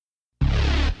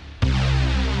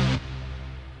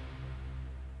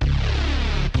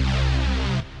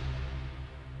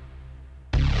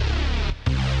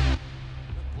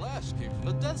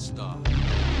Death Star.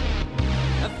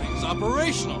 That thing's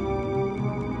operational.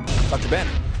 Dr. Banner.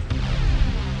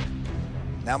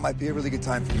 Now might be a really good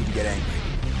time for you to get angry.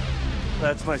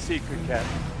 That's my secret, Cap.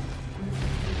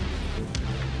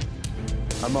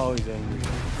 I'm always angry.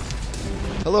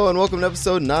 Hello and welcome to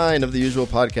episode 9 of The Usual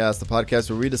Podcast, the podcast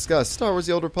where we discuss Star Wars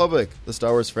The Old Republic, the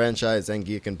Star Wars franchise, and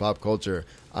geek and pop culture.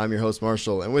 I'm your host,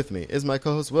 Marshall, and with me is my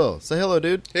co-host, Will. Say hello,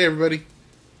 dude. Hey, everybody.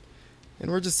 And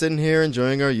we're just sitting here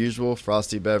enjoying our usual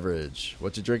frosty beverage.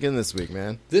 What you drinking this week,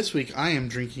 man? This week I am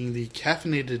drinking the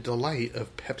caffeinated delight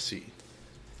of Pepsi.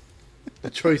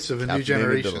 The choice of a new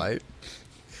generation. Delight?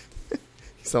 You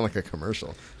sound like a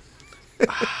commercial.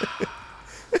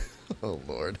 Oh,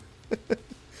 Lord.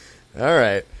 All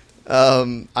right.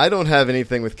 I don't have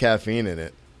anything with caffeine in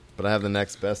it, but I have the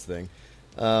next best thing.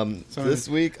 This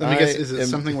week, let me guess, is it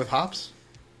something with hops?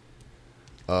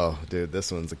 Oh, dude,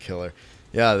 this one's a killer.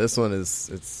 Yeah, this one is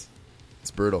it's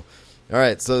brutal. All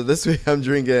right, so this week I'm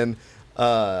drinking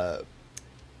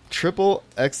Triple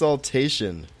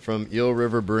Exaltation from Eel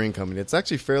River Brewing Company. It's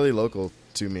actually fairly local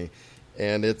to me,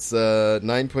 and it's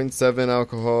 9.7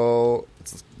 alcohol.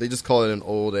 They just call it an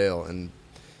old ale, and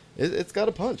it's got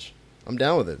a punch. I'm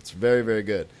down with it. It's very, very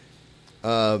good.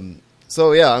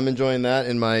 So yeah, I'm enjoying that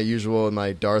in my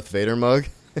Darth Vader mug.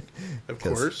 Of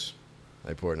course.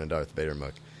 I pour it in a Darth Vader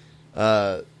mug.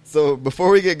 So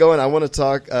before we get going, I want to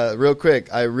talk real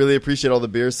quick. I really appreciate all the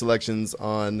beer selections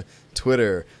on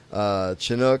Twitter.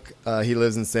 Chinook, he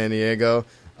lives in San Diego.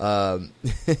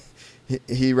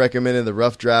 He recommended the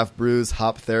Rough Draft Brews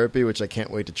Hop Therapy, which I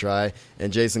can't wait to try.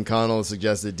 And Jason Connell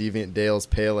suggested Deviant Dale's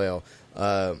Pale Ale.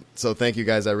 So thank you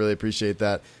guys. I really appreciate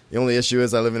that. The only issue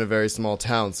is I live in a very small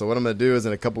town. So what I'm going to do is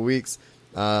in a couple weeks,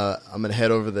 I'm going to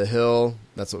head over the hill.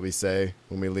 That's what we say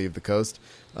when we leave the coast.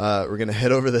 We're going to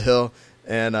head over the hill,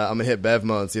 and I'm going to hit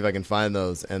Bevmo and see if I can find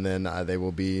those. And then they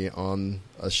will be on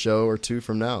a show or two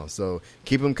from now. So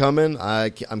keep them coming.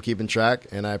 I'm keeping track,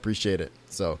 and I appreciate it.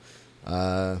 So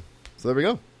there we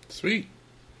go. Sweet.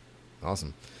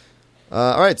 Awesome.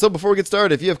 All right, so before we get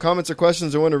started, if you have comments or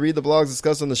questions or want to read the blogs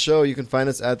discussed on the show, you can find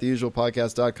us at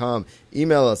theusualpodcast.com,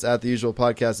 email us at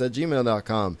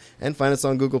theusualpodcast@gmail.com, and find us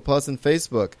on Google Plus and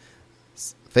Facebook,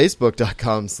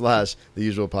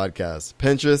 facebook.com/theusualpodcast,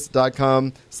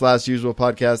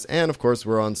 pinterest.com/usualpodcast, and of course,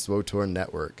 we're on SWOTOR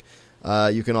Network.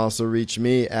 You can also reach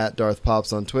me at Darth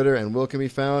Pops on Twitter, and Will can be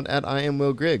found at I am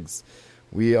Will Griggs.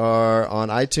 We are on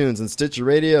iTunes and Stitcher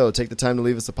Radio. Take the time to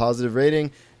leave us a positive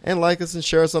rating and like us and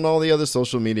share us on all the other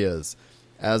social medias.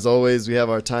 As always, we have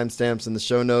our timestamps in the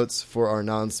show notes. For our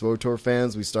non-SWOTOR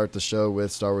fans, we start the show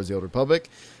with Star Wars The Old Republic.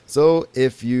 So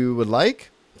if you would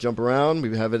like, jump around.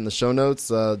 We have it in the show notes.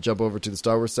 Jump over to the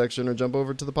Star Wars section or jump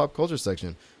over to the pop culture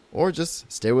section. Or just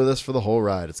stay with us for the whole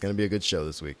ride. It's going to be a good show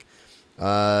this week.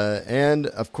 And,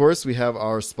 of course, we have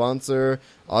our sponsor,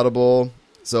 Audible.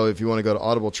 So if you want to go to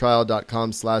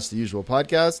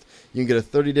audibletrial.com/theusualpodcast, you can get a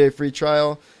 30-day free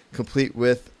trial, complete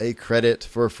with a credit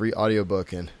for a free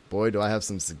audiobook. And boy, do I have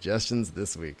some suggestions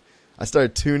this week. I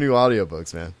started 2 new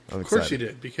audiobooks, man. I'm excited. Of course you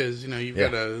did, because you've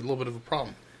got a little bit of a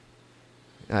problem.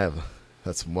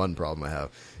 That's one problem I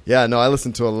have. Yeah, no, I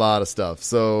listen to a lot of stuff.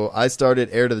 So I started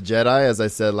Heir to the Jedi, as I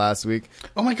said last week.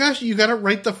 Oh my gosh, you got it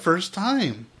right the first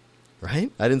time.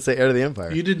 Right? I didn't say Heir to the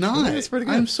Empire. You did not. That's pretty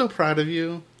good. I'm so proud of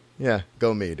you. Yeah,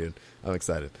 go me, dude. I'm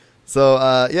excited. So,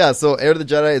 so Heir to the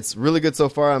Jedi, it's really good so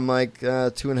far. I'm like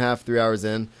 2.5, 3 hours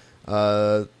in.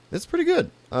 It's pretty good.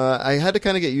 I had to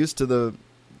kind of get used to the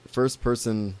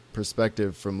first-person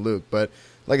perspective from Luke. But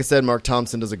like I said, Mark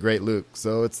Thompson does a great Luke.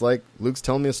 So it's like Luke's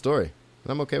telling me a story.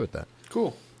 And I'm okay with that.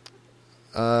 Cool.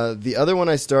 The other one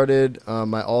I started,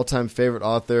 my all-time favorite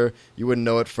author, you wouldn't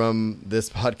know it from this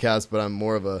podcast, but I'm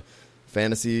more of a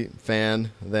fantasy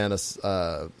fan than a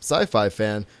sci-fi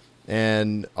fan.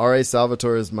 And R.A.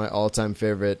 Salvatore is my all-time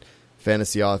favorite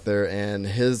fantasy author, and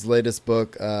his latest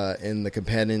book in the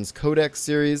Companions Codex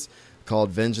series called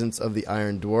Vengeance of the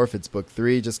Iron Dwarf. It's book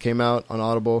 3, just came out on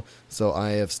Audible, so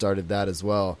I have started that as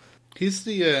well. He's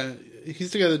the guy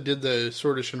that did the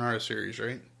Sword of Shannara series,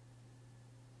 right?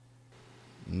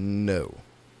 No.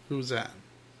 Who was that?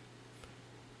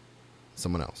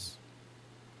 Someone else.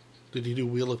 Did he do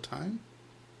Wheel of Time?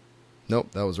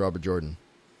 Nope, that was Robert Jordan.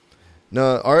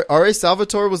 No, R.A.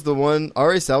 Salvatore was the one.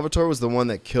 R.A. Salvatore was the one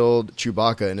that killed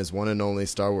Chewbacca in his one and only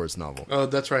Star Wars novel. Oh,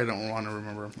 that's right. I don't want to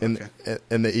remember him.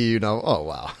 In the EU novel. Oh,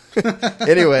 wow.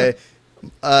 Anyway,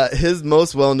 his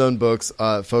most well-known books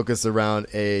focus around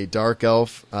a dark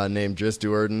elf named Driss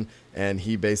Duerden, and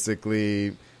he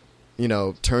basically,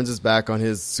 turns his back on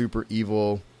his super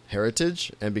evil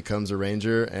heritage and becomes a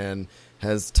ranger and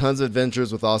has tons of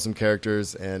adventures with awesome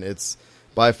characters, and it's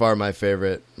by far my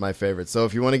favorite. So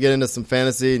if you want to get into some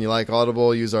fantasy and you like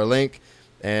Audible, use our link.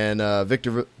 And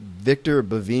Victor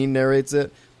Bavine narrates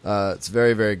it. It's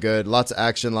very, very good. Lots of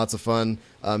action, lots of fun.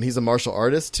 He's a martial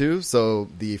artist too, so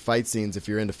the fight scenes, if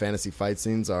you're into fantasy fight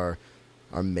scenes, are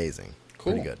amazing.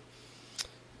 Cool. Pretty good.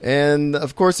 And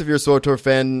of course, if you're a SWTOR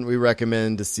fan, we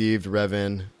recommend Deceived,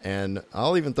 Revan, and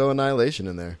I'll even throw Annihilation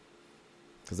in there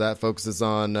because that focuses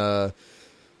on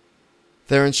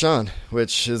Theron Shan,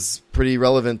 which is pretty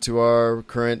relevant to our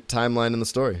current timeline in the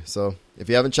story. So if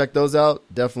you haven't checked those out,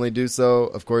 definitely do so.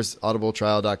 Of course,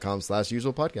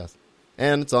 audibletrial.com/usual podcast.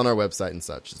 And it's on our website and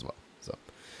such as well. So,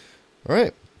 all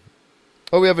right.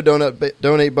 Oh, we have a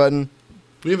donate button.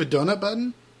 We have a donut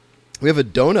button? We have a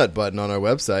donut button on our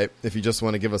website if you just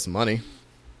want to give us money.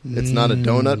 It's not a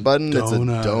donut button. It's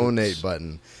a donate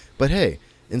button. But hey,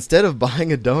 instead of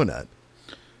buying a donut,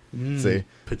 see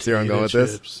where I'm going with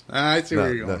this? I see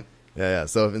where you're going. Yeah.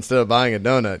 So if instead of buying a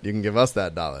donut, you can give us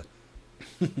that $1.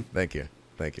 Thank you.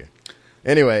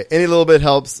 Anyway, any little bit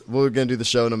helps. We're going to do the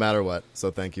show no matter what.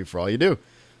 So thank you for all you do.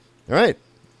 All right.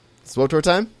 SWTOR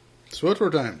time?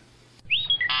 SWTOR time.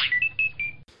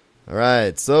 All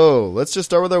right. So let's just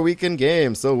start with our weekend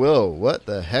game. So, Will, what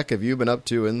the heck have you been up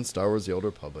to in Star Wars The Old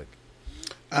Republic?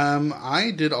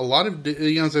 I did a lot of,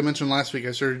 as I mentioned last week,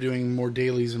 I started doing more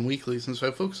dailies and weeklies. And so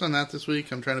I focused on that this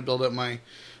week. I'm trying to build up my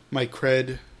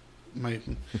cred.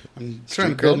 I'm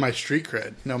trying to build my street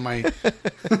cred. No,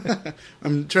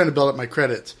 I'm trying to build up my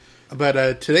credits.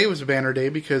 But today was a banner day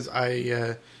because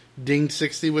I dinged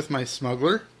 60 with my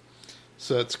smuggler.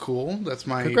 So that's cool. That's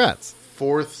my Congrats.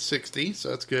 4th 60, so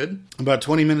that's good. About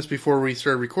 20 minutes before we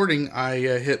started recording, I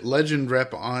hit legend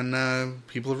rep on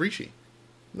People of Rishi.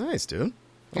 Nice, dude.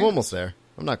 I'm Yeah. almost there.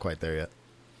 I'm not quite there yet.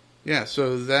 Yeah,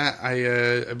 so that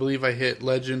I believe I hit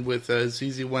legend with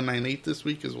ZZ198 this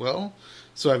week as well.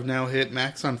 So I've now hit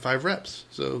max on 5 reps.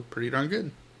 So pretty darn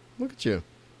good. Look at you.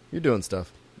 You're doing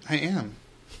stuff. I am.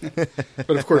 But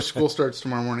of course, school starts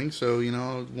tomorrow morning, so it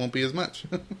won't be as much.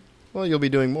 Well, you'll be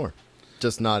doing more.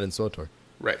 Just not in SWTOR.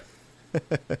 Right.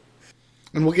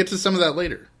 And we'll get to some of that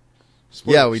later.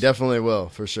 Spoilers. Yeah, we definitely will,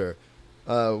 for sure.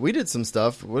 We did some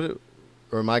stuff. Or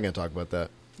am I going to talk about that?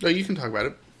 Oh, you can talk about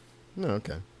it. No,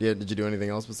 okay. Yeah, did you do anything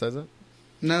else besides that?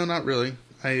 No, not really.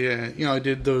 I did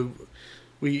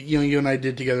you and I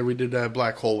did together. We did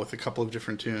Black Hole with a couple of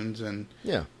different tunes, and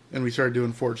Yeah. we started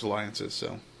doing Forged Alliances.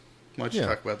 So why don't you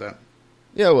talk about that?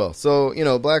 Yeah, well, so,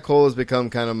 Black Hole has become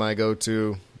kind of my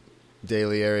go-to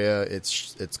daily area.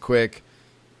 It's quick.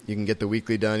 You can get the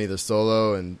weekly done either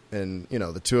solo, and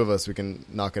the two of us, we can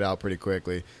knock it out pretty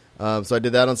quickly. So I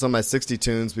did that on some of my 60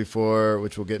 tunes before,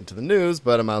 which we'll get into the news,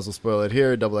 but I might as well spoil it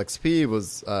here. Double XP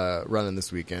was running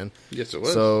this weekend. Yes, it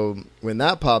was. So when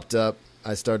that popped up,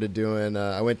 I started doing,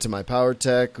 I went to my power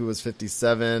tech, who was 56,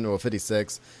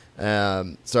 started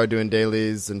doing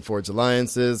dailies and Forged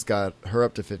Alliances, got her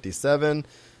up to 57,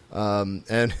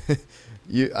 and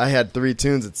I had 3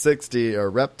 tunes at 60,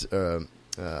 or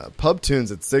pub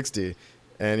tunes at 60,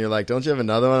 and you're like, don't you have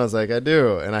another one? I was like, I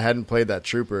do, and I hadn't played that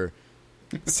Trooper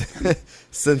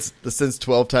since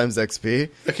 12 times XP.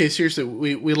 Okay, seriously,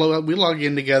 we log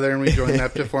in together and we join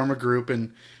up to form a group,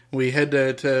 and we head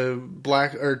to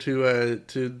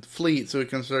Fleet so we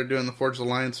can start doing the Forged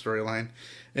Alliance storyline.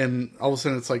 And all of a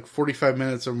sudden, it's like 45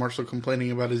 minutes of Marshall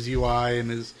complaining about his UI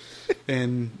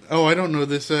and I don't know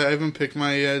this. I haven't picked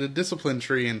my discipline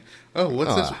tree, and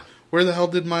what's this? Where the hell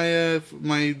did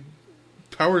my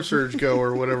power surge go,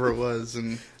 or whatever it was?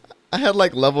 And I had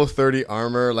like level 30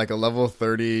 armor, like a level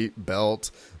 30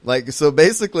 belt. Like, so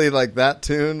basically, like, that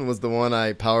tune was the one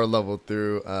I power leveled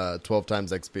through 12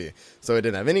 times XP. So it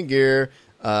didn't have any gear.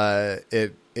 I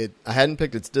hadn't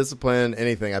picked its discipline,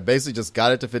 anything. I basically just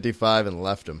got it to 55 and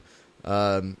left him.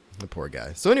 The poor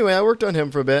guy. So anyway, I worked on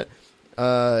him for a bit.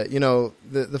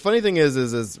 The funny thing is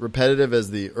as repetitive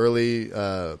as the early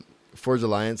Forged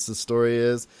Alliance story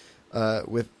is,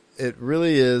 it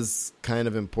really is kind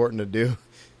of important to do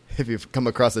if you come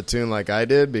across a tune like I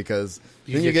did, because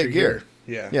then you get gear.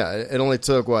 Yeah, it only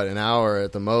took, an hour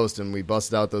at the most, and we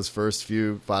busted out those first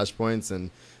few flashpoints,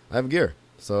 and I have gear.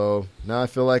 So now I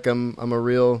feel like I'm a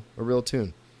real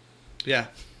tune. Yeah.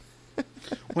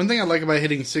 One thing I like about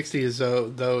hitting 60 is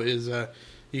you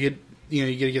get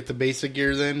to get the basic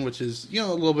gear then, which is a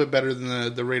little bit better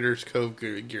than the Raiders Cove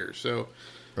gear. So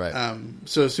right.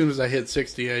 So as soon as I hit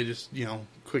 60, I just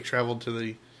quick traveled to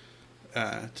the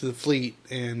fleet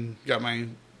and got my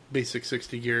basic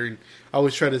 60 gear, and I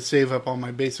always try to save up all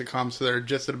my basic comms so they're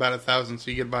just at about 1,000, so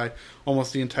you get buy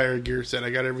almost the entire gear set. I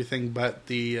got everything but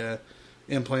the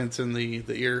implants and the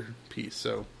earpiece.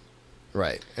 So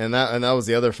Right, and that was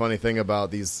the other funny thing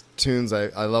about these tunes.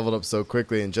 I leveled up so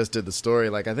quickly and just did the story.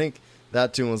 Like, I think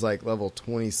that tune was like level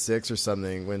 26 or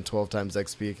something when 12 times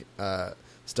XP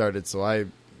started. So I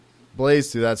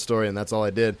blazed through that story, and that's all I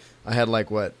did. I had like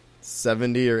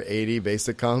 70 or 80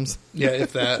 basic comms. Yeah,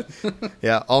 if that.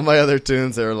 Yeah, all my other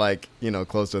tunes are like,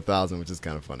 close to 1,000, which is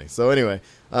kind of funny. So anyway,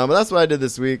 but that's what I did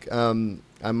this week.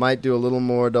 I might do a little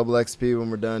more double XP when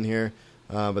we're done here,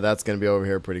 but that's going to be over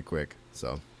here pretty quick.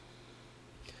 So.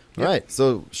 All right,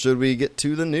 so should we get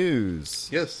to the news?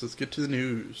 Yes, let's get to the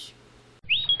news.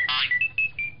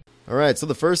 All right, so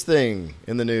the first thing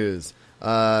in the news,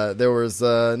 there was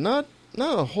not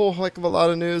a whole heck of a lot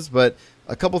of news, but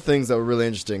a couple things that were really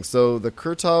interesting. So the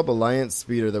Kurtab Alliance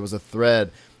Speeder, there was a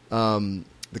thread, the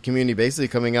community basically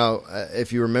coming out,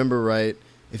 if you remember in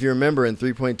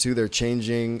 3.2, they're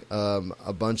changing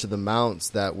a bunch of the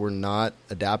mounts that were not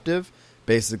adaptive,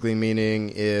 basically meaning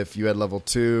if you had level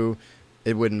 2,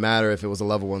 it wouldn't matter if it was a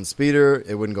level 1 speeder,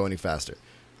 it wouldn't go any faster.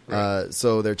 Right.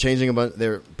 So they're changing a bunch.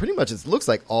 They're pretty much, it looks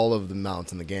like all of the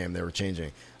mounts in the game they were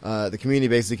changing. The community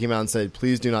basically came out and said,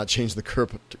 please do not change the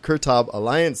Kurtab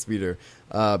Alliance speeder.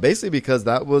 Basically because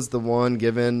that was the one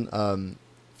given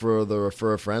for the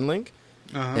Refer a Friend link.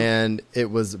 Uh-huh. And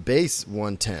it was base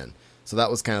 110. So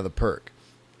that was kind of the perk.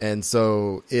 And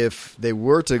so if they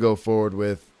were to go forward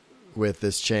with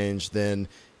this change, then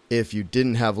if you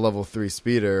didn't have level 3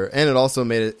 speeder, and it also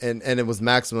made it, and it was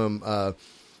maximum,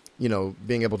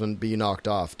 being able to be knocked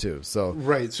off too. So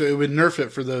right, so it would nerf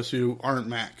it for those who aren't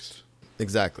maxed.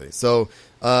 Exactly. So,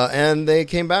 and they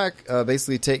came back,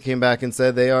 came back and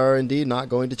said they are indeed not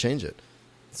going to change it.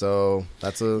 So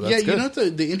that's good. You know what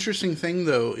the interesting thing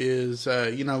though is,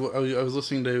 I was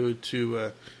listening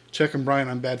to Chuck and Brian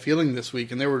on Bad Feeling this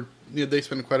week, and they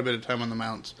spent quite a bit of time on the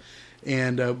mounts.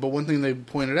 And but one thing they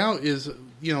pointed out is,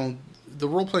 the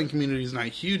role-playing community is not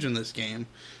huge in this game,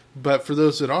 but for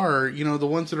those that are, the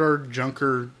ones that are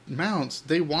junker mounts,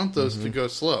 they want those to go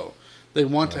slow. They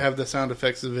want to have the sound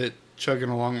effects of it chugging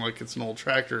along like it's an old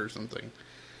tractor or something.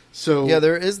 So yeah,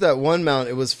 there is that one mount.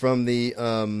 It was from the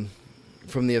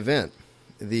event,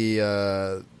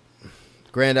 the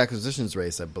Grand Acquisitions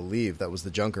race, I believe. That was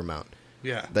the junker mount.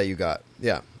 Yeah, that you got.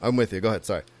 Yeah, I'm with you. Go ahead.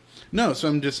 Sorry. No, so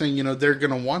I'm just saying, they're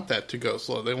going to want that to go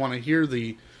slow. They want to hear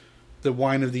the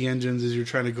whine of the engines as you're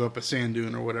trying to go up a sand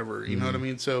dune or whatever. You know what I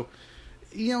mean? So,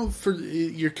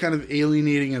 you're kind of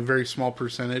alienating a very small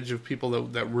percentage of people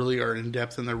that really are in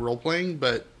depth in their role playing,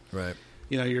 but right.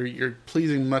 You're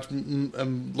pleasing a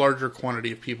larger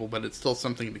quantity of people, but it's still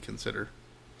something to consider.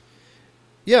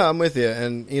 Yeah, I'm with you.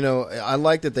 And, I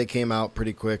like that they came out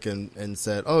pretty quick and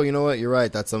said, oh, you know what? You're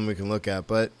right. That's something we can look at.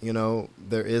 But,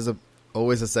 there is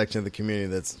always a section of the community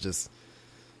that's just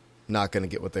not going to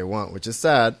get what they want, which is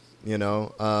sad. It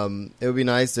would be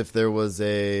nice if there was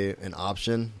an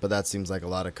option, but that seems like a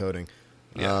lot of coding.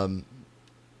 Yeah.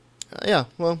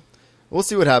 Well, we'll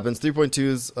see what happens. 3.2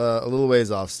 is a little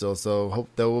ways off still, so hope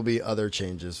there will be other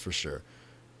changes for sure.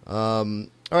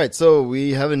 All right, so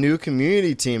we have a new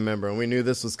community team member, and we knew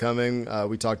this was coming.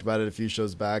 We talked about it a few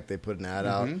shows back. They put an ad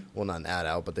out. Well, not an ad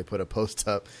out, but they put a post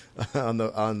up on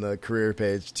the career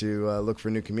page to look for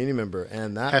a new community member.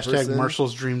 And that hashtag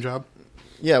Marshall's dream job.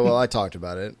 Yeah, well, I talked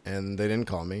about it, and they didn't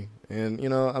call me. And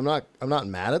I'm not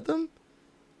mad at them.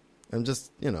 I'm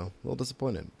just a little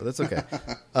disappointed, but that's okay.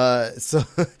 So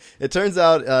it turns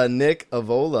out Nick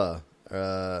Avola,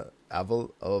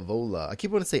 Avola. I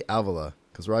keep wanting to say Avila.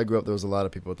 Because where I grew up, there was a lot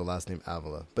of people with the last name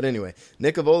Avila. But anyway,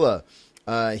 Nick Avola,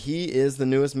 he is the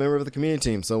newest member of the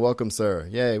community team. So welcome, sir.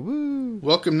 Yay, woo.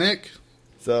 Welcome, Nick.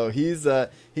 So he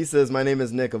says, my name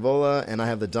is Nick Avola, and I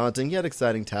have the daunting yet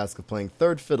exciting task of playing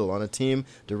third fiddle on a team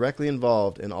directly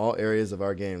involved in all areas of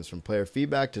our games, from player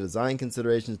feedback to design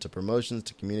considerations to promotions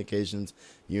to communications,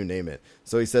 you name it.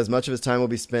 So he says much of his time will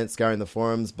be spent scouring the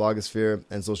forums, blogosphere,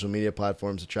 and social media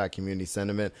platforms to track community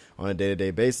sentiment on a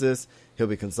day-to-day basis. He'll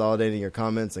be consolidating your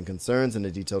comments and concerns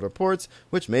into detailed reports,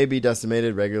 which may be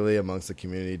disseminated regularly amongst the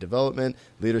community development,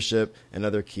 leadership, and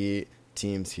other key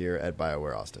teams here at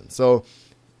BioWare Austin. So,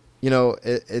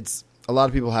 it's a lot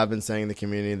of people have been saying in the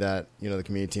community that, the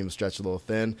community team stretched a little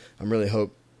thin. I really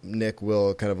hope Nick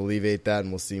will kind of alleviate that,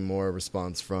 and we'll see more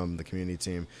response from the community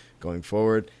team going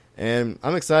forward. And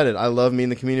I'm excited. I love meeting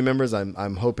the community members.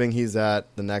 I'm hoping he's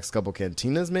at the next couple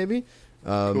cantinas, maybe.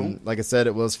 Cool. Like I said,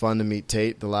 it was fun to meet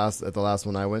Tate at the last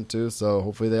one I went to, so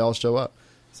hopefully they all show up.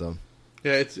 So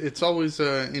yeah, it's always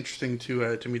interesting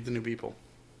to meet the new people.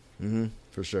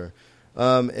 For sure.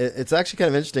 It's actually kind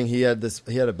of interesting. He had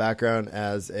a background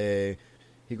as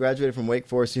He graduated from Wake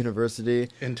Forest University.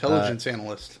 Intelligence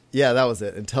analyst. Yeah, that was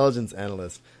it. Intelligence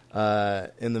analyst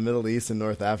in the Middle East and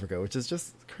North Africa, which is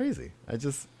just crazy.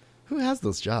 Who has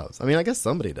those jobs? I mean, I guess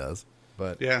somebody does,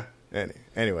 but yeah.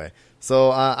 Anyway, so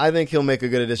I think he'll make a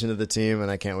good addition to the team, and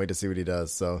I can't wait to see what he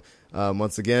does. So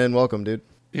once again, welcome, dude.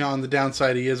 On the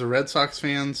downside, he is a Red Sox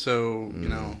fan, so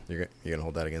you're gonna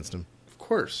hold that against him. Of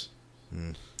course.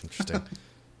 Interesting.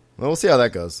 Well, we'll see how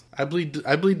that goes. I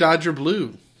bleed Dodger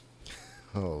blue.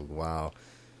 Oh wow!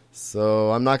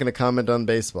 So I'm not going to comment on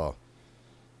baseball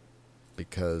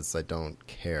because I don't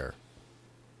care.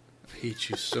 I hate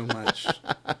you so much.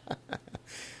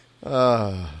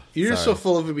 sorry. You're so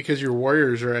full of it because your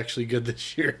Warriors are actually good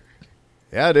this year.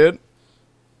 Yeah, dude.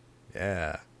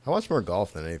 Yeah, I watch more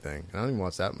golf than anything. I don't even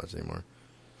watch that much anymore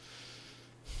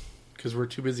because we're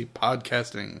too busy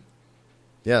podcasting.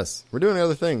 Yes, we're doing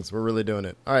other things. We're really doing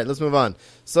it. All right, let's move on.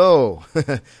 So,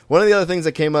 one of the other things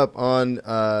that came up on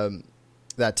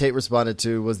that Tate responded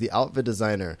to was the outfit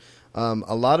designer.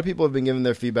 A lot of people have been giving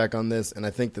their feedback on this, and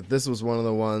I think that this was one of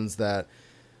the ones that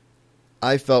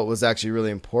I felt was actually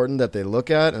really important that they look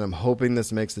at, and I'm hoping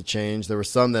this makes the change. There were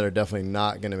some that are definitely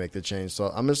not going to make the change, so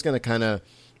I'm just going to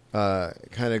kind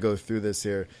of go through this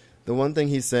here. The one thing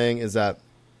he's saying is that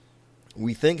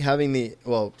we think having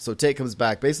so Tate comes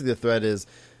back. Basically, the thread is,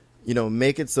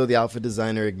 make it so the outfit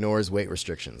designer ignores weight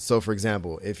restrictions. So, for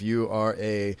example, if you are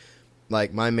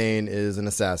my main is an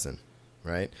assassin,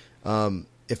 right?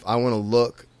 If I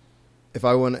want,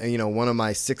 one of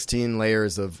my 16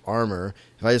 layers of armor,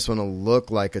 if I just want to look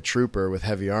like a trooper with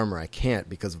heavy armor, I can't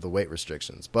because of the weight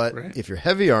restrictions. But if you're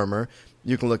heavy armor,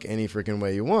 you can look any freaking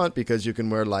way you want because you can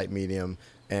wear light, medium,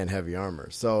 and heavy armor.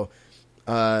 So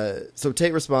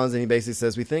Tate responds and he basically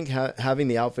says, we think having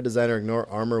the outfit designer ignore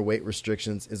armor weight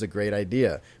restrictions is a great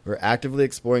idea. We're actively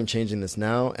exploring changing this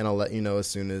now, and I'll let you know as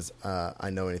soon as I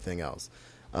know anything else.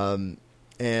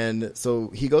 And so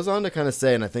he goes on to kind of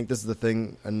say, and I think this is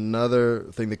another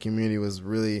thing the community was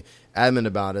really adamant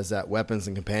about, is that weapons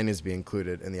and companions be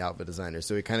included in the outfit designer.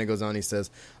 So he kind of goes on, he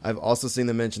says, I've also seen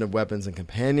the mention of weapons and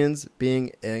companions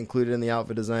being included in the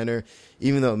outfit designer.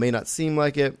 Even though it may not seem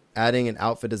like it, adding an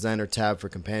outfit designer tab for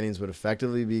companions would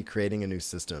effectively be creating a new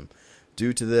system.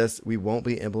 Due to this, we won't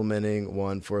be implementing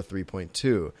one for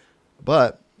 3.2,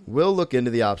 but we'll look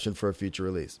into the option for a future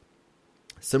release.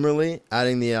 Similarly,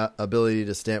 adding the ability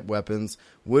to stamp weapons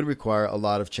would require a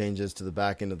lot of changes to the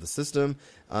back end of the system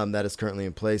that is currently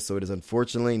in place, so it is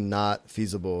unfortunately not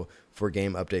feasible for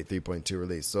Game Update 3.2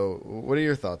 release. So what are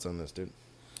your thoughts on this, dude?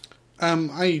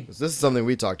 This is something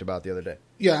we talked about the other day.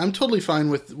 Yeah, I'm totally fine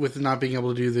with not being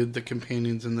able to do the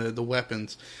companions and the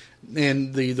weapons.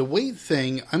 And the weight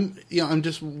thing, I'm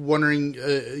just wondering,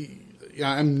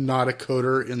 I'm not a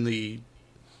coder in the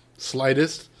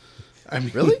slightest. I mean,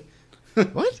 really?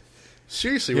 What?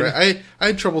 Seriously, right? I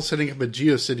had trouble setting up a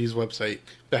GeoCities website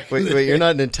back in the day. Wait, you're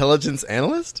not an intelligence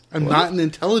analyst? I'm not an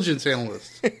intelligence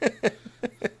analyst.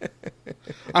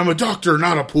 I'm a doctor,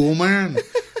 not a pool man.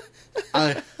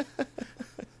 No,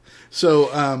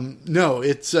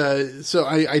 it's so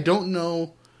I don't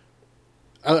know.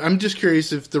 I'm just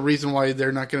curious if the reason why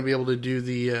they're not going to be able to do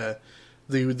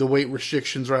the weight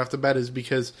restrictions right off the bat is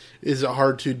because is it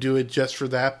hard to do it just for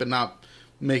that, but not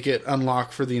make it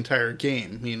unlock for the entire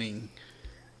game, meaning,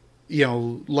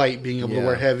 light being able to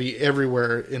wear heavy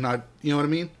everywhere and not, you know what I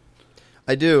mean?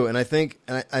 I do, and I think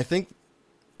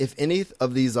if any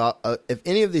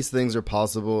of these things are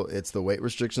possible, it's the weight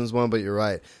restrictions one. But you're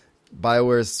right,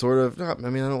 BioWare is sort of. I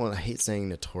mean, I hate saying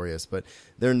notorious, but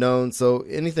they're known. So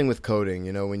anything with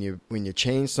coding, when you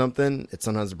change something, it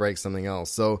sometimes breaks something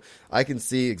else. So I can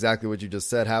see exactly what you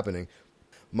just said happening.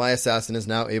 My assassin is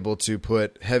now able to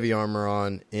put heavy armor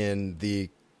on in the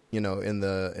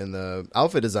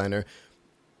outfit designer.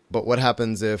 But what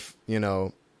happens if,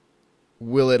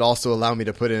 will it also allow me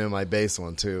to put it in my base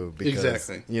one too? Because,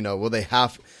 exactly.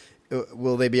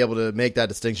 Will they be able to make that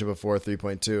distinction before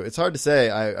 3.2? It's hard to say.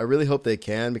 I really hope they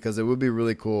can, because it would be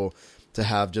really cool to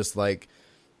have just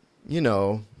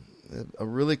a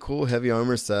really cool heavy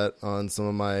armor set on some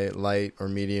of my light or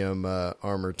medium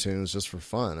armor tunes just for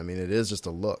fun. I mean, it is just a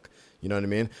look. You know what I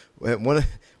mean?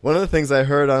 One of the things I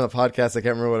heard on a podcast, I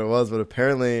can't remember what it was, but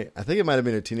apparently, I think it might have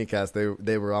been a TeenyCast.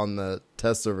 They were on the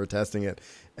test server testing it,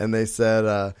 and they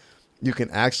said you can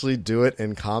actually do it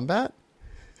in combat.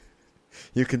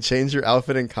 You can change your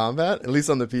outfit in combat, at least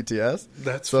on the PTS.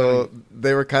 That's so funny.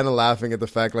 They were kind of laughing at the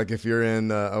fact, if you're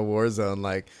in a war zone,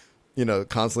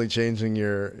 constantly changing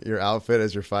your outfit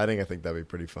as you're fighting. I think that'd be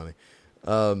pretty funny. I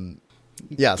don't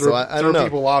know. Throw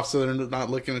people off so they're not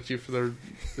looking at you if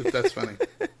that's funny.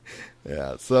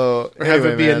 Yeah. So Or have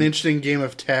anyway, it be man. an interesting game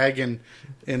of tag and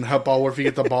Hupball where if you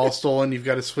get the ball stolen, you've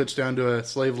got to switch down to a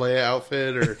Slave Leia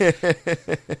outfit. Or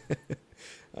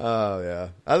Oh yeah,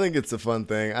 I think it's a fun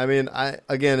thing. I mean,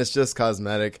 it's just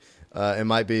cosmetic. It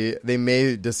might be they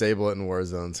may disable it in war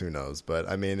zones. Who knows? But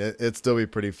I mean, it'd still be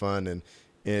pretty fun, and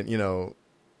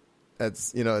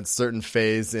it's it's certain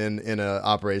phase in a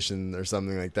operation or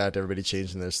something like that. Everybody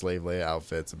changing their Slave Leia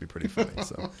outfits would be pretty funny.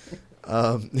 So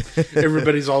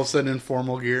everybody's all of a sudden in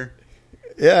formal gear.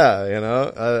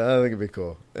 yeah, I think it'd be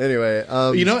cool. Anyway,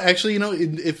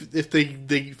 if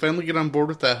they finally get on board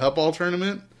with that Hupball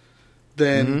tournament,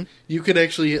 then you could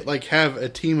actually have a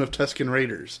team of Tusken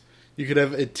Raiders. You could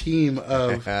have a team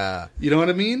of, you know what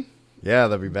I mean? Yeah,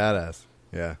 that'd be badass.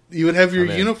 Yeah, you would have your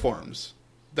I'm in. uniforms.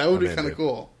 That would I'm be kind of dude.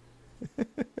 cool.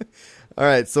 All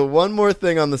right, so one more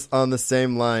thing on the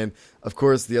same line. Of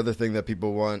course, the other thing that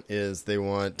people want is they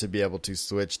want to be able to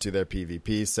switch to their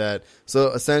PvP set.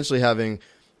 So essentially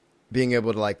being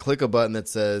able to click a button that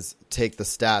says take the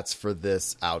stats for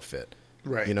this outfit.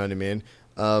 Right. You know what I mean?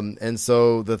 And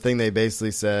so the thing they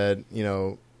basically said,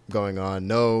 going on,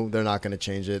 no, they're not going to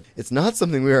change it. It's not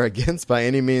something we are against by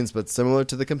any means, but similar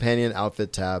to the companion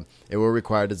outfit tab, it will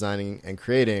require designing and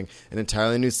creating an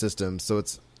entirely new system, so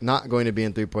it's not going to be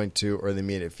in 3.2 or the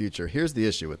immediate future. Here's the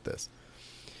issue with this.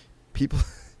 People,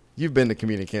 you've been to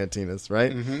community cantinas,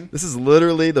 right? Mm-hmm. This is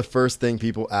literally the first thing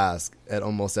people ask at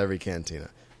almost every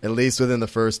cantina, at least within the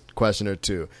first question or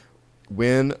two.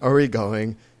 When are we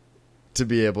going to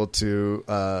be able to,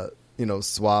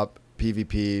 swap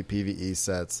PvP, PvE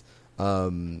sets?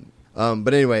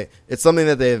 But anyway, it's something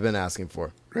that they have been asking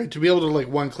for. Right, to be able to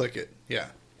one-click it. Yeah.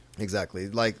 Exactly.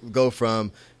 Go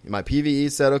from my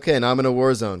PvE set, okay, now I'm in a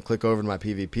war zone. Click over to my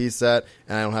PvP set,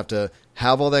 and I don't have to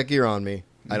have all that gear on me.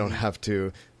 I don't have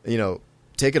to,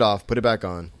 take it off, put it back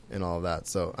on, and all of that.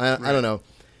 So, I don't know.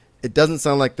 It doesn't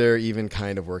sound like they're even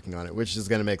kind of working on it, which is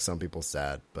going to make some people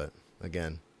sad. But,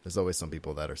 again, there's always some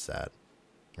people that are sad,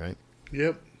 right?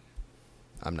 Yep.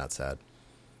 I'm not sad.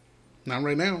 Not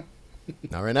right now.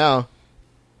 Not right now.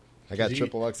 I got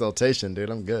triple exaltation, dude.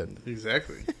 I'm good.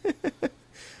 Exactly.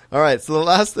 All right, so the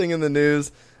last thing in the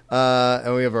news,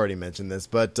 and we have already mentioned this,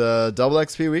 but Double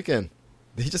XP Weekend.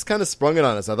 He just kind of sprung it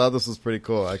on us. I thought this was pretty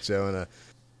cool, actually. I want to...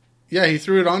 Yeah, he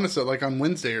threw it on us at on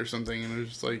Wednesday or something, and it was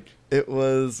just It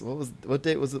was... What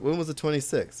date was it? When was the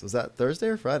 26th? Was that Thursday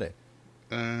or Friday?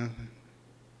 That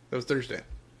was Thursday.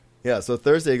 Yeah, so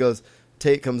Thursday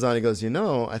Tate comes on, he goes,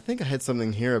 I think I had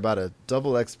something here about a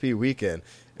Double XP Weekend.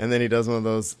 And then he does one of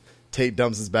those... Tate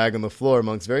dumps his bag on the floor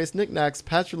amongst various knickknacks,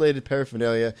 patch-related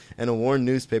paraphernalia, and a worn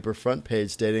newspaper front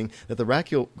page stating that the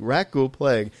Rakghoul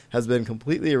plague has been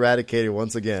completely eradicated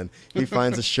once again. He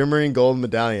finds a shimmering gold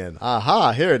medallion.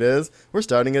 Aha, here it is. We're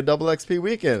starting a Double XP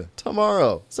Weekend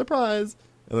tomorrow. Surprise!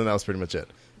 And then that was pretty much it.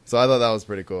 So I thought that was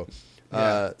pretty cool.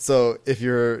 Yeah. So if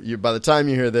you're by the time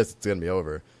you hear this, it's going to be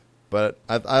over. But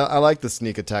I like the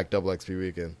sneak attack Double XP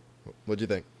Weekend. What'd you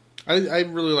think? I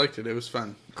really liked it. It was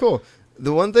fun. Cool.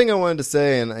 The one thing I wanted to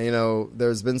say, and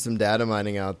there's been some data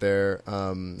mining out there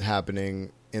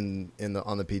happening on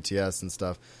the PTS and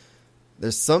stuff.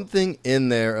 There's something in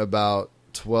there about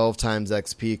 12 times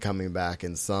XP coming back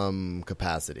in some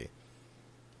capacity,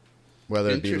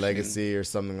 whether it be legacy or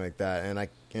something like that. And I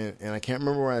can't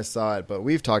remember where I saw it, but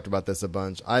we've talked about this a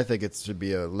bunch. I think it should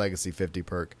be a legacy 50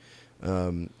 perk,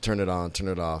 turn it on, turn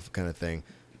it off kind of thing.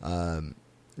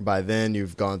 By then,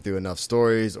 you've gone through enough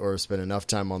stories or spent enough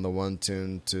time on the one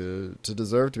tune to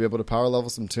deserve to be able to power level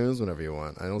some tunes whenever you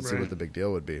want. I don't see what the big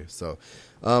deal would be. So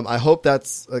I hope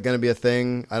that's going to be a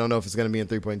thing. I don't know if it's going to be in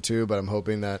 3.2, but I'm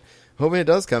hoping it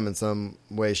does come in some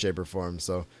way, shape, or form.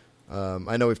 So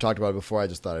I know we've talked about it before. I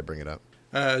just thought I'd bring it up.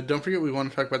 Don't forget, we want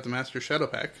to talk about the Master Shadow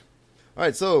Pack. All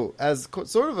right, so as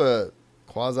sort of a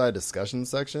quasi-discussion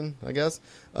section, I guess,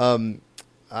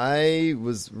 I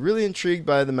was really intrigued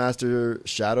by the Master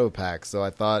Shadow Pack, so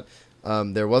I thought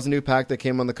there was a new pack that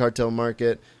came on the cartel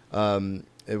market.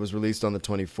 It was released on the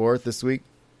 24th this week.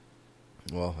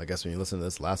 Well, I guess when you listen to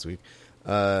this last week.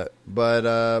 But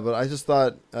I just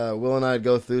thought Will and I'd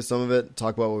go through some of it,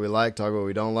 talk about what we like, talk about what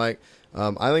we don't like.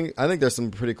 I think there's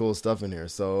some pretty cool stuff in here.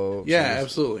 So yeah,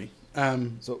 absolutely.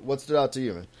 So what stood out to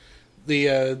you,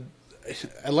 man?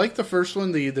 I like the first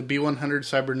one, the B100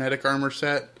 cybernetic armor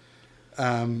set.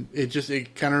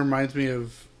 It kind of reminds me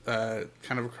of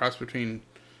kind of a cross between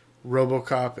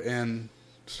RoboCop and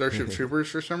Starship Troopers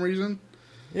for some reason.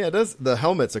 Yeah, it does. The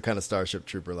helmets are kind of Starship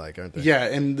Trooper-like, aren't they? Yeah,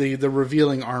 and the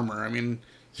revealing armor. I mean,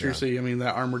 seriously, I mean,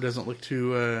 that armor doesn't look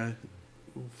too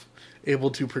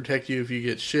able to protect you if you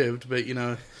get shivved, but,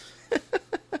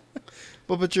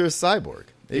 But you're a cyborg.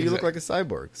 You look like a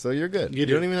cyborg, so you're good. You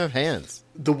don't even have hands.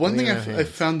 The one thing I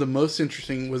found the most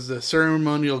interesting was the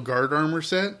ceremonial guard armor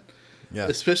set. Yeah.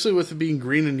 Especially with it being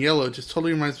green and yellow, it just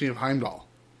totally reminds me of Heimdall.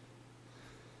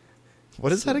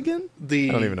 What is that again? I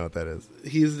don't even know what that is.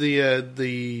 He's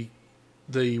the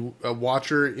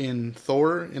Watcher in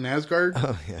Thor in Asgard.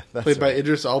 Oh yeah, played by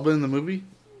Idris Elba in the movie.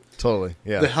 Totally,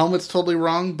 yeah. The helmet's totally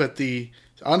wrong, but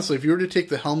honestly, if you were to take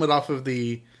the helmet off of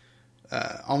the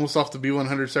almost off the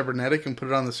B-100 cybernetic and put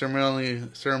it on the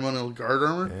ceremonial guard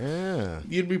armor,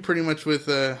 you'd be pretty much with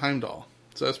Heimdall.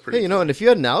 So that's pretty. Hey, cool. And if you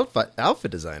had an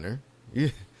outfit designer,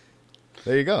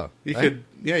 there you go.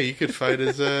 You could fight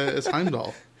as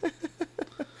Heimdall.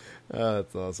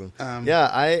 That's awesome.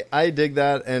 I dig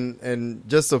that, and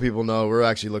just so people know, we're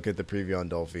actually looking at the preview on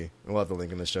Dolphy. We'll have the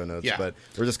link in the show notes, but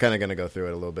we're just kind of going to go through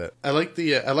it a little bit. I like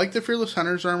the Fearless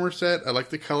Hunter's armor set. I like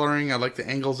the coloring. I like the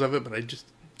angles of it, but I just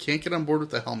can't get on board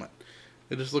with the helmet.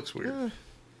 It just looks weird.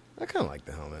 I kind of like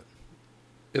the helmet.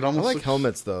 It almost I like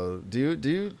helmets though. Do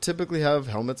you typically have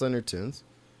helmets on your tunes?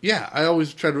 Yeah, I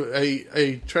always try to.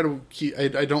 I try to keep.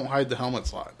 I don't hide the helmet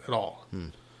slot at all.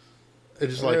 I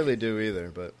rarely do either,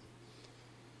 but.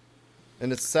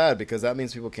 And it's sad because that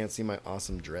means people can't see my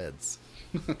awesome dreads.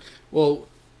 Well,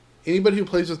 anybody who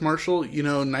plays with Marshall,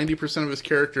 90% of his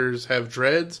characters have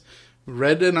dreads,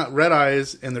 red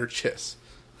eyes, and they're chiss.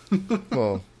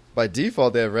 Well, by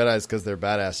default, they have red eyes because they're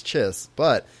badass chiss,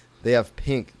 but they have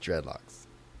pink dreadlocks,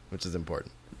 which is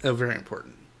important. Very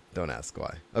important. Don't ask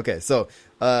why. Okay, so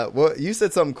you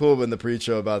said something cool in the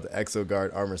pre-show about the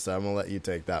ExoGuard armor set. I'm gonna let you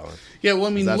take that one. Yeah, well, I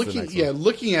mean,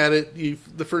 looking at it,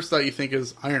 the first thought you think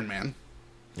is Iron Man.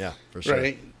 Yeah, for sure.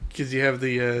 Right? Because you have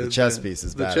the chest piece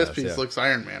is badass. The chest piece looks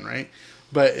Iron Man, right?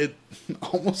 But it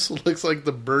almost looks like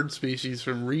the bird species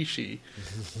from Rishi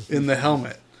in the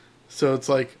helmet. So it's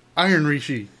like Iron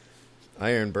Rishi.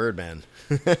 Iron Birdman.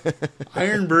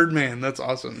 Iron Birdman. That's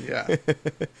awesome. Yeah.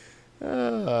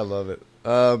 I love it.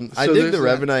 I dig the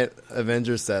Revanite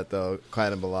Avenger set though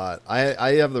quite a lot.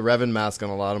 I have the Revan mask on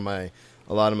a lot of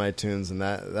my tunes, and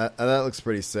that looks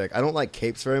pretty sick. I don't like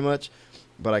capes very much,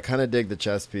 but I kind of dig the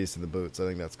chest piece and the boots. I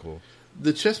think that's cool.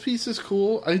 The chest piece is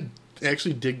cool. I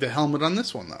actually dig the helmet on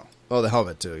this one though. Oh, the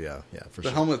helmet too. Yeah, for sure.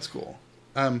 The helmet's cool.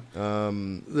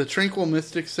 The Tranquil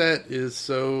Mystic set is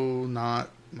so not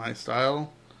my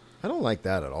style. I don't like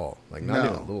that at all. Like not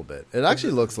even a little bit. It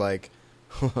actually looks like.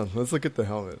 Hold on, let's look at the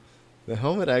helmet. The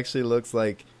helmet actually looks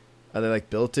like, are they like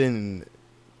built-in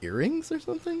earrings or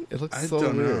something? It looks so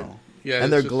weird. Know. Yeah,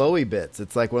 and they're glowy bits.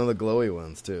 It's like one of the glowy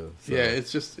ones too. So. Yeah,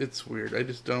 it's weird. I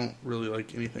just don't really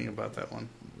like anything about that one.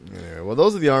 Anyway, well,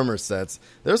 those are the armor sets.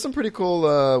 There's some pretty cool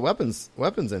weapons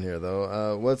in here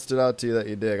though. What stood out to you that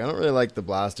you dig? I don't really like the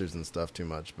blasters and stuff too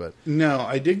much, but no,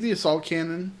 I dig the assault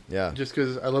cannon. Yeah, just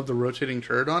because I love the rotating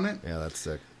turret on it. Yeah, that's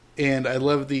sick. And I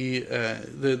love the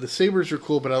sabers are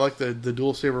cool, but I like the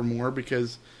dual saber more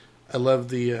because I love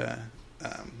the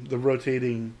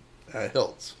rotating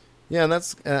hilts. Yeah, and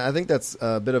I think that's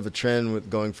a bit of a trend with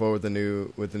going forward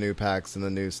with the new packs and the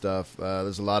new stuff.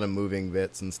 There's a lot of moving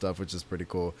bits and stuff, which is pretty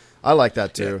cool. I like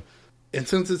that too. Yeah. And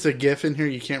since it's a GIF in here,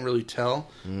 you can't really tell.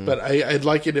 But I'd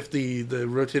like it if the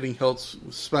rotating hilts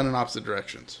spun in opposite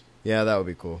directions. Yeah, that would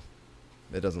be cool.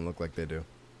 It doesn't look like they do,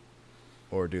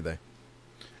 or do they?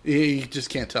 You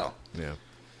just can't tell. Yeah.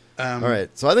 All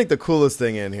right. So I think the coolest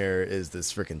thing in here is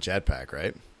this freaking jetpack,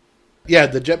 right? Yeah,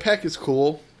 the jetpack is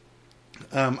cool.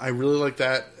 I really like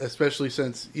that, especially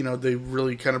since they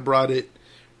really kind of brought it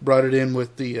in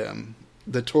with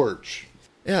the torch.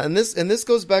 Yeah, and this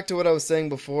goes back to what I was saying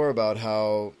before about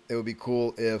how it would be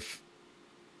cool if,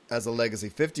 as a Legacy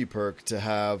 50 perk, to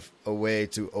have a way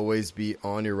to always be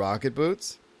on your rocket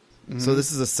boots. Mm-hmm. So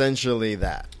this is essentially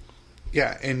that.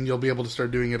 Yeah, and you'll be able to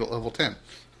start doing it at level 10.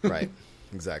 Right,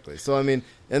 exactly. So, I mean,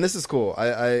 and this is cool.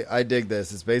 I dig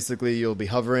this. It's basically you'll be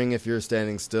hovering if you're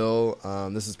standing still.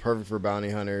 This is perfect for bounty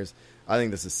hunters. I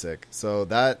think this is sick. So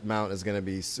that mount is going to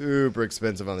be super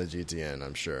expensive on the GTN,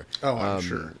 I'm sure. Oh, I'm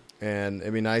sure. And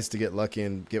it'd be nice to get lucky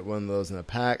and get one of those in a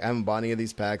pack. I haven't bought any of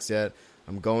these packs yet.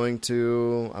 I'm going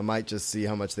to. I might just see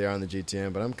how much they are on the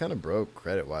GTN, but I'm kind of broke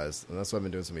credit-wise, and that's why I've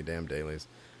been doing so many damn dailies.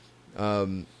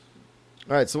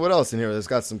 All right, so what else in here? There's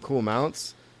got some cool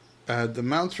mounts. The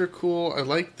mounts are cool. I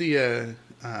like the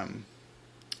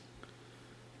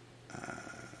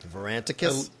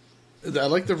Varanticus. I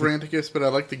like the Varanticus, but I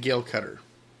like the Gale Cutter.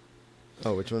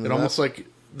 Oh, which one? It almost like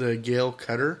the Gale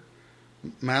Cutter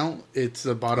mount. It's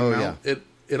the bottom mount. Yeah.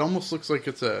 It almost looks like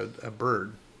it's a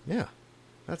bird. Yeah,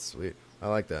 that's sweet. I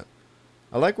like that.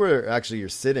 I like where actually you're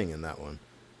sitting in that one.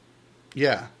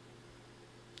 Yeah.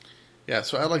 Yeah,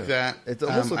 so I like that. It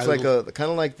almost looks like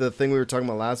kind of like the thing we were talking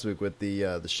about last week with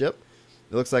the ship.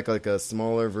 It looks like a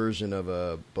smaller version of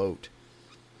a boat.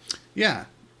 Yeah,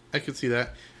 I could see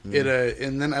that. It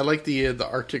and then I like the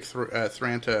Arctic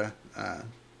Thranta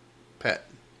pet.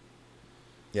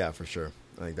 Yeah, for sure.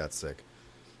 I think that's sick.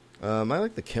 I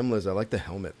like the Kimlers. I like the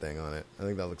helmet thing on it. I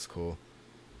think that looks cool.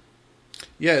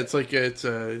 Yeah, it's like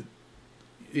you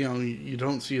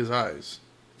don't see his eyes.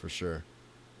 For sure.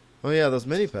 Oh yeah, those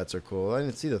mini pets are cool. I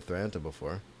didn't see the Thranta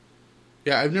before.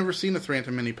 Yeah, I've never seen a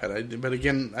Thranta mini pet. But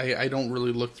again, I don't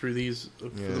really look through these for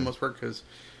the most part because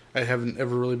I haven't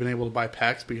ever really been able to buy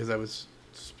packs because I was,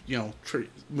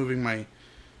 moving my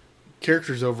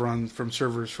characters over from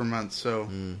servers for months. So.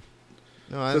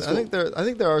 No, I think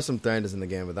there are some Thrandas in the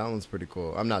game, but that one's pretty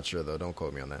cool. I'm not sure though. Don't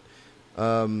quote me on that.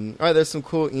 All right, there's some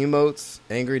cool emotes.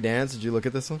 Angry Dance. Did you look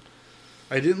at this one?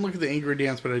 I didn't look at the Angry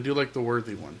Dance, but I do like the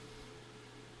Worthy one.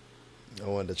 I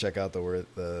wanted to check out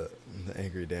the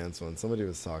Angry Dance one. Somebody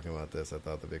was talking about this. I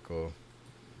thought that'd be cool.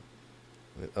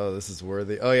 Oh, this is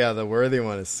Worthy. Oh yeah, the Worthy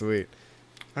one is sweet.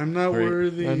 I'm not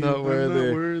worthy. I'm not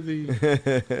worthy.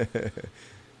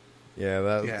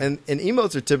 Yeah, and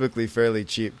emotes are typically fairly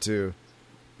cheap too.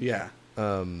 Yeah.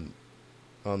 On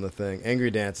the thing, Angry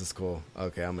Dance is cool.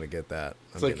 Okay, I'm gonna get that.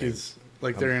 It's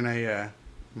they're in a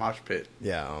mosh pit.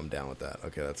 Yeah, I'm down with that.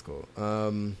 Okay, that's cool.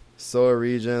 Solar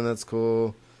Region, that's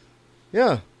cool.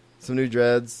 Yeah, some new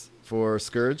dreads for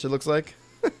Scourge. It looks like.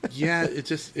 Yeah, it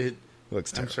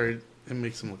looks terrible. I'm sorry, it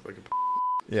makes him look like a.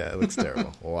 Yeah, it looks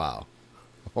terrible. Wow.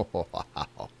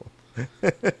 Wow.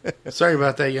 Sorry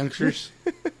about that, youngsters.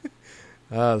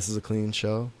 This is a clean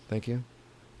show. Thank you.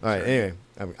 All right. Anyway,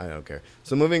 I don't care.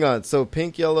 So moving on. So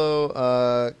pink,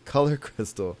 yellow, color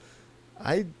crystal.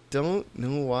 I don't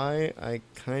know why. I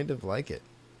kind of like it.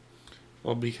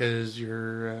 Well, because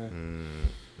you're.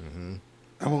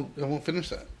 I won't finish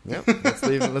that. Yep.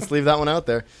 Let's leave that one out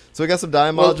there. So we got some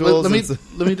dye modules.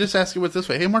 Let me just ask you this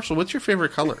way. Hey, Marshall, what's your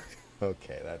favorite color?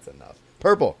 Okay, that's enough.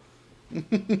 Purple.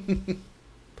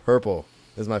 Purple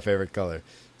is my favorite color.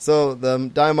 So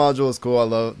the dye module is cool. I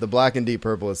love the black and deep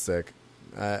purple is sick.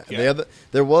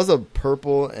 There was a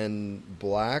purple and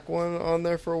black one on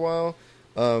there for a while,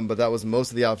 but that was most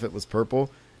of the outfit was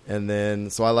purple. And then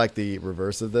so I like the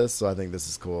reverse of this, so I think this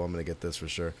is cool. I'm gonna get this for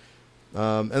sure.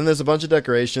 And there's a bunch of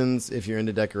decorations. If you're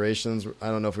into decorations, I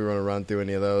don't know if we want to run through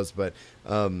any of those, but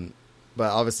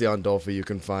obviously on Dolphy you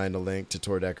can find a link to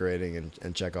tour decorating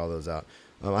and check all those out.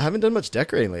 I haven't done much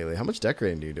decorating lately. How much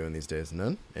decorating do you do in these days?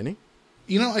 None? Any?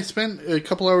 I spent a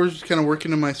couple hours kind of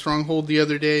working in my stronghold the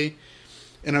other day,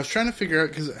 and I was trying to figure out,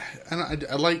 because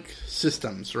I like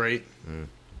systems, right?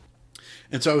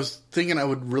 And so I was thinking I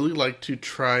would really like to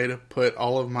try to put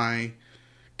all of my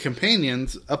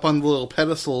companions up on the little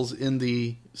pedestals in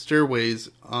the stairways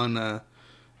on the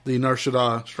Nar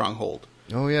Shaddaa stronghold.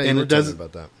 Oh, yeah, you were talking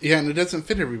about that. Yeah, and it doesn't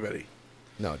fit everybody.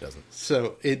 No, it doesn't.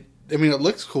 So it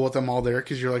looks cool with them all there,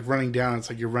 because you're like running down. It's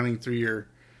like you're running through your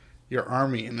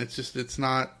army, and it's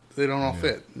not, they don't all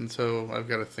fit. And so I've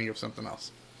got to think of something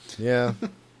else. Yeah,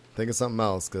 think of something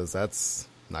else, because that's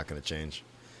not going to change.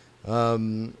 All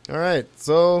right,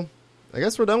 so I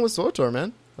guess we're done with SWTOR,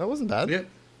 man. That wasn't bad. Yeah,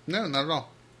 no, not at all.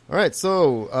 All right,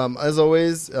 so as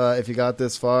always, if you got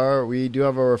this far, we do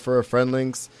have our refer a friend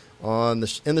links in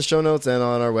the show notes and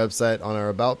on our website on our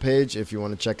about page if you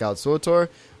want to check out SWTOR,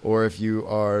 or if you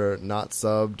are not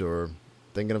subbed or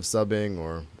thinking of subbing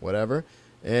or whatever.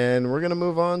 And we're gonna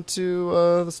move on to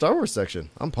the Star Wars section.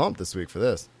 I'm pumped this week for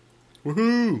this.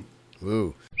 Woohoo!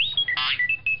 Woo!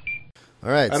 All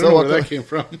right, I don't know where that came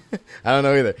from. I don't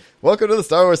know either. Welcome to the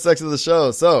Star Wars section of the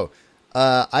show. So,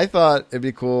 I thought it'd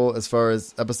be cool as far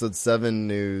as Episode 7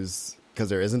 news, because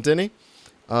there isn't any,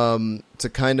 to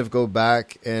kind of go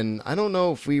back, and I don't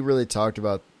know if we really talked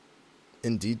about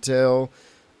in detail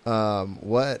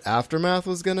what Aftermath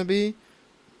was going to be.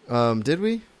 Did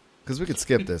we? Because we could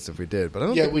skip this if we did, but I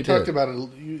don't think we talked did. about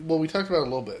it. Well, we talked about it a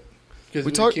little bit. Because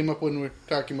we came up when we were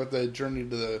talking about the journey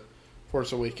to the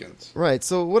Force Awakens. Right.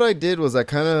 So what I did was I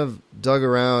kind of dug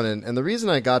around, and the reason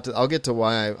I'll get to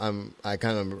why I'm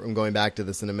going back to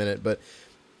this in a minute, but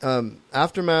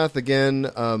Aftermath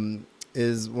again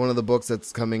is one of the books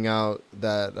that's coming out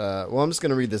that I'm just going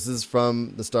to read this. This is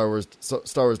from the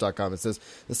StarWars.com. It says,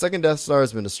 the second Death Star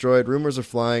has been destroyed. Rumors are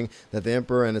flying that the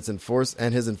Emperor and his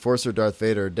enforcer Darth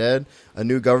Vader are dead. A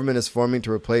new government is forming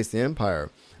to replace the Empire.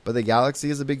 But the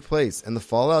galaxy is a big place, and the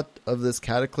fallout of this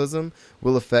cataclysm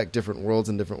will affect different worlds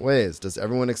in different ways. Does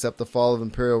everyone accept the fall of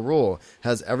Imperial rule?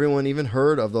 Has everyone even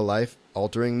heard of the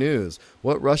life-altering news?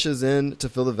 What rushes in to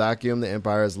fill the vacuum the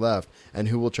Empire has left, and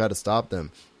who will try to stop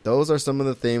them? Those are some of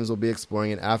the themes we'll be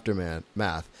exploring in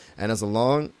Aftermath. And as a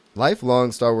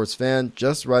lifelong Star Wars fan,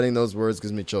 just writing those words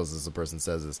gives me chills, as the person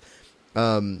says this.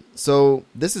 So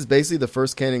this is basically the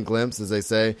first canon glimpse, as they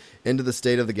say, into the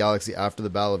state of the galaxy after the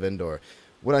Battle of Endor.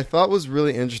 What I thought was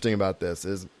really interesting about this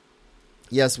is,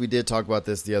 yes, we did talk about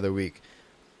this the other week.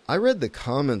 I read the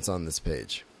comments on this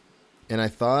page, and I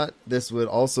thought this would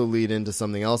also lead into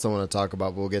something else I want to talk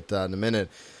about, but we'll get to that in a minute.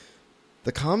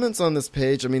 The comments on this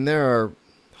page, I mean, there are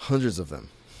hundreds of them.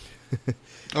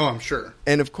 Oh, I'm sure.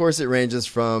 And of course it ranges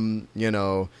from,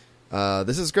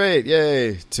 this is great,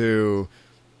 yay, to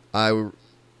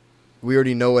we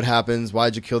already know what happens,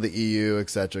 why'd you kill the EU,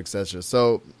 etc., etc.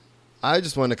 So I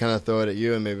just want to kind of throw it at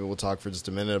you, and maybe we'll talk for just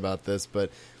a minute about this,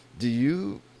 but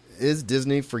is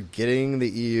Disney forgetting the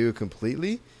EU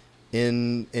completely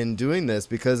in doing this?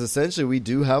 Because essentially we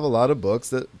do have a lot of books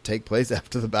that take place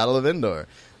after the Battle of Endor.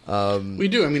 We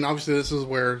do. I mean, obviously this is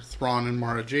where Thrawn and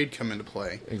Mara Jade come into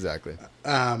play. Exactly.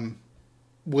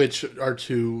 Which are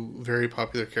two very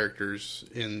popular characters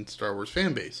in Star Wars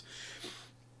fan base.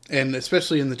 And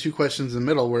especially in the two questions in the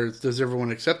middle, where does everyone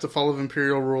accept the fall of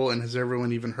Imperial rule, and has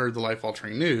everyone even heard the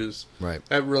life-altering news? Right.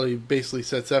 That really basically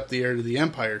sets up the Heir to the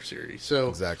Empire series. So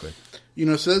exactly.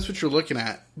 So that's what you're looking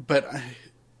at. But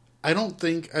I don't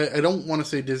think... I don't want to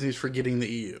say Disney's forgetting the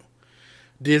EU.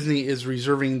 Disney is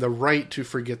reserving the right to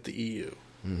forget the EU.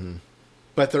 Mm-hmm.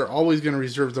 But they're always going to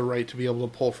reserve the right to be able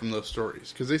to pull from those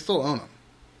stories, because they still own them.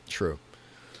 True.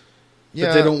 Yeah.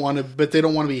 But they don't want to. But they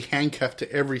don't want to be handcuffed to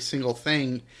every single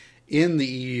thing in the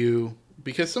EU,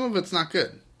 because some of it's not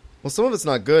good. Well, some of it's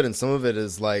not good, and some of it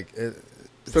is like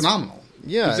phenomenal.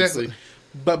 Yeah, exactly.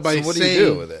 But by so what saying, do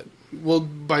you do with it? Well,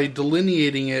 by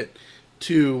delineating it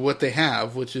to what they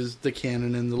have, which is the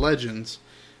canon and the legends,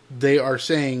 they are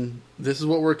saying, this is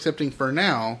what we're accepting for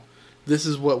now. This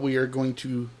is what we are going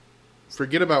to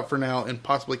forget about for now and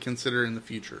possibly consider in the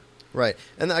future. Right.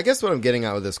 And I guess what I'm getting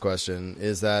at with this question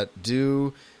is that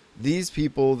do these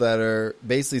people that are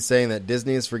basically saying that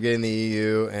Disney is forgetting the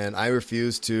EU and I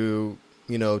refuse to,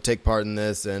 take part in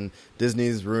this and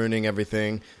Disney's ruining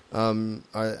everything, I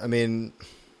mean,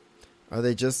 are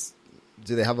they just,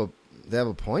 do they have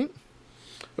a point?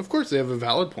 Of course they have a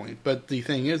valid point, but the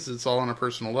thing is, it's all on a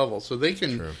personal level. So they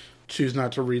can choose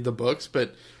not to read the books,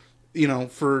 but you got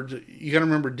to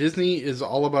remember, Disney is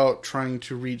all about trying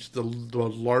to reach the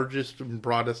largest and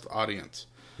broadest audience.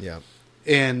 Yeah.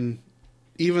 And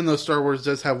even though Star Wars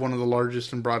does have one of the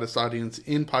largest and broadest audience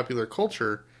in popular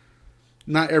culture,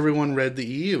 not everyone read the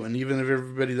EU. And even if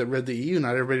everybody that read the EU,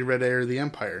 not everybody read Heir of the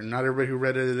Empire. Not everybody who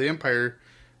read Heir of the Empire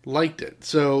liked it.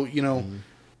 So,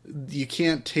 you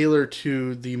can't tailor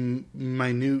to the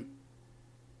minute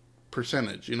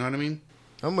percentage. You know what I mean?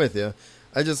 I'm with you.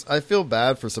 I feel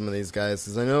bad for some of these guys,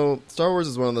 because I know Star Wars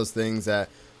is one of those things that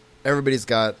everybody's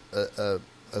got a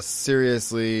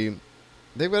seriously,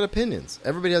 they've got opinions.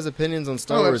 Everybody has opinions on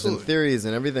Star Wars and theories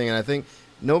and everything, and I think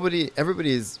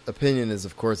everybody's opinion is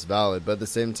of course valid, but at the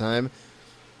same time,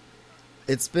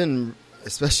 it's been,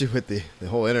 especially with the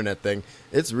whole internet thing,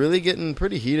 it's really getting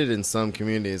pretty heated in some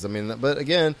communities. I mean, but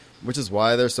again, which is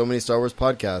why there's so many Star Wars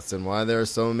podcasts and why there are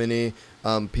so many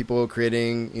people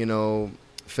creating,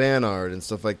 fan art and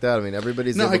stuff like that. I mean,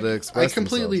 everybody's able to express I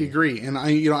completely agree, and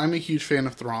I'm a huge fan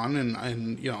of Thrawn, and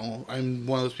I'm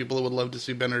one of those people that would love to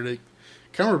see Benedict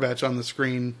Cumberbatch on the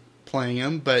screen playing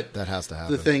him, but that has to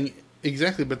happen.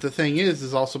 But the thing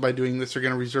is also by doing this, they're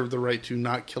going to reserve the right to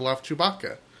not kill off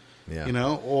Chewbacca,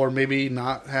 or maybe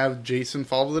not have Jason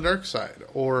fall to the dark side,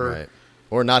 or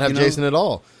not have Jason at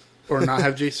all, or not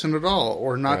have Jason at all,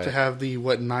 or not to have the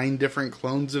 9 different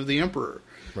clones of the Emperor.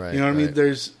 Right. You know what I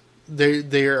mean?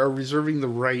 They are reserving the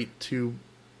right to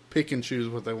pick and choose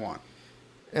what they want.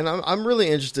 And I'm really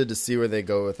interested to see where they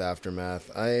go with Aftermath.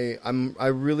 I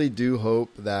really do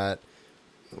hope that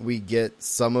we get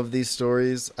some of these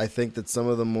stories. I think that some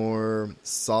of the more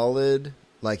solid,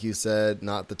 like you said,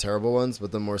 not the terrible ones,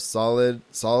 but the more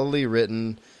solidly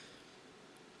written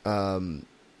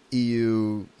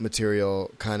EU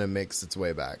material kind of makes its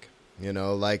way back.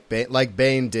 Like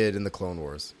Bane did in the Clone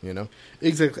Wars,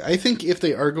 Exactly. I think if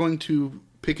they are going to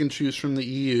pick and choose from the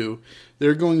EU,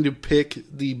 they're going to pick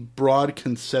the broad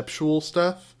conceptual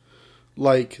stuff,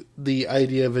 like the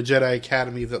idea of a Jedi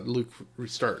Academy that Luke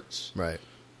restarts. Right.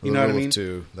 You know what I mean?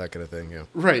 That kind of thing, yeah.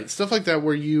 Right. Stuff like that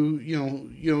where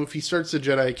if he starts the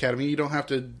Jedi Academy, you don't have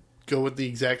to go with the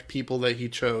exact people that he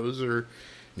chose or,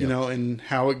 and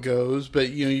how it goes, but,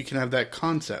 you can have that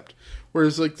concept.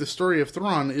 Whereas, like, the story of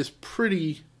Thrawn is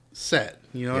pretty set.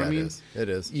 You know what I mean? It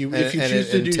is.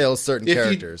 It entails certain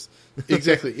characters.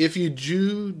 Exactly. If you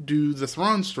do the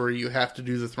Thrawn story, you have to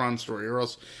do the Thrawn story, or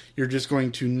else you're just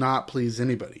going to not please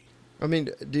anybody. I mean,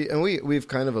 and we've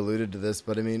kind of alluded to this,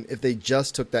 but I mean, if they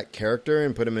just took that character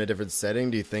and put him in a different setting,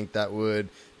 do you think that would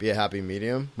be a happy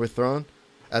medium with Thrawn,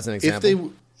 as an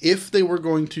example? If they were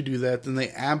going to do that, then they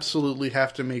absolutely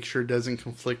have to make sure it doesn't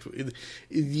conflict.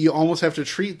 You almost have to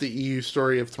treat the EU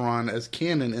story of Thrawn as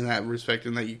canon in that respect,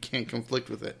 in that you can't conflict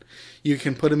with it. You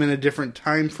can put him in a different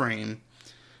time frame,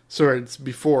 so it's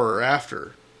before or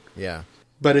after. Yeah.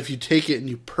 But if you take it and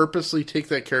you purposely take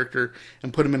that character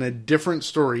and put him in a different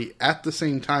story at the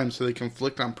same time so they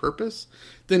conflict on purpose,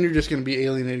 then you're just going to be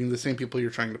alienating the same people you're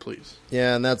trying to please.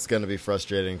 Yeah, and that's going to be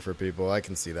frustrating for people. I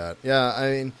can see that. Yeah,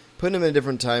 I mean, putting him in a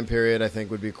different time period I think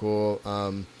would be cool,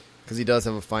 because he does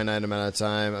have a finite amount of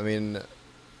time. I mean,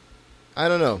 I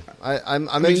don't know. I'm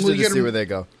interested to see where they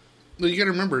go. Well, you got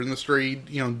to remember in the story,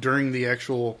 during the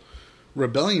actual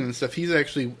rebellion and stuff, he's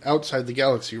actually outside the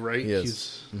galaxy, right? He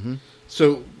is.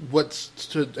 So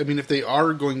if they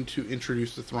are going to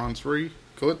introduce the Thrawn story,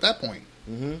 go at that point.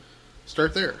 Mm-hmm.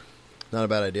 Start there. Not a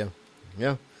bad idea.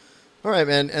 Yeah. All right,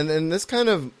 man. And then this kind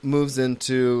of moves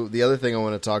into the other thing I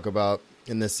want to talk about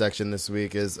in this section this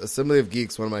week is Assembly of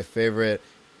Geeks, one of my favorite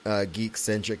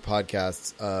geek-centric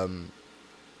podcasts.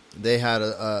 They had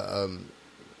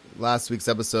last week's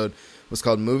episode was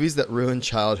called Movies That Ruin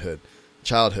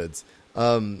Childhoods.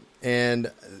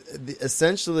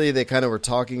 Essentially they kind of were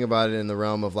talking about it in the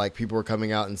realm of like people were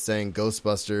coming out and saying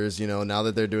Ghostbusters, now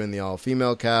that they're doing the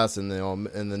all-female cast and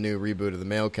the new reboot of the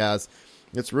male cast,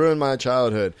 it's ruined my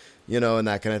childhood, and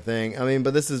that kind of thing. I mean,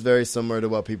 but this is very similar to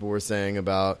what people were saying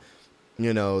about,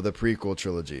 the prequel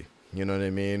trilogy. You know what I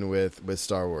mean, with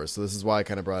Star Wars. So this is why I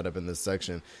kind of brought it up in this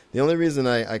section. The only reason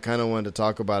I kind of wanted to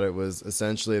talk about it was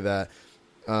essentially that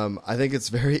I think it's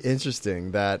very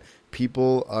interesting that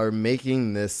people are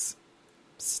making this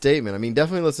statement. I mean,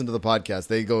 definitely listen to the podcast.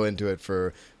 They go into it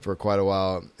for quite a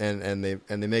while, and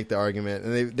they make the argument,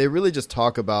 and they really just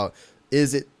talk about,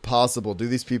 is it possible? Do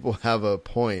these people have a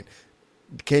point?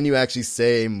 Can you actually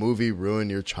say a movie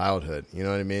ruined your childhood? You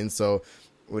know what I mean? So,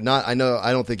 I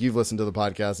don't think you've listened to the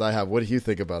podcast. I have. What do you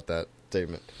think about that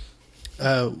statement?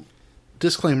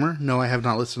 Disclaimer: no, I have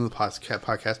not listened to the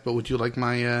podcast. But would you like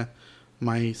my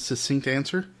my succinct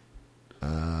answer?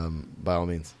 By all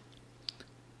means.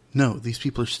 No, these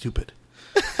people are stupid.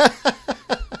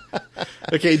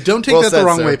 Okay, don't take that the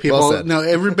wrong way, people. No,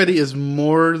 everybody is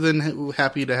more than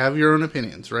happy to have your own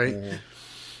opinions, right? Mm-hmm.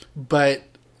 But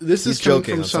this is coming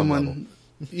from someone...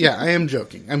 Yeah, I am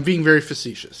joking. I'm being very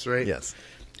facetious, right? Yes.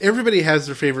 Everybody has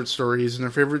their favorite stories and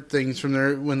their favorite things from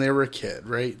when they were a kid,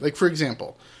 right? Like, for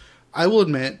example, I will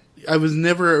admit, I was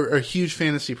never a huge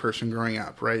fantasy person growing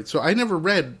up, right? So I never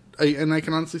read... and I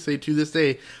can honestly say to this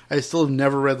day, I still have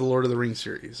never read the Lord of the Rings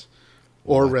series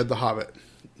or read The Hobbit.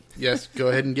 Yes, go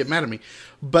ahead and get mad at me.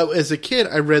 But as a kid,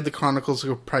 I read the Chronicles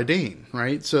of Prydain,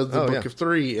 right? So the Book of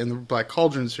Three and the Black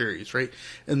Cauldron series, right?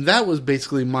 And that was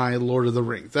basically my Lord of the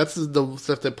Rings. That's the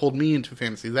stuff that pulled me into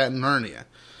fantasy, that and Narnia.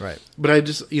 Right. But I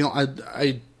just,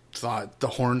 I thought the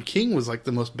Horned King was like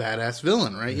the most badass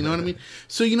villain, right? You know what I mean?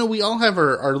 So, we all have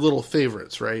our little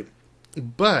favorites, right?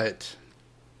 But...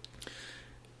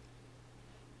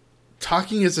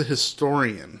 talking as a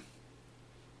historian,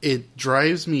 it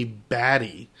drives me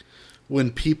batty when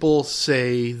people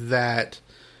say that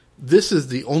this is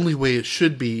the only way it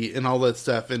should be and all that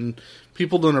stuff, and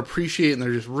people don't appreciate it and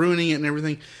they're just ruining it and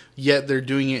everything, yet they're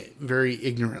doing it very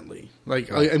ignorantly.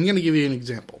 Like, I'm going to give you an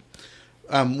example.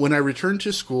 When I returned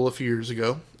to school a few years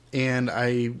ago and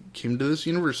I came to this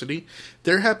university,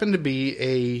 there happened to be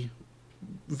a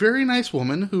very nice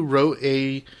woman who wrote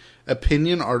a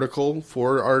opinion article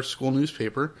for our school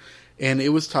newspaper, and it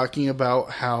was talking about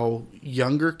how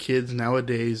younger kids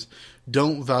nowadays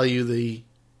don't value the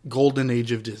golden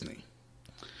age of Disney.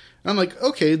 And I'm like,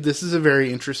 okay, this is a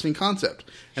very interesting concept.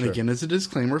 And again, as a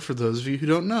disclaimer, for those of you who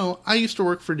don't know, I used to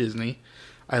work for Disney.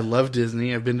 I love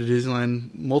Disney. I've been to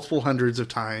Disneyland multiple hundreds of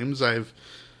times. I've,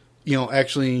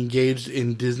 actually engaged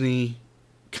in Disney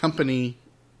company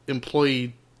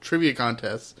employee trivia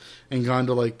contests and gone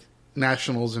to like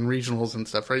nationals and regionals and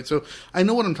stuff, right? So I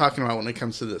know what I'm talking about when it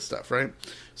comes to this stuff, right?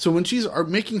 So when she's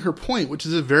making her point, which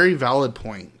is a very valid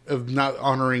point of not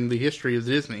honoring the history of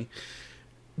Disney,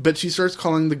 but she starts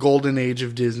calling the golden age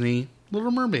of Disney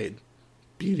Little Mermaid,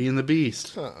 Beauty and the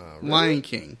Beast, really? Lion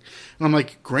King. And I'm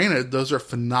like, granted, those are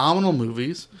phenomenal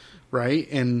movies, right?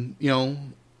 And,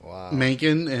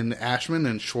 Menken and Ashman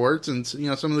and Schwartz and,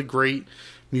 some of the great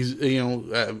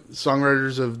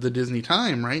songwriters of the Disney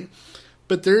time, right?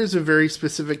 But there is a very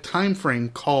specific time frame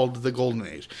called the Golden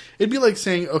Age. It'd be like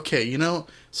saying, okay,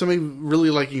 somebody really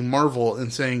liking Marvel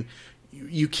and saying,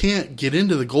 you can't get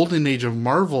into the Golden Age of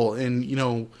Marvel and,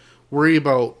 worry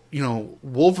about,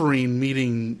 Wolverine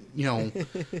meeting,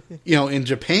 in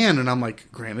Japan. And I'm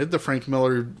like, granted, the Frank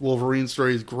Miller Wolverine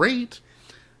story is great.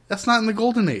 That's not in the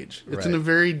golden age. It's in a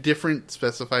very different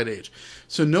specified age.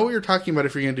 So know what you're talking about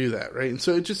if you're going to do that, right? And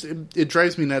so it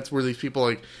drives me nuts where these people are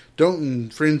like, don't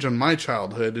infringe on my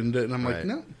childhood. And I'm like,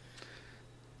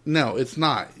 no, it's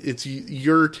not. It's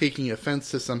you're taking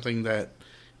offense to something that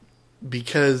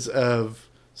because of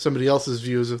somebody else's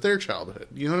views of their childhood.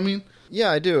 You know what I mean?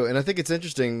 Yeah, I do. And I think it's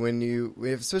interesting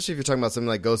especially if you're talking about something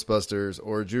like Ghostbusters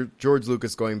or George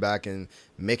Lucas going back and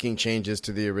making changes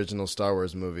to the original Star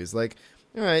Wars movies. Like,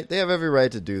 all right, they have every right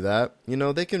to do that.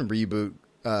 They can reboot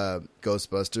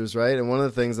Ghostbusters, right? And one of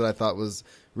the things that I thought was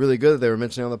really good that they were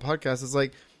mentioning on the podcast is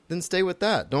like, then stay with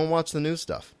that. Don't watch the new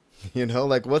stuff.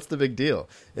 Like, what's the big deal?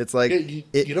 It's like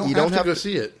you don't have to go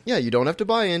see it. Yeah, you don't have to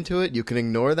buy into it. You can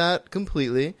ignore that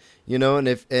completely.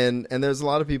 And there's a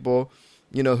lot of people,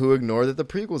 who ignore that the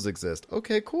prequels exist.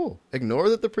 Okay, cool. Ignore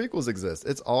that the prequels exist.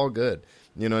 It's all good.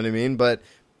 You know what I mean? But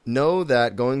know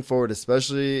that going forward,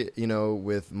 especially,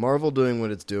 with Marvel doing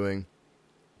what it's doing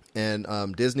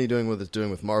and Disney doing what it's doing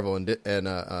with Marvel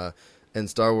and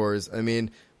Star Wars, I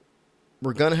mean,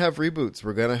 we're going to have reboots.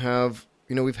 We're going to have,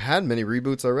 we've had many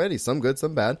reboots already, some good,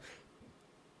 some bad.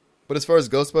 But as far as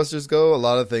Ghostbusters go, a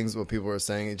lot of things, what people are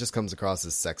saying, it just comes across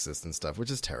as sexist and stuff,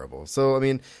 which is terrible. So, I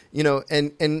mean,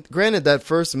 and granted, that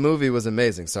first movie was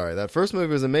amazing. That first movie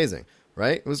was amazing,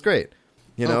 right? It was great.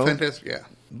 Fantastic, yeah.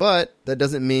 But that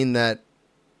doesn't mean that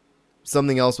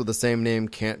something else with the same name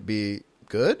can't be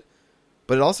good.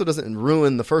 But it also doesn't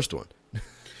ruin the first one.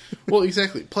 Well,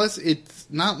 exactly. Plus, it's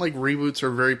not like reboots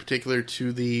are very particular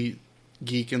to the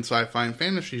geek and sci-fi and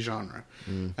fantasy genre.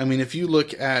 I mean, if you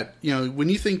look at, when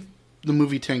you think the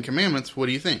movie 10 Commandments, what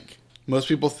do you think? Most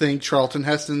people think Charlton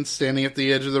Heston standing at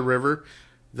the edge of the river.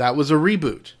 That was a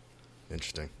reboot.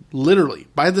 Interesting. Literally,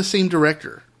 by the same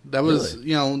director. That was,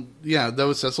 Really? that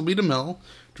was Cecil B. DeMille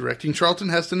directing Charlton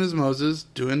Heston as Moses,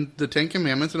 doing the 10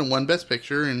 Commandments, and it won Best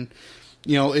Picture. And,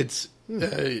 it's,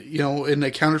 and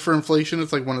accounted for inflation.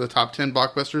 It's like one of the top 10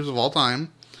 blockbusters of all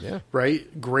time. Yeah.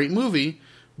 Right? Great movie.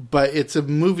 But it's a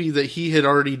movie that he had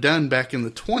already done back in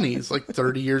the 20s, like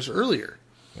 30 years earlier.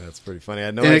 That's pretty funny. I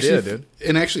had no idea, dude.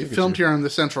 And actually filmed here on the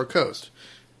Central Coast.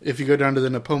 If you go down to the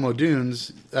Napomo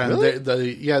Dunes,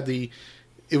 Really?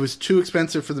 It was too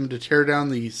expensive for them to tear down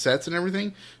the sets and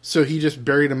everything, so he just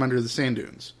buried them under the sand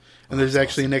dunes. And there's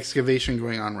actually an excavation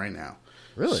going on right now.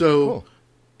 Really? So, Cool.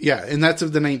 Yeah, and that's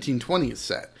of the 1920s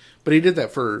set. But he did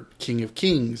that for King of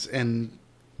Kings and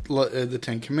the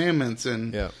 10 Commandments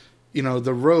and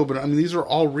The Robe. I mean, these are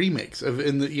all remakes of,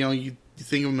 you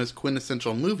think of them as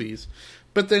quintessential movies.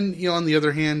 But then, on the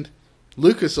other hand,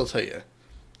 Lucas will tell you,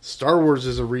 Star Wars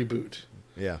is a reboot.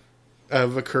 Yeah.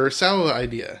 Of a Kurosawa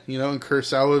idea, and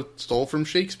Kurosawa stole from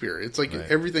Shakespeare. It's like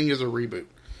everything is a reboot.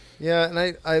 Yeah,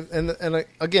 and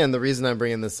again, the reason I'm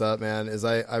bringing this up, man, is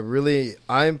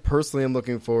I personally am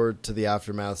looking forward to the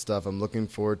Aftermath stuff. I'm looking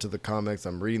forward to the comics.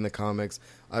 I'm reading the comics.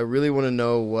 I really want to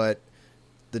know what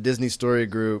the Disney Story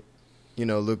Group,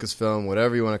 Lucasfilm,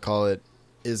 whatever you want to call it,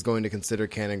 is going to consider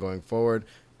canon going forward.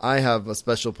 I have a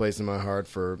special place in my heart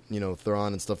for,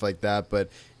 Thrawn and stuff like that. But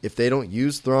if they don't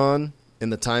use Thrawn in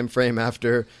the time frame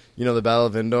after, the Battle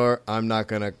of Endor, I'm not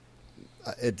gonna.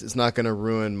 It's not gonna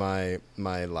ruin my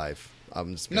life.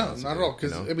 I'm just not at all.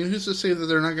 Because I mean, who's to say that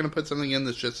they're not going to put something in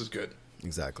that's just as good?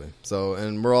 Exactly. So,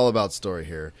 and we're all about story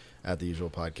here at the Usual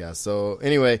Podcast. So,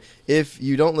 anyway, if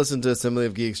you don't listen to Assembly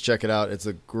of Geeks, check it out. It's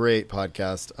a great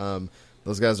podcast.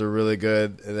 Those guys are really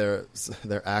good.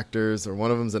 They're actors, or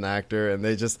one of them's an actor, and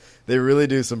they really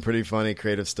do some pretty funny,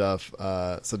 creative stuff.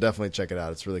 So definitely check it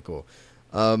out. It's really cool.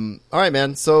 All right,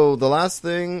 man. So the last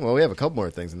thing, well, we have a couple more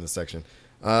things in this section.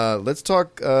 Let's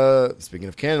talk, speaking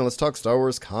of canon, let's talk Star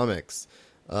Wars comics.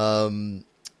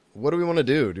 What do we want to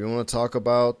do? Do we want to talk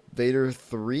about Vader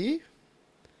 3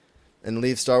 and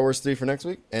leave Star Wars 3 for next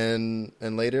week and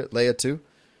later Leia 2?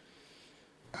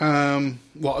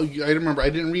 Well, I remember I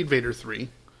didn't read Vader 3.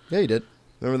 Yeah, you did.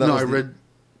 Remember that? No, I read.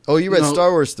 Oh, you read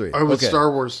Star Wars 3. I read okay.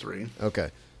 Star Wars 3.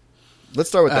 Okay. Let's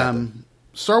start with that.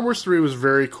 Star Wars 3 was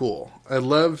very cool. I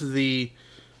loved the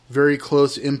very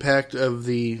close impact of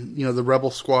the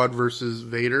Rebel Squad versus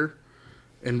Vader,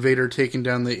 and Vader taking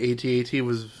down the AT-AT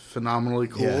was phenomenally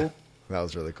cool. Yeah, that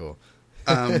was really cool.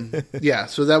 Yeah,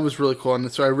 so that was really cool,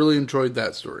 and so I really enjoyed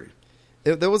that story.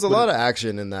 There was a lot of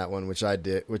action in that one, which I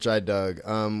dug,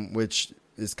 which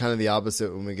is kind of the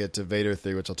opposite when we get to Vader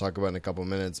 3, which I'll talk about in a couple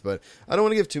minutes. But I don't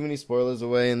want to give too many spoilers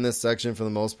away in this section for the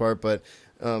most part, but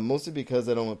mostly because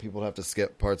I don't want people to have to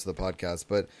skip parts of the podcast.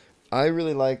 But I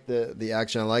really like the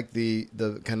action. I like the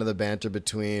kind of the banter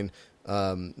between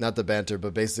not the banter,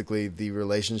 but basically the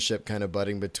relationship kind of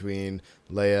budding between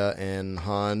Leia and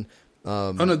Han.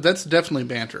 Oh no, that's definitely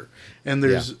banter, and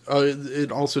there's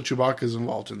it also Chewbacca's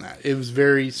involved in that. It was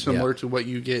very similar to what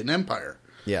you get in Empire.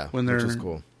 Yeah, when they're which is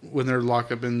cool. When they're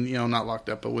locked up in not locked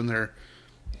up, but when they're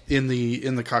in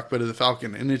the cockpit of the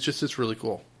Falcon, and it's really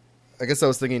cool. I guess I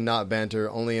was thinking not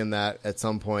banter, only in that at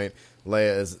some point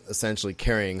Leia is essentially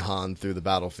carrying Han through the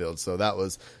battlefield. So that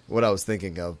was what I was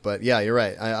thinking of. But yeah, you're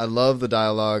right. I love the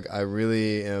dialogue. I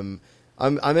really am.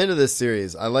 I'm into this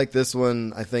series. I like this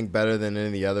one, I think, better than any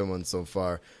of the other ones so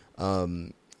far.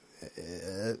 We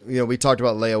talked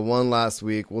about Leia 1 last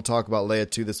week. We'll talk about Leia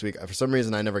 2 this week. For some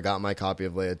reason, I never got my copy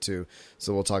of Leia 2,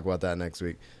 so we'll talk about that next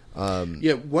week.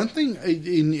 One thing,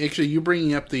 actually, you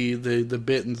bringing up the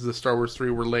bit in the Star Wars 3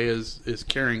 where Leia is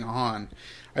carrying Han,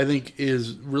 I think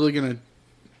is really going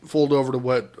to fold over to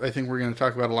what I think we're going to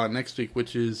talk about a lot next week,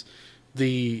 which is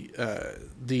the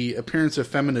appearance of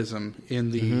feminism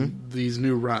in these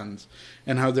new runs,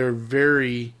 and how they're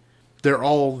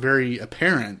all very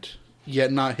apparent,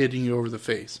 yet not hitting you over the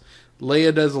face.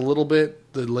 Leia does a little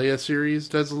bit, the Leia series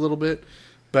does a little bit,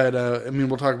 but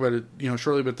we'll talk about it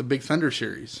shortly. But the Big Thunder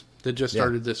series that just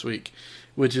started this week,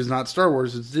 which is not Star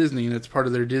Wars, it's Disney, and it's part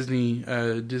of their Disney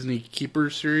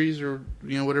Keepers series, or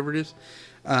whatever it is.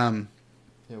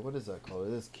 What is that called?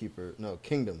 It is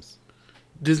Kingdoms.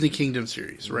 Disney Kingdom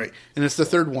series, right? And it's the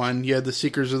third one. You had the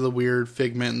Seekers of the Weird,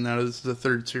 Figment, and now this is the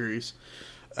third series.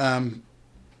 And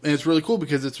it's really cool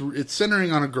because it's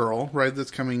centering on a girl, right?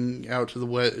 That's coming out to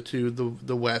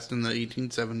the West in the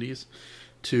 1870s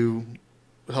to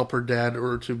help her dad,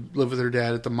 or to live with her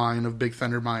dad at the mine of Big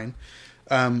Thunder Mine.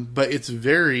 But it's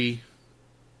very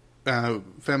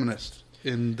feminist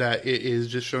in that it is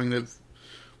just showing that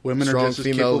women are just as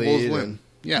capable as women.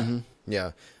 Yeah.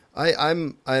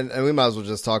 And we might as well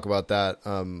just talk about that,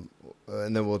 and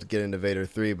then we'll get into Vader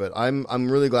 3. But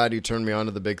I'm really glad you turned me on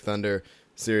to the Big Thunder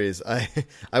series. I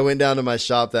went down to my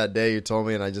shop that day you told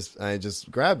me, and I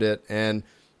just grabbed it, and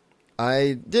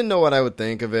I didn't know what I would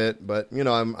think of it, but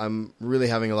I'm really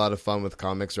having a lot of fun with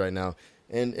comics right now,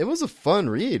 and it was a fun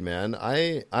read, man.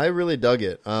 I really dug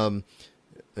it.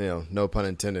 No pun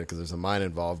intended, because there's a mine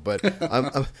involved, but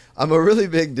I'm a really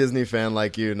big Disney fan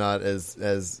like you, not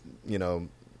as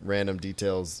random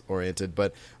details oriented,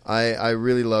 but I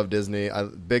really love Disney.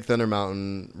 Big Thunder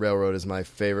Mountain Railroad is my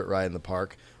favorite ride in the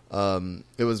park.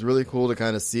 It was really cool to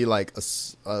kind of see like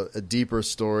a deeper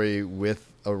story with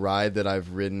a ride that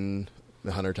I've ridden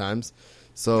 100 times.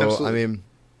 So absolutely.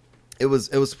 It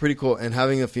was pretty cool, and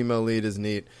having a female lead is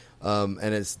neat. And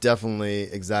it's definitely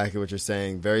exactly what you're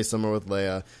saying. Very similar with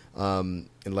Leia.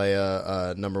 In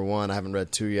Leia number 1, I haven't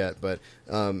read 2 yet, but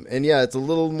it's a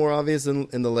little more obvious in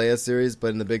the Leia series,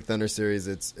 but in the Big Thunder series,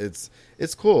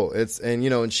 it's cool.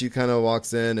 And she kind of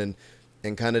walks in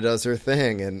and kind of does her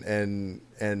thing, and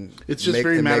it's just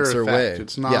very matter of fact. Way.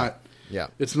 It's not. Yeah.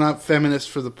 It's not feminist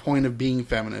for the point of being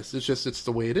feminist. It's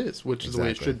the way it is, which is the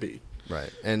way it should be.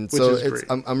 Right. And so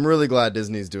I'm really glad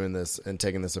Disney's doing this and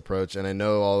taking this approach. And I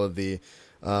know all of the,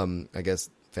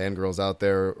 fangirls out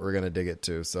there are going to dig it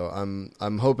too. So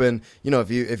I'm hoping,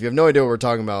 if you have no idea what we're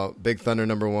talking about, Big Thunder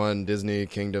number 1, Disney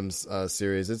Kingdoms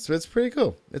series, it's pretty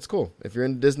cool. It's cool. If you're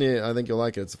into Disney, I think you'll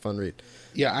like it. It's a fun read.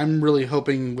 Yeah. I'm really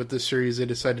hoping with this series, they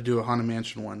decide to do a Haunted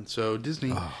Mansion one. So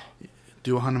Disney,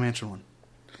 do a Haunted Mansion one.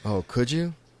 Oh, could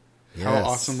you? Yes. How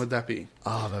awesome would that be?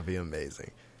 Oh, that'd be amazing.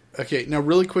 Okay, now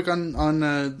really quick on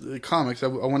the comics, I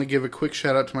want to give a quick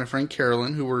shout out to my friend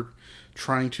Carolyn, who we're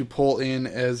trying to pull in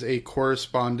as a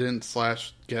correspondent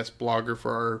 / guest blogger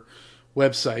for our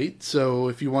website. So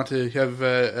if you want to have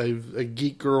a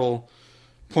geek girl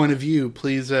point of view,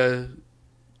 please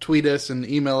tweet us and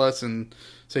email us and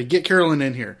say, get Carolyn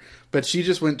in here. But she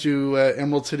just went to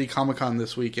Emerald City Comic Con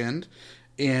this weekend,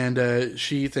 and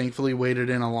she thankfully waited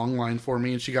in a long line for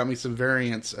me, and she got me some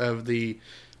variants of the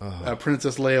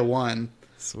Princess Leia 1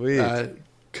 sweet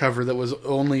cover that was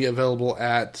only available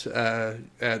at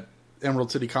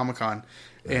Emerald City Comic Con.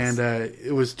 Nice. And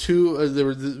it was 2 there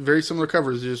were very similar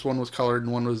covers, just one was colored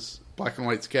and one was black and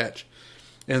white sketch,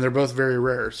 and they're both very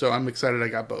rare, so I'm excited I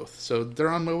got both, so they're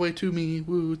on my way to me.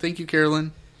 Woo, thank you,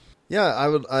 Carolyn. Yeah,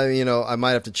 I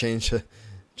might have to change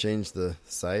the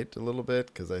site a little bit,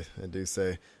 because I do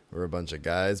say we're a bunch of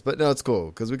guys, but no, it's cool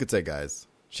because we could say guys.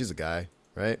 She's a guy,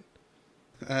 right?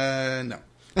 No.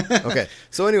 Okay.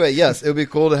 So anyway, yes, it would be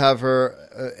cool to have her,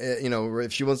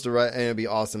 if she wants to write, and it would be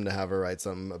awesome to have her write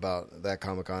something about that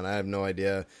Comic-Con. I have no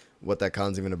idea what that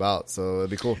con's even about, so it'd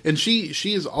be cool. And she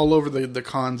is all over the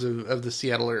cons of the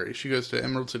Seattle area. She goes to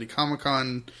Emerald City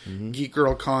Comic-Con, Geek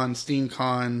Girl Con, Steam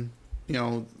Con,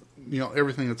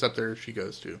 everything that's up there she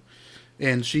goes to.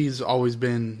 and she's always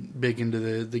been big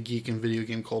into the geek and video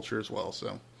game culture as well.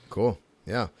 So cool.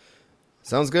 Yeah.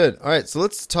 Sounds good. All right, so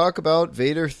let's talk about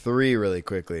Vader 3 really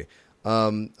quickly.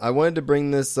 I wanted to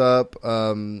bring this up,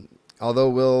 although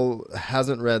Will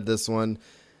hasn't read this one.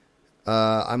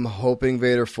 I'm hoping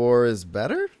Vader 4 is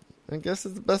better, I guess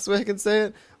is the best way I can say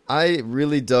it. I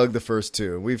really dug the first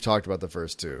two. We've talked about the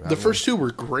first two. The first two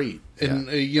were great. And,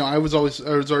 I was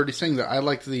already saying that I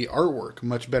liked the artwork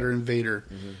much better in Vader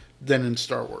than in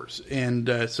Star Wars.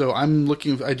 And so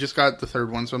I just got the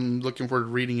third one, so I'm looking forward to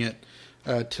reading it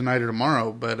tonight or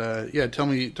tomorrow. But tell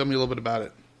me a little bit about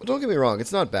it. Well, don't get me wrong,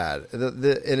 it's not bad. And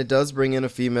it does bring in a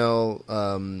female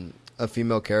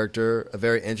character, a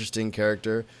very interesting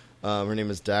character. Her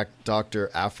name is Dr.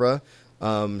 Afra.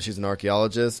 She's an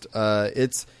archaeologist.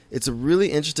 It's a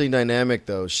really interesting dynamic,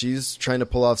 though. She's trying to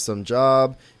pull off some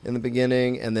job in the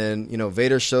beginning, and then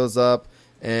Vader shows up,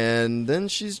 and then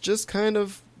she's just kind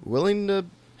of willing to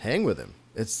hang with him.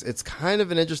 It's kind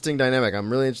of an interesting dynamic.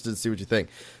 I'm really interested to see what you think.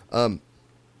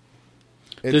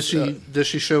 Does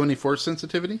she show any force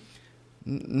sensitivity?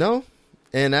 No.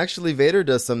 And actually, Vader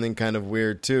does something kind of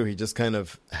weird, too. He just kind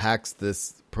of hacks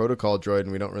this protocol droid,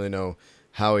 and we don't really know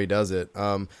how he does it.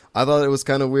 I thought it was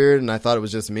kind of weird, and I thought it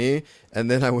was just me.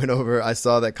 And then I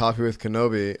saw that Coffee with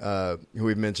Kenobi, who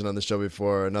we've mentioned on the show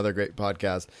before, another great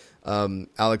podcast.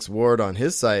 Alex Ward on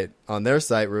their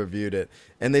site reviewed it,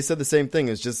 and they said the same thing.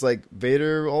 It's just like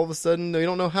Vader, all of a sudden, we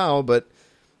don't know how, but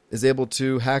is able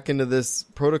to hack into this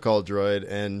protocol droid,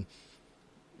 and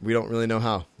we don't really know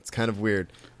how. It's kind of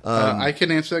weird. I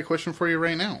can answer that question for you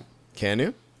right now. Can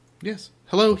you? Yes.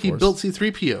 Hello, he built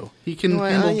C-3PO. He can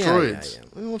handle droids. Yeah.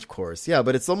 Well, of course. Yeah,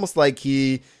 but it's almost like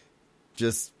he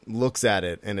just looks at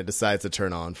it and it decides to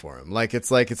turn on for him.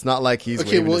 It's not like he's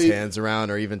waving his hands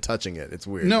around or even touching it. It's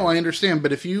weird. No, I understand,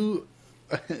 but if you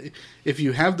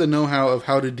have the know-how of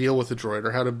how to deal with a droid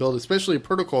or how to build, especially a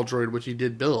protocol droid, which he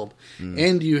did build,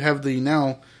 and you have the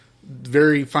now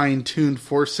very fine-tuned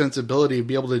force sensibility to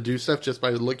be able to do stuff just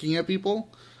by looking at people,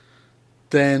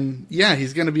 then yeah,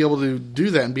 he's going to be able to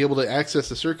do that and be able to access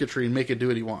the circuitry and make it do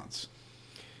what he wants.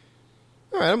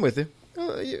 All right, I'm with you.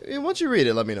 Once you read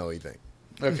it, let me know what you think.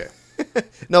 Okay.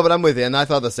 No, but I'm with you, and I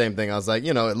thought the same thing. I was like,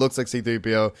 it looks like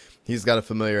C-3PO. He's got a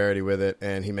familiarity with it,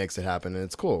 and he makes it happen, and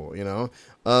it's cool,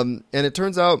 And it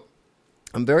turns out,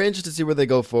 I'm very interested to see where they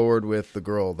go forward with the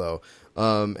girl, though,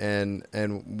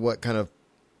 and what kind of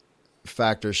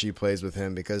factor she plays with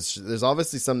him, because there's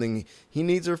obviously something he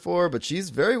needs her for, but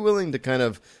she's very willing to kind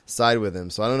of side with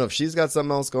him. So I don't know if she's got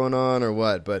something else going on or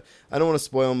what, but I don't want to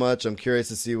spoil much. I'm curious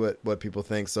to see what people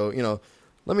think. So,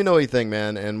 let me know what you think,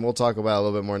 man, and we'll talk about it a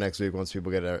little bit more next week once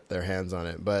people get their hands on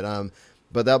it. But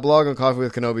that blog on Coffee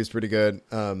with Kenobi is pretty good,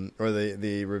 or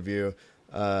the review.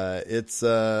 It's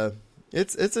an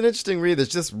interesting read. There's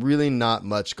just really not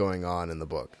much going on in the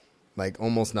book. Like,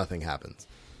 almost nothing happens.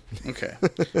 Okay.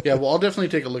 Yeah, well, I'll definitely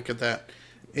take a look at that.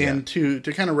 And to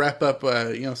kind of wrap up,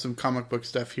 some comic book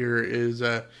stuff here is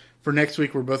for next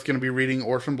week, we're both going to be reading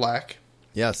Orphan Black.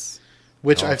 Yes.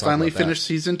 Which I finally finished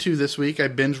season 2 this week. I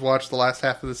binge watched the last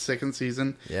half of the second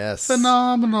season. Yes.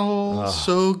 Phenomenal.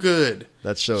 So good.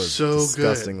 That show is so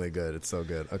disgustingly good. It's so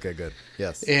good. Okay, good.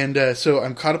 Yes. And so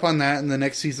I'm caught up on that, and the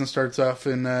next season starts off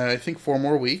in, I think, 4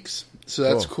 more weeks. So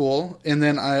that's cool. And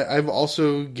then I've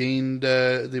also gained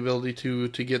the ability to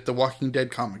get the Walking Dead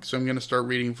comics. So I'm going to start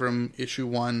reading from issue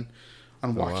 1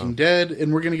 on Walking Dead.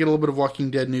 And we're going to get a little bit of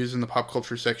Walking Dead news in the pop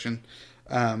culture section.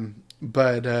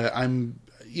 But I'm...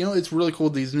 it's really cool.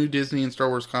 These new Disney and Star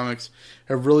Wars comics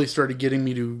have really started getting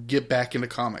me to get back into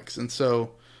comics. And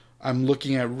so I'm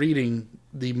looking at reading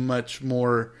the much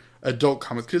more adult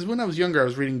comics. Because when I was younger, I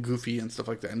was reading Goofy and stuff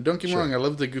like that. And don't get me wrong, I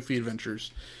loved the Goofy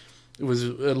Adventures. It was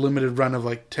a limited run of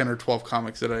like 10 or 12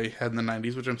 comics that I had in the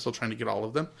 90s, which I'm still trying to get all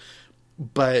of them.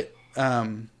 But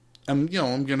I'm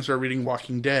going to start reading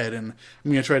Walking Dead, and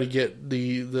I'm going to try to get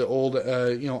the old,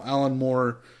 Alan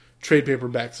Moore trade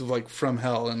paperbacks of like From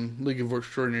Hell and League of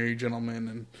Extraordinary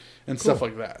Gentlemen and stuff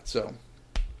like that. So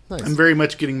nice. I'm very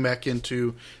much getting back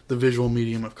into the visual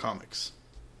medium of comics.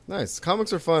 Nice.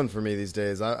 Comics are fun for me these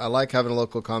days. I like having a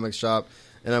local comic shop,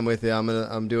 and I'm with you.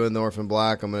 I'm doing the Orphan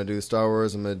Black. I'm going to do Star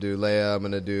Wars. I'm going to do Leia. I'm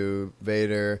going to do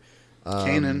Vader.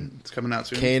 Kanan. It's coming out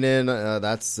soon. Kanan.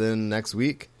 That's in next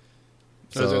week.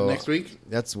 So is it next week?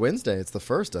 That's Wednesday. It's the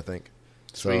 1st, I think.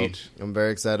 Sweet. So I'm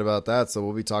very excited about that. So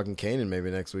we'll be talking Kanan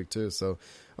maybe next week too. So,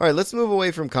 all right, let's move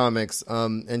away from comics.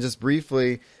 And just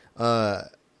briefly,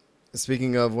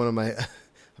 speaking of one of my,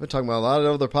 I've been talking about a lot of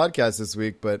other podcasts this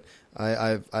week, but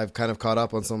I've kind of caught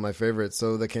up on some of my favorites.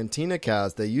 So the Cantina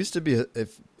Cast, they used to be,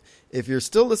 if you're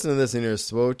still listening to this and you're a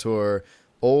SWOTOR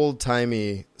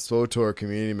old-timey SWOTOR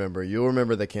community member, you'll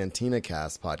remember the Cantina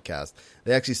Cast podcast.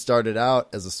 They actually started out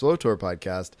as a SWOTOR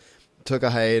podcast, took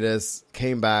a hiatus,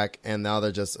 came back, and now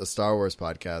they're just a Star Wars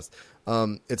podcast.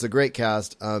 It's a great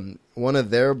cast. One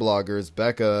of their bloggers,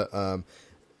 Becca,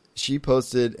 she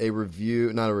posted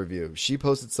she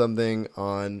posted something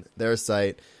on their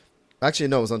site. Actually,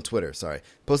 no, it was on Twitter, sorry.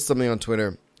 Posted something on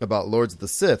Twitter about Lords of the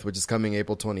Sith, which is coming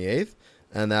April 28th.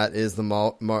 And that is the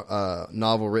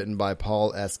novel written by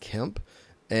Paul S. Kemp.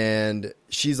 And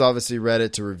she's obviously read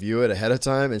it to review it ahead of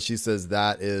time, and she says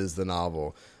that is the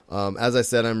novel. As I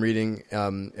said, I'm reading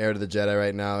Heir to the Jedi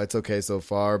right now. It's okay so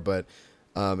far, but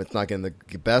it's not getting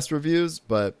the best reviews.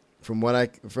 But from what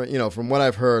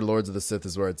I've heard, Lords of the Sith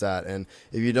is where it's at. And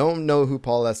if you don't know who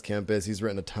Paul S. Kemp is, he's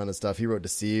written a ton of stuff. He wrote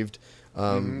Deceived.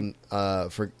 For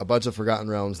a bunch of Forgotten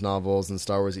Realms novels and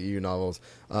Star Wars EU novels.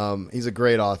 He's a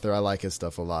great author. I like his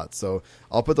stuff a lot. So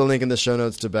I'll put the link in the show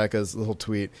notes to Becca's little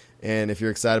tweet. And if you're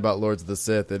excited about Lords of the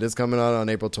Sith, it is coming out on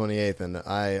April 28th, and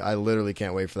I literally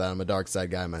can't wait for that. I'm a dark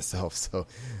side guy myself, so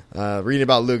reading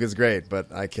about Luke is great,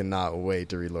 but I cannot wait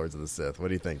to read Lords of the Sith. What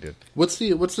do you think, dude? What's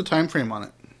the time frame on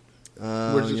it?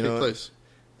 Where does it take place?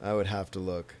 I would have to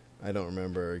look. I don't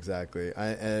remember exactly.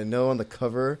 I know on the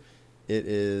cover it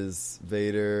is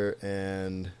Vader,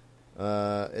 and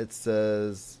it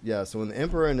says, so when the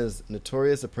Emperor and his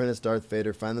notorious apprentice Darth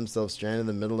Vader find themselves stranded in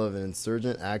the middle of an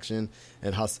insurgent action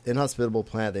and inhospitable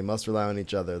planet, they must rely on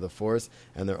each other, the Force,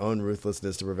 and their own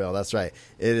ruthlessness to prevail. That's right.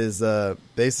 It is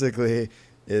basically,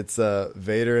 it's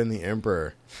Vader and the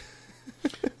Emperor.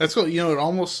 That's cool. It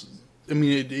almost,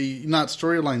 not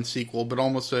storyline sequel, but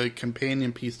almost a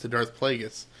companion piece to Darth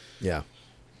Plagueis. Yeah.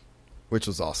 Which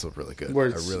was also really good. Where I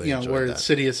it's, really enjoyed where that. it's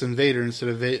Sidious and Vader instead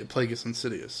of Plagueis and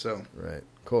Sidious. So right,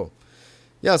 cool.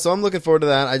 Yeah, so I'm looking forward to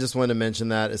that. I just wanted to mention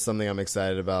that as something I'm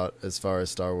excited about as far as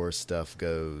Star Wars stuff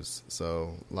goes.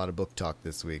 So a lot of book talk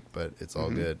this week, but it's all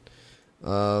good.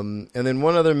 And then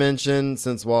one other mention,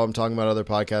 since while I'm talking about other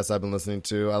podcasts I've been listening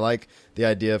to, I like the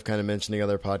idea of kind of mentioning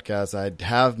other podcasts. I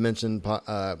have mentioned,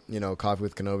 Coffee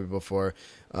with Kenobi before,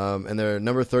 and they're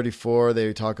number 34.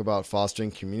 They talk about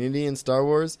fostering community in Star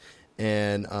Wars.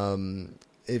 And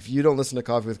if you don't listen to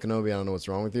Coffee with Kenobi, I don't know what's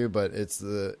wrong with you, but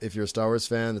if you're a Star Wars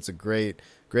fan, it's a great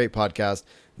podcast.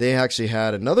 They actually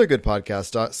had another good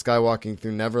podcast, Skywalking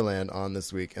Through Neverland, on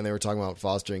this week, and they were talking about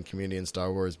fostering community in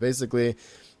Star Wars. Basically,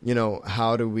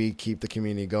 how do we keep the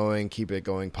community going, keep it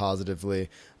going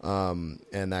positively, and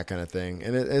that kind of thing.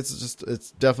 And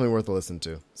it's definitely worth a listen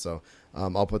to. So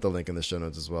I'll put the link in the show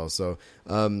notes as well. So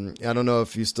I don't know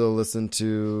if you listen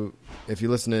to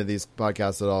these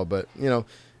podcasts at all, but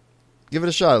give it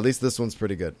a shot. At least this one's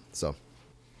pretty good. So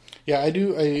yeah, I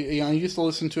do. I used to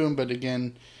listen to them, but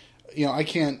again, I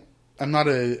can't. I'm not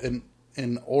an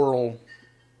oral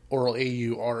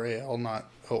AURAL,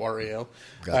 not ORAL,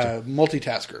 Gotcha.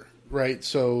 multitasker, right?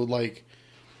 So like,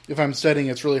 if I'm studying,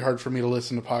 it's really hard for me to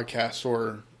listen to podcasts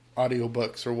or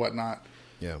audiobooks or whatnot.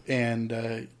 Yeah.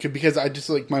 And because I just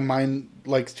my mind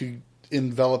likes to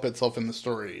envelop itself in the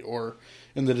story or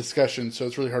in the discussion, so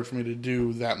it's really hard for me to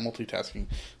do that multitasking.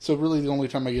 So really the only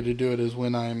time I get to do it is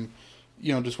when I'm,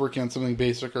 just working on something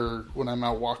basic or when I'm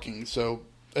out walking. So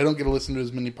I don't get to listen to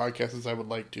as many podcasts as I would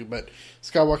like to, but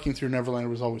Skywalking Through Neverland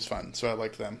was always fun, so I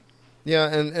liked them. Yeah,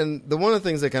 and one of the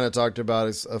things they kind of talked about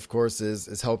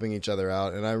is helping each other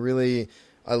out. And I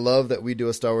love that we do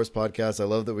a Star Wars podcast. I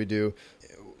love that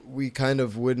we kind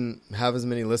of wouldn't have as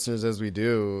many listeners as we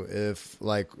do if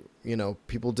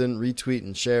people didn't retweet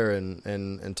and share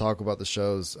and talk about the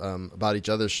shows, about each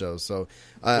other's shows. So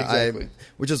Exactly.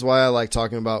 which is why I like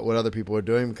talking about what other people are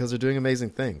doing, because they're doing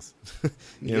amazing things.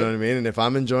 You know what I mean? And if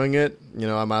I'm enjoying it,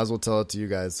 I might as well tell it to you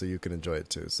guys so you can enjoy it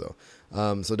too. So,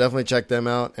 so definitely check them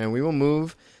out, and we will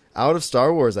move out of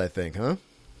Star Wars, I think, huh?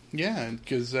 Yeah,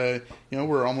 because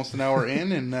we're almost an hour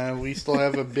in, and we still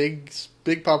have a big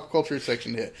pop culture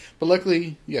section to hit. But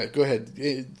luckily, yeah, go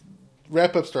ahead,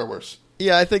 wrap up Star Wars.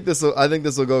 Yeah, I think this will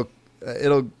go.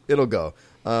 It'll go.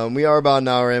 We are about an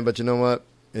hour in, but you know what?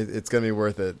 It's gonna be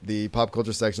worth it. The pop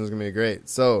culture section is gonna be great.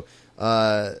 So,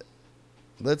 I'll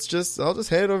just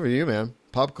hand it over to you, man.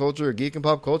 Pop culture, geek and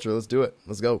pop culture. Let's do it.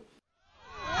 Let's go.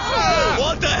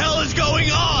 What the hell is going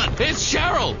on? It's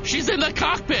Cheryl. She's in the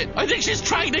cockpit. I think she's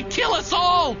trying to kill us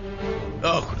all.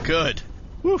 Oh, good.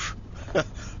 Woof.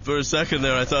 For a second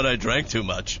there, I thought I drank too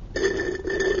much.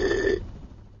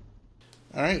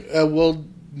 All right.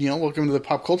 Welcome to the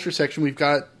pop culture section. We've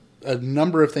got a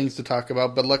number of things to talk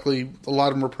about, but luckily a lot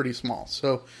of them are pretty small.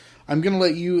 So I'm going to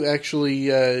let you actually...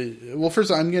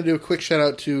 first I'm going to do a quick shout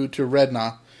out to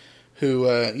Redna, who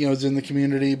is in the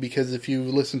community, because if you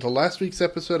listen to last week's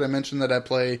episode, I mentioned that I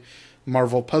play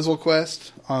Marvel Puzzle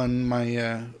Quest on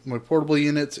my my portable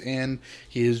units, and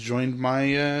he has joined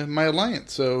my my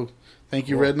alliance. So thank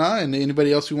you, Red Na, and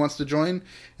anybody else who wants to join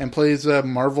and plays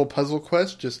Marvel Puzzle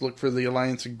Quest, just look for the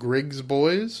alliance Griggs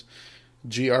Boys,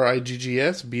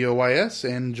 Griggs Boys,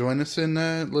 and join us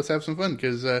and let's have some fun,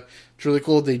 because it's really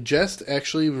cool. They just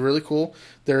actually really cool.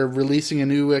 They're releasing a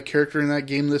new character in that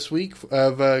game this week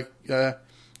of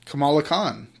Kamala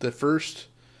Khan, the first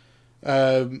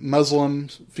Muslim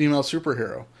female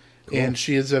superhero, and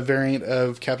she is a variant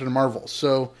of Captain Marvel.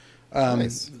 So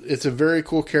nice. It's a very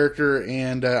cool character,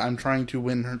 and I'm trying to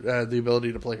win her, the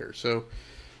ability to play her. So,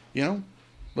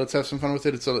 let's have some fun with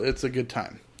it. It's a good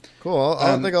time. Cool.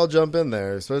 I think I'll jump in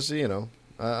there, especially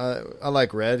I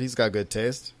like Red. He's got good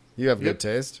taste. You have good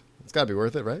taste. It's got to be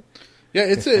worth it, right? Yeah,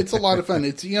 it's a lot of fun.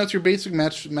 It's it's your basic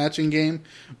matching game,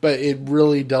 but it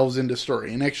really delves into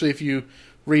story. And actually, if you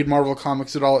read Marvel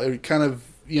comics at all, it kind of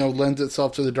lends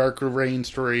itself to the darker reign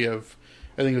story of,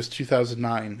 I think it was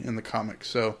 2009 in the comics.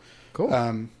 So cool.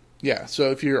 So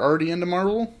if you're already into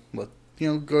Marvel, go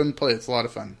ahead and play it. It's a lot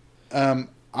of fun.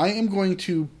 I am going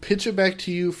to pitch it back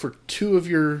to you for two of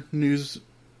your news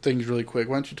things really quick.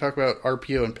 Why don't you talk about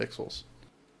RPO and pixels?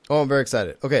 Oh, I'm very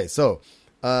excited. Okay, so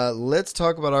let's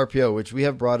talk about RPO, which we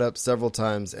have brought up several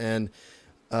times. And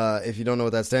if you don't know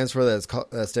what that stands for,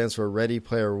 that stands for Ready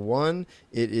Player One.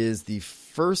 It is the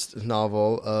first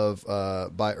novel of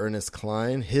by Ernest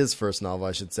Cline, his first novel,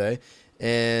 I should say.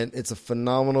 And it's a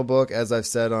phenomenal book. As I've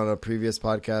said on a previous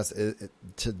podcast,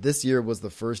 this year was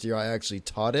the first year I actually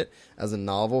taught it as a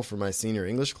novel for my senior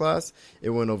English class.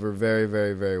 It went over very,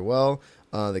 very, very well.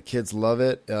 The kids love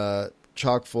it.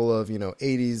 Chock full of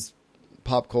 80s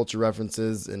pop culture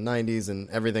references and 90s and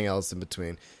everything else in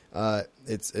between.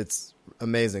 It's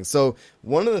amazing. So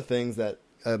one of the things that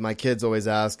my kids always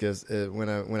ask is when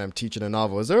I'm teaching a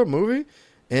novel, is there a movie?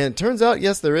 And it turns out,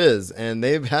 yes, there is. And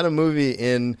they've had a movie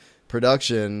in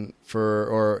production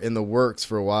or in the works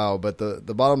for a while. But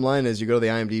the bottom line is, you go to the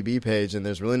IMDb page and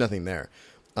there's really nothing there.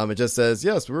 It just says,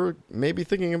 yes, we're maybe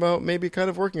thinking about kind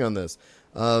of working on this.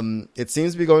 It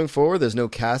seems to be going forward. There's no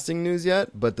casting news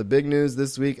yet, but the big news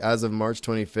this week, as of March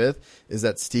 25th, is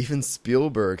that Steven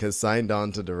Spielberg has signed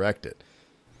on to direct it.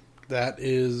 That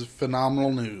is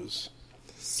phenomenal news.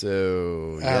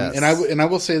 So, yes. And I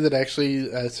will say that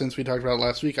actually, since we talked about it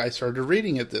last week, I started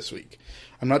reading it this week.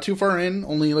 I'm not too far in,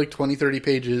 only like 20, 30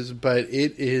 pages, but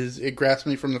it grasped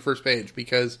me from the first page,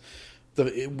 because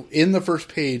in the first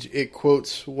page, it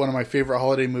quotes one of my favorite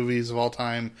holiday movies of all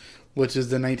time, which is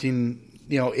the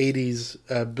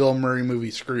 80s Bill Murray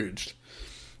movie Scrooged.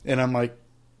 And I'm like,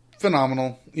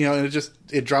 phenomenal. And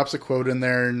it drops a quote in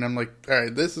there, and I'm like, all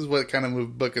right, this is what kind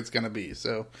of book it's going to be.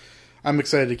 So I'm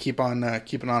excited to keep on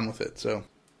keeping on with it. So.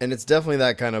 And it's definitely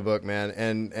that kind of book, man.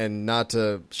 And not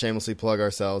to shamelessly plug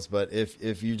ourselves, but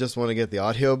if you just want to get the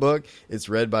audiobook, it's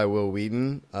read by Will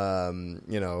Wheaton.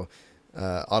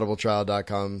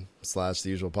 audibletrial.com/the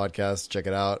usual podcast. Check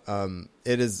it out.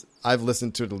 I've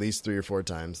listened to it at least 3 or 4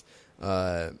 times.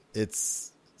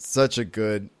 It's such a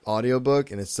good audiobook,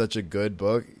 and it's such a good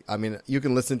book. I mean, you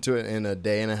can listen to it in a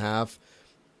day and a half,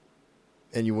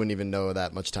 and you wouldn't even know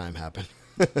that much time happened.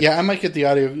 Yeah, I might get the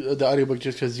audiobook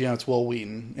just because it's Will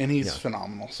Wheaton, and he's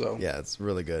phenomenal. So yeah, it's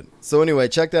really good. So anyway,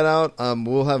 check that out.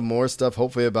 We'll have more stuff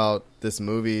hopefully about this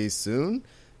movie soon.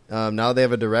 Now they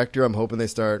have a director. I'm hoping they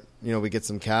start. We get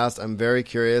some cast. I'm very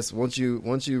curious. Once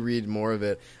you read more of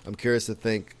it, I'm curious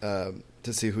to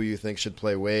see who you think should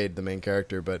play Wade, the main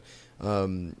character. But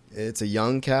it's a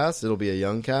young cast. It'll be a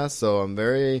young cast. So I'm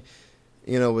very,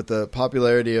 with the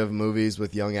popularity of movies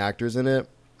with young actors in it,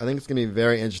 I think it's going to be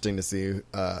very interesting to see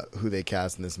who they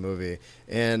cast in this movie.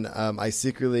 And I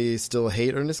secretly still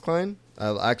hate Ernest Cline.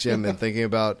 I've been thinking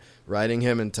about writing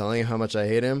him and telling him how much I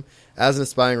hate him. As an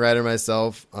aspiring writer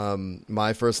myself,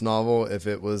 my first novel, if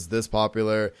it was this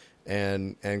popular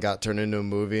and got turned into a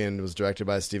movie and was directed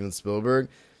by Steven Spielberg,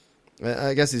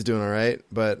 I guess he's doing all right.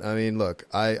 But, I mean, look,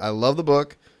 I love the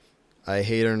book. I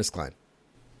hate Ernest Cline.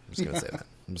 I'm just going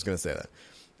to say that.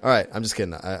 All right, I'm just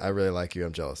kidding. I really like you.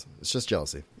 I'm jealous. It's just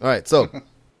jealousy. All right, so,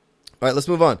 let's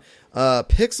move on.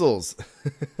 Pixels.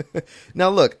 Now,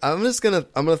 look, I'm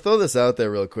gonna throw this out there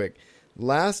real quick.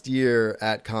 Last year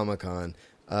at Comic-Con,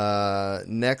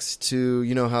 next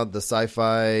to how the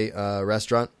Sci-Fi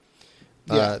restaurant,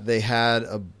 they had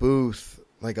a booth,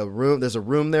 like a room. There's a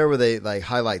room there where they like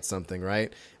highlight something,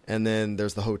 right? And then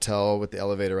there's the hotel with the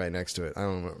elevator right next to it. I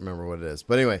don't remember what it is,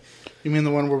 but anyway. You mean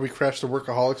the one where we crashed the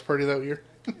Workaholics party that year?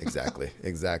 Exactly.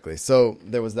 So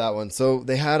there was that one. So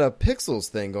they had a Pixels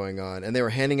thing going on, and they were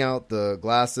handing out the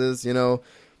glasses, the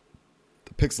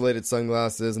pixelated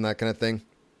sunglasses and that kind of thing.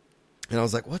 And I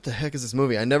was like, what the heck is this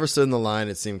movie? I never stood in the line.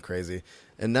 It seemed crazy.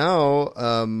 And now,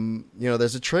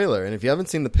 there's a trailer. And if you haven't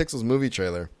seen the Pixels movie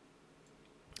trailer,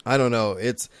 I don't know.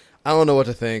 I don't know what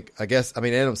to think. Adam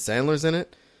Sandler's in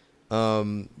it.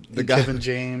 The guy, Kevin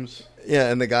James.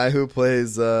 Yeah, and the guy who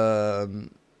plays the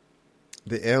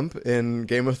imp in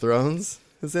Game of Thrones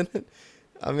is in it.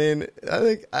 I mean,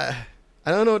 I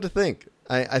don't know what to think.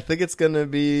 I think it's going to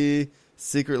be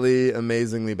secretly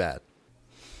amazingly bad.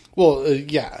 Well,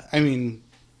 yeah. I mean,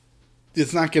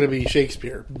 it's not going to be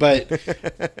Shakespeare, but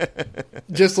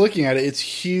just looking at it, it's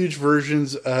huge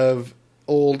versions of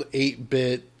old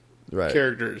 8-bit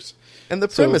characters. And the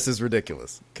premise is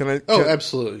ridiculous.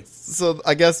 Absolutely. So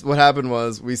I guess what happened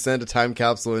was we sent a time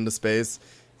capsule into space.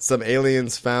 Some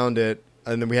aliens found it,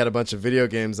 and then we had a bunch of video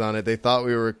games on it. They thought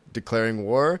we were declaring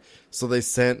war, so they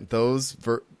sent those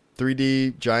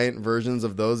 3D giant versions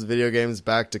of those video games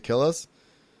back to kill us.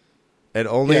 And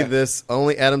only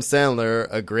Adam Sandler,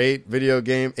 a great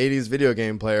 80s video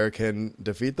game player, can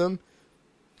defeat them?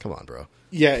 Come on, bro.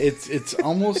 Yeah, it's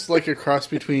almost like a cross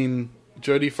between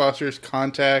Jodie Foster's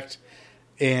Contact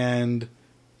and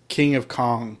King of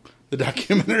Kong, the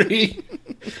documentary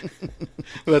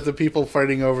about the people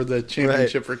fighting over the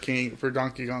championship for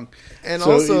Donkey Kong. And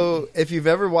so if you've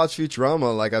ever watched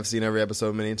Futurama, like I've seen every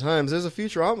episode many times, there's a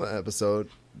Futurama episode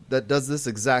that does this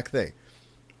exact thing.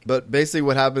 But basically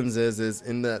what happens is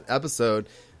in that episode,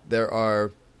 the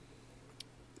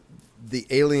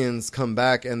aliens come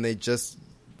back and they just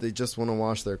want to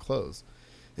wash their clothes.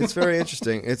 It's very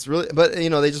interesting. It's really, but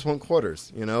they just want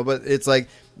quarters, but it's like,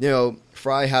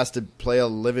 Fry has to play a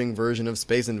living version of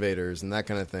Space Invaders and that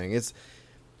kind of thing.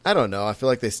 I don't know. I feel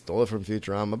like they stole it from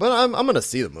Futurama, but I'm going to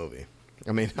see the movie.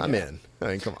 I mean, I'm in. I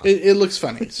mean, come on. It looks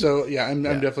funny. So yeah, I'm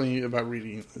definitely about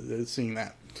seeing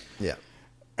that. Yeah.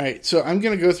 All right, so I'm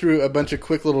going to go through a bunch of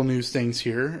quick little news things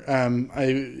here.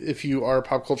 If you are a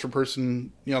pop culture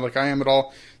person, like I am at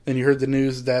all, then you heard the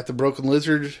news that the Broken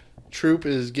Lizard troupe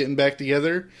is getting back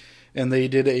together, and they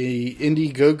did a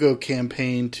Indiegogo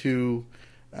campaign to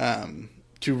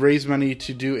raise money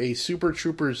to do a Super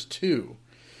Troopers 2.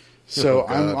 So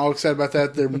I'm all excited about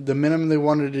that. The minimum they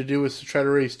wanted to do was to try to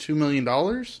raise $2 million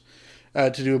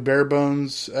to do a bare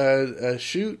bones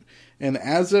shoot, and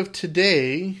as of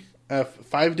today,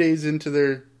 5 days into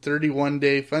their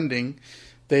 31-day funding,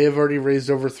 they have already raised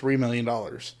over $3 million.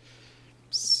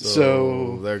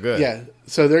 So they're good. Yeah,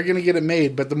 so they're going to get it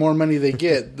made, but the more money they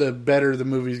get, the better the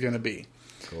movie's going to be.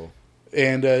 Cool.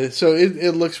 And so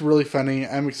it looks really funny.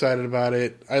 I'm excited about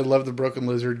it. I love the Broken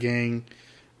Lizard gang.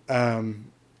 I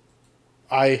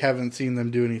haven't seen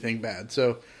them do anything bad,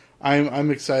 so I'm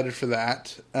excited for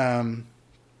that. I'm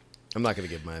not going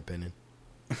to give my opinion.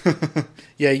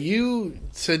 Yeah, you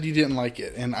said you didn't like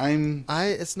it, and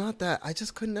it's not that. I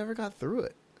just never got through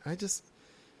it.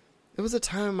 It was a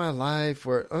time in my life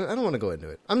where I don't want to go into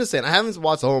it. I'm just saying I haven't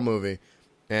watched the whole movie,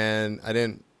 and I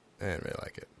didn't really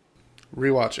like it.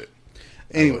 Rewatch it.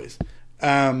 Anyways,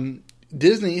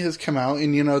 Disney has come out,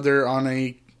 and they're on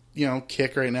a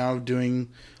kick right now of doing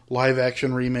live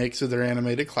action remakes of their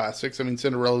animated classics. I mean,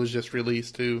 Cinderella was just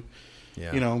released to.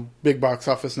 Yeah. Big box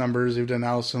office numbers. They've done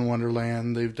Alice in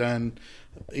Wonderland. They've done,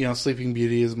 Sleeping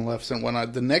Beauty is Maleficent,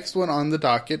 whatnot. The next one on the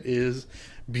docket is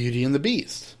Beauty and the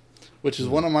Beast, which is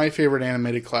one of my favorite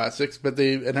animated classics, but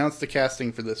they announced the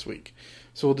casting for this week.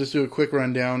 So we'll just do a quick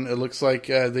rundown. It looks like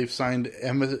they've signed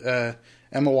Emma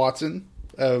Watson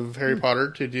of Harry Potter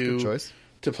to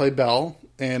play Belle,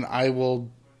 and I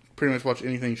will pretty much watch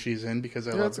anything she's in because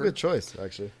I love her. That's a good choice,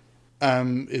 actually.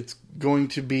 It's going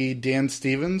to be Dan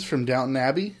Stevens from Downton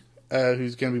Abbey,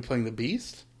 who's going to be playing the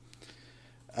Beast.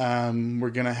 We're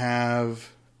going to have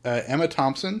Emma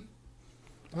Thompson,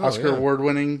 Oscar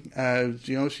award-winning.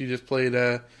 She just played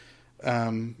in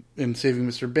Saving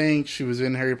Mr. Banks. She was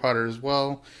in Harry Potter as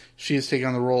well. She has taken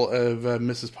on the role of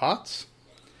Mrs. Potts.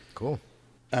 Cool.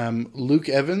 Luke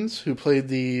Evans, who played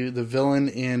the villain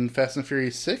in Fast and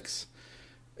Furious 6,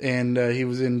 and he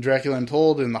was in Dracula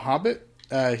Untold and The Hobbit.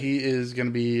 He is going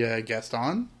to be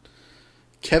Gaston.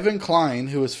 Kevin Kline,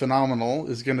 who is phenomenal,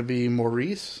 is going to be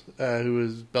Maurice, who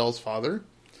is Belle's father.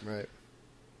 Right.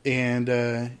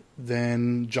 And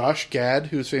then Josh Gad,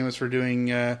 who's famous for doing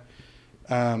the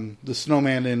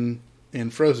snowman in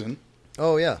Frozen.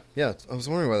 Oh, yeah. Yeah, I was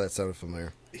wondering why that sounded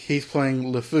familiar. He's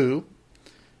playing LeFou.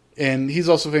 And he's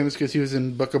also famous because he was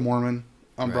in Book of Mormon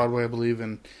on Broadway, I believe.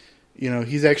 And,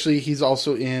 he's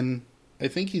also in... I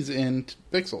think he's in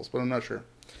Pixels, but I'm not sure.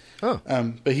 Oh.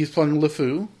 But he's playing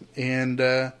LeFou, and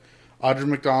Audra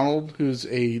McDonald, who's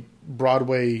a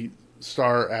Broadway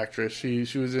star actress.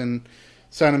 She was in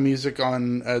Sound of Music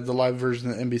on the live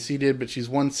version that NBC did, but she's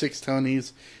won 6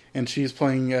 Tonys, and she's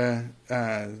playing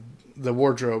the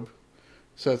wardrobe.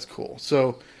 So that's cool.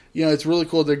 So, it's really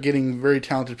cool. They're getting very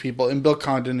talented people, and Bill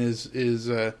Condon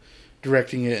is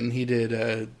directing it, and he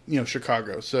did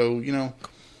Chicago. So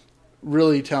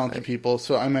really talented people.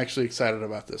 So I'm actually excited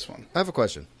about this one. I have a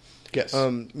question. Yes.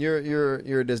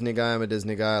 You're a Disney guy. I'm a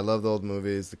Disney guy. I love the old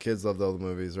movies. The kids love the old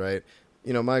movies, right?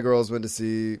 My girls went to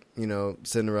see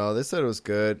Cinderella. They said it was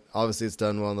good. Obviously, it's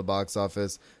done well in the box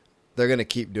office. They're going to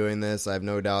keep doing this. I have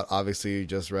no doubt. Obviously, you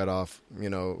just read off,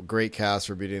 great cast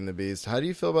for Beauty and the Beast. How do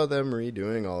you feel about them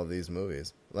redoing all of these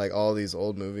movies, like all these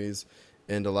old movies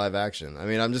into live action? I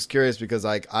mean, I'm just curious because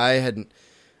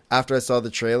after I saw the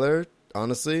trailer,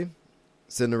 honestly,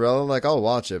 Cinderella, I'll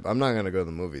watch it. I'm not going to go to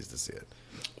the movies to see it.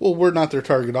 Well, we're not their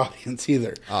target audience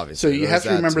either. Obviously. So you have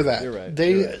to remember that. You're right.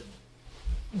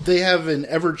 They have an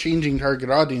ever-changing target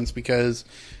audience because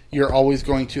you're always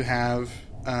going to have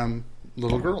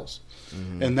little girls.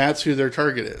 Mm-hmm. And that's who their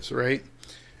target is, right?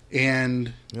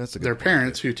 And their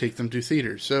parents who take them to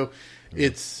theaters. So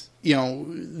it's,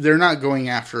 they're not going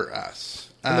after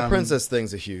us. And the princess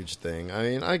thing's a huge thing. I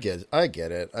mean, I get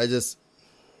it.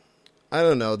 I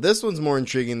don't know. This one's more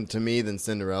intriguing to me than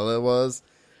Cinderella was.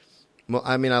 Well,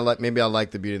 I mean, I like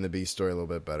the Beauty and the Beast story a little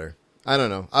bit better. I don't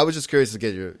know. I was just curious to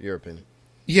get your opinion.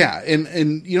 Yeah, and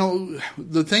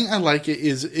the thing I like it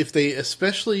is if they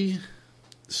especially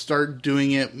start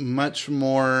doing it much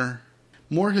more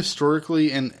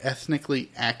historically and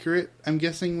ethnically accurate. I'm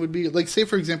guessing would be say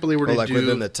for example they were to do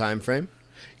within the time frame.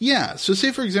 Yeah, so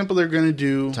say for example they're going to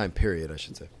do time period, I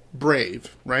should say.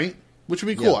 Brave, right? Which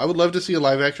would be cool. Yeah. I would love to see a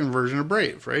live-action version of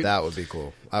Brave, right? That would be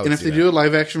cool. And if they do a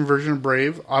live-action version of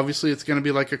Brave, obviously it's going to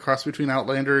be like a cross between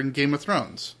Outlander and Game of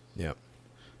Thrones. Yep.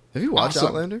 Have you watched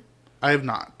Outlander? I have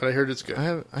not, but I heard it's good.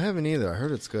 I haven't either. I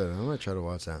heard it's good. I might try to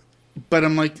watch that. But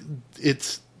I'm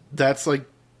that's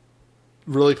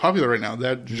really popular right now.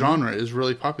 That genre is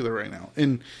really popular right now.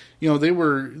 And, they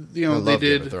were, they did...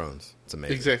 Game of Thrones. It's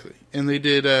amazing. Exactly. And they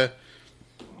did,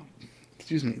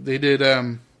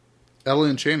 Ella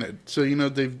Enchanted. So,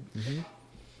 they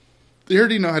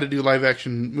already know how to do live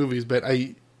action movies, but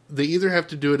they either have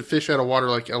to do it a fish out of water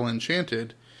like Ella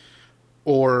Enchanted,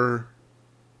 or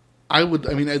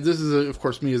this is of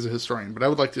course me as a historian, but I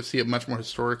would like to see it much more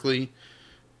historically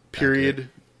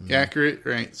accurate,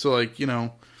 right? So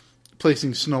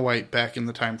placing Snow White back in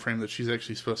the time frame that she's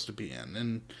actually supposed to be in,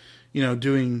 and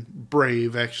doing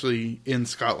Brave actually in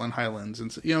Scotland Highlands,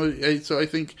 and so I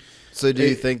think. So do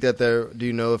you think that do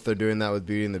you know if they're doing that with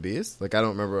Beauty and the Beast? I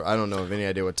don't know of any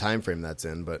idea what time frame that's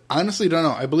in, but honestly don't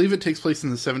know. I believe it takes place in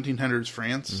the 1700s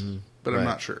France, but I'm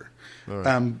not sure.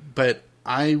 Right. But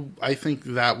I think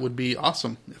that would be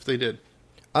awesome if they did.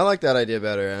 I like that idea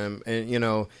better, and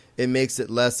it makes it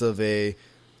less of a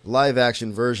live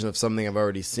action version of something I've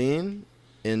already seen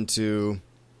into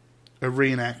a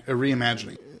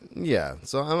reimagining. Yeah,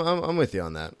 so I'm with you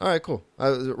on that. All right, cool.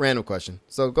 Random question.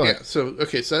 So go ahead. Yeah, so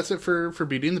that's it for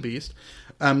Beauty and the Beast.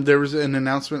 There was an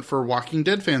announcement for Walking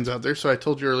Dead fans out there. So I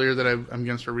told you earlier that I'm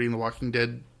going to start reading the Walking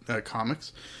Dead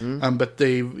comics. But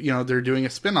they're doing a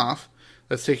spinoff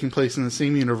that's taking place in the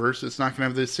same universe. It's not going to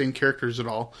have the same characters at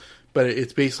all, but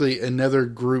it's basically another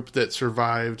group that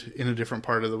survived in a different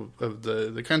part of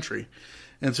the country.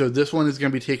 And so this one is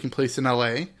going to be taking place in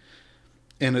LA,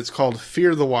 and it's called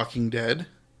Fear the Walking Dead.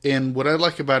 And what I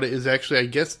like about it is actually, I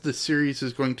guess the series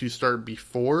is going to start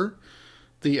before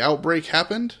the outbreak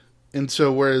happened. And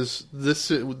so whereas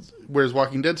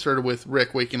Walking Dead started with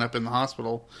Rick waking up in the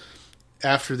hospital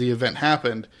after the event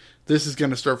happened, this is going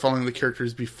to start following the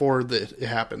characters before it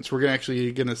happens. So we're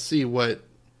actually going to see what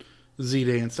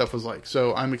Z-Day and stuff was like.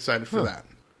 So I'm excited for that.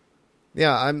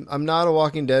 Yeah, I'm not a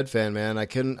Walking Dead fan, man. I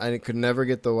could never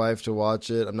get the wife to watch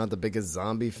it. I'm not the biggest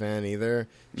zombie fan either.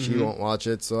 She won't watch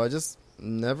it, so I just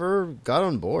never got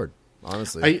on board,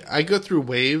 honestly. I go through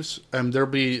waves. There'll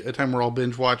be a time where I'll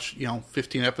binge watch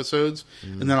 15 episodes,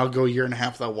 and then I'll go a year and a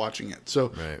half without watching it.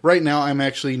 So right now I'm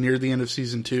actually near the end of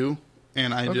season 2,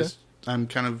 and I'm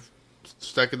kind of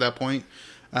stuck at that point.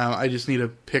 I just need to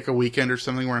pick a weekend or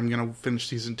something where I'm going to finish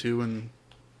season 2 and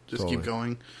just keep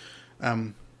going.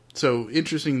 So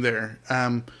interesting there.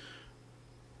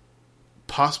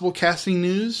 Possible casting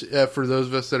news for those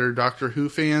of us that are Doctor Who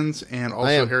fans and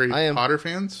also Harry Potter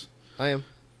fans. I am.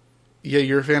 Yeah,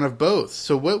 you're a fan of both.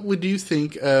 So what would you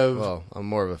think of... Well, I'm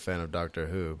more of a fan of Doctor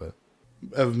Who, but...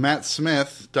 Of Matt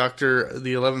Smith, the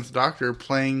 11th Doctor,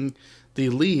 playing the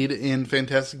lead in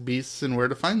Fantastic Beasts and Where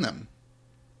to Find Them.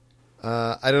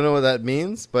 I don't know what that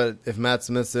means, but if Matt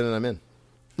Smith's in it, I'm in.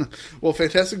 Well,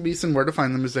 Fantastic Beasts and Where to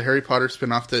Find Them is the Harry Potter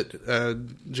spinoff that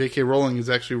J.K. Rowling is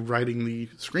actually writing the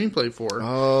screenplay for.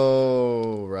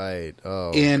 Oh, right.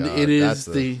 Oh, and God. it is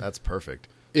that's perfect.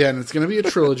 Yeah, and it's going to be a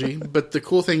trilogy. But the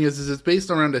cool thing is it's based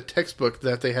around a textbook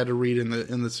that they had to read in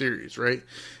the series, right?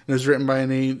 And it was written by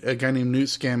a guy named Newt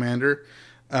Scamander,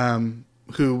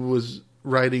 who was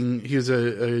writing. He was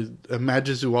a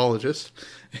magizoologist.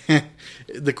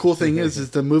 The cool thing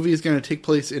is the movie is going to take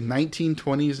place in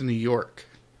 1920s New York.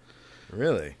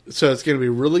 Really? So it's going to be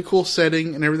a really cool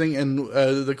setting and everything. And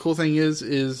the cool thing is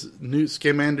Newt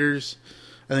Scamander's,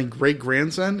 I think, great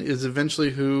grandson is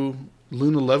eventually who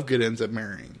Luna Lovegood ends up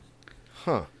marrying.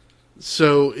 Huh.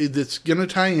 So it's going to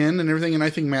tie in and everything, and I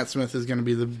think Matt Smith is going to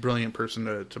be the brilliant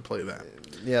person to play that.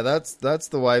 Yeah, that's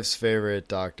the wife's favorite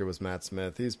doctor was Matt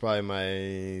Smith. He's probably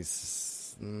my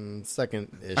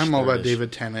second-ish. I'm all about third-ish.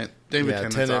 David Tennant.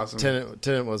 Tennant's awesome.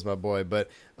 Tennant was my boy, but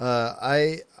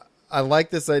I like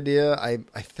this idea. I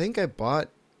think I bought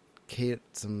Kate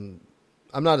some.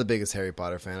 I'm not the biggest Harry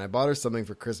Potter fan. I bought her something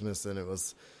for Christmas, and it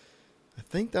was. I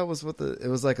think that was it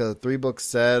was like a 3-book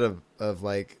set of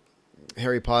like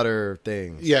Harry Potter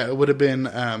things. Yeah, it would have been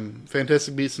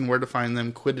Fantastic Beasts and Where to Find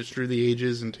Them, Quidditch Through the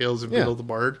Ages, and Tales of Beedle the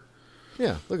Bard.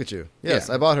 Yeah, look at you. Yes,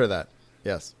 Yeah. I bought her that.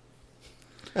 Yes.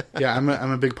 Yeah, I'm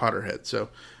a big Potterhead, so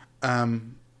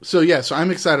I'm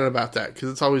excited about that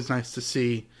because it's always nice to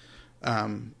see,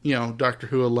 Doctor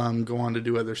Who alum go on to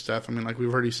do other stuff. I mean, like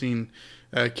we've already seen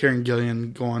Karen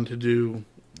Gillian go on to do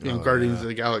Guardians of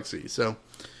the Galaxy. So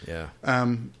yeah.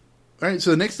 All right.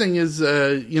 So the next thing is,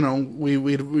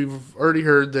 we've already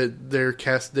heard that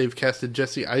they've casted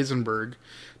Jesse Eisenberg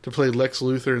to play Lex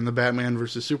Luthor in the Batman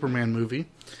vs Superman movie.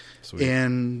 Sweet.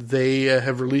 And they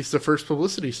have released the first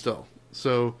publicity still.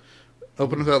 So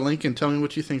open up that link and tell me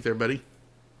what you think there, buddy.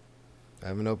 I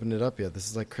haven't opened it up yet. This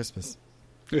is like Christmas.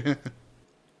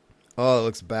 Oh, it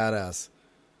looks badass.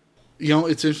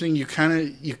 It's interesting.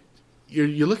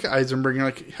 You look at Eisenberg and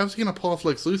you're like, how's he going to pull off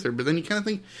Lex Luthor? But then you kind of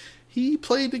think he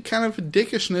played kind of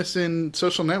dickishness in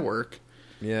Social Network.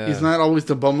 Yeah. He's not always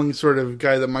the bumbling sort of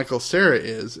guy that Michael Cera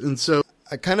is. And so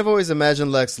I kind of always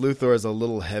imagined Lex Luthor as a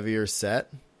little heavier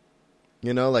set.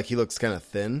 Like he looks kind of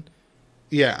thin.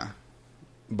 Yeah.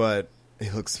 But he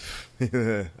looks I think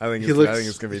it's going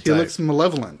to be tight. He looks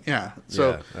malevolent. Yeah. So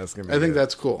yeah, that's gonna be I think good.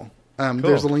 that's cool. Cool.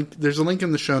 There's a link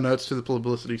in the show notes to the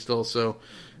publicity still. So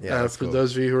Yeah, for cool.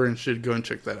 those of you who are interested, go and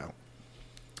check that out.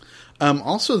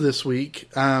 Also this week,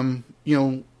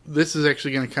 this is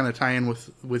actually going to kind of tie in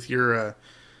with your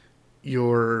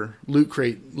Loot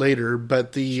Crate later,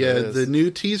 but the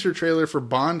new teaser trailer for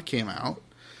Bond came out.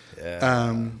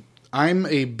 Yeah. I'm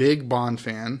a big Bond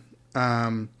fan.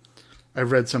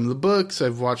 I've read some of the books.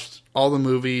 I've watched all the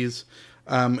movies.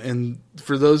 And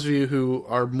for those of you who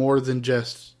are more than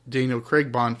just Daniel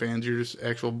Craig Bond fans, you're just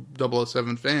actual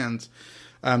 007 fans.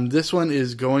 This one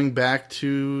is going back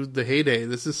to the heyday.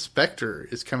 This is Spectre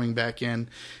is coming back in.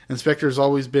 And Spectre has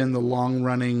always been the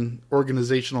long-running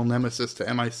organizational nemesis to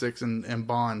MI6 and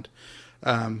Bond.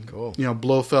 Cool.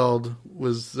 Blofeld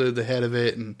was the head of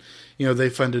it, and they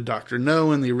funded Dr.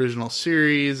 No in the original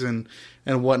series and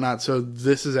whatnot. So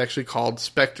this is actually called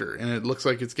Spectre, and it looks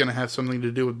like it's going to have something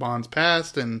to do with Bond's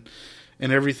past and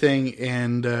everything.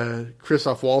 And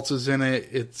Christoph Waltz is in it.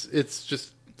 It's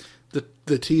just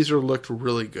the teaser looked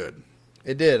really good.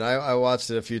 It did. I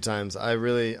watched it a few times. I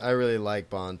really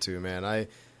like Bond too, man.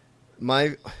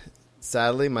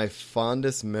 Sadly, my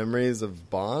fondest memories of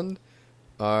Bond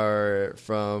are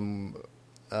from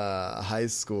high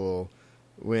school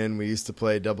when we used to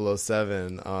play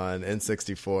 007 on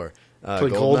N64. Play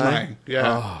GoldenEye.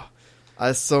 Yeah. Oh, I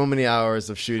had so many hours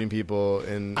of shooting people.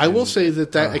 I will say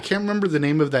that I can't remember the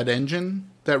name of that engine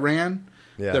that ran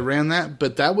that,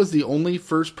 but that was the only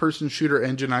first-person shooter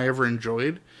engine I ever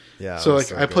enjoyed. Yeah. So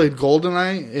I played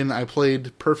GoldenEye and I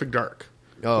played Perfect Dark.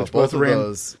 Oh, both of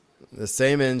those. The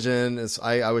same engine.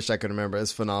 I wish I could remember.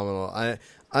 It's phenomenal.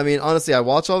 I mean, honestly, I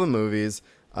watch all the movies.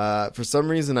 For some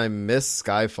reason, I miss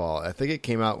Skyfall. I think it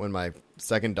came out when my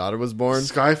second daughter was born.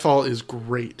 Skyfall is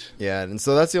great. Yeah, and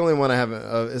so that's the only one I haven't,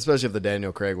 especially of the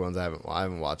Daniel Craig ones. I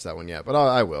haven't watched that one yet, but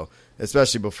I will,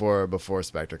 especially before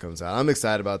Spectre comes out. I'm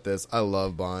excited about this. I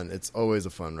love Bond. It's always a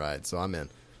fun ride, so I'm in.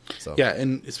 So yeah,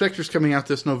 and Spectre's coming out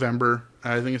this November.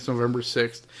 I think it's November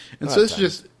 6th. And so it's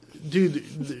just,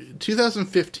 dude,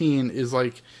 2015 is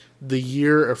like the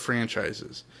year of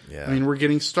franchises. Yeah. I mean, we're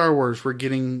getting Star Wars. We're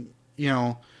getting,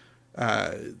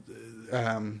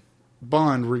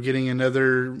 Bond. We're getting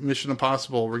another Mission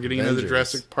Impossible. We're getting another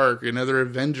Jurassic Park, another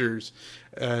Avengers,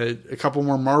 a couple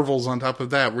more Marvels on top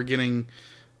of that. We're getting,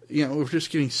 we're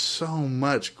just getting so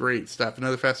much great stuff.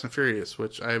 Another Fast and Furious,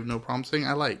 which I have no problem saying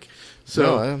I like. So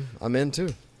no, I'm in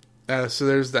too. So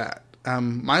there's that.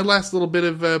 My last little bit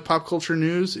of pop culture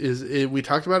news is we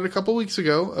talked about it a couple weeks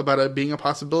ago about it being a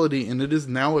possibility, and it is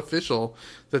now official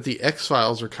that the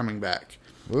X-Files are coming back.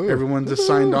 Ooh. Everyone's just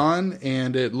signed on,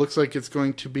 and it looks like it's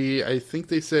going to be, I think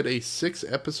they said, a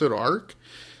 6-episode arc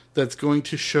that's going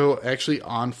to show actually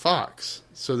on Fox.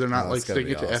 So they're not sticking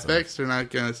it to FX. They're not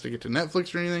going to stick it to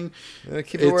Netflix or anything. Yeah,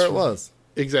 keep it where it was.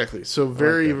 Exactly. So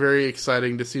very, very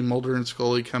exciting to see Mulder and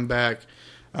Scully come back.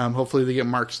 Hopefully they get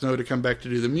Mark Snow to come back to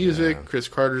do the music. Yeah. Chris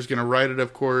Carter's going to write it,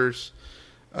 of course.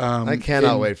 I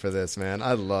cannot wait for this, man.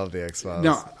 I love the X-Files.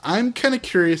 Now, I'm kind of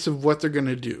curious of what they're going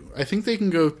to do. I think they can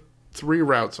go 3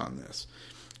 routes on this.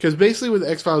 Because basically with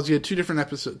X-Files, you had 2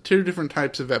 different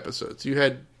types of episodes. You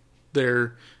had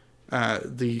their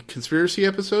the conspiracy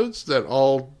episodes that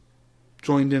all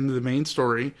joined into the main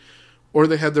story, or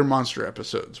they had their monster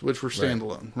episodes, which were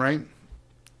standalone, right?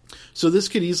 So this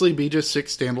could easily be just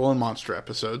 6 standalone monster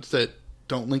episodes that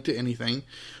don't link to anything,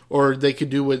 or they could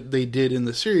do what they did in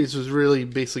the series, was really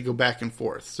basically go back and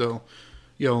forth. So,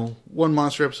 1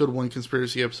 monster episode, 1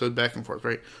 conspiracy episode, back and forth,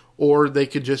 right? Or they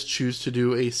could just choose to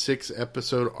do a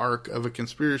 6-episode arc of a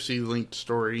conspiracy-linked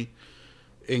story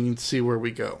and see where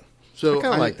we go. So I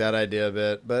kind of like that idea a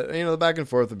bit, but the back and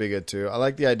forth would be good too. I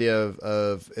like the idea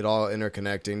of it all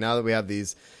interconnecting. Now that we have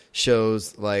these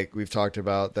shows like we've talked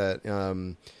about that,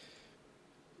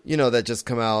 that just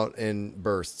come out in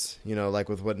bursts. Like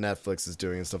with what Netflix is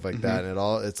doing and stuff like that, and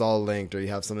it's all linked. Or you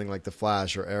have something like The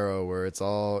Flash or Arrow, where it's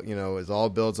all it all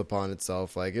builds upon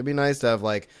itself. Like it'd be nice to have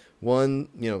like one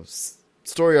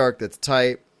story arc that's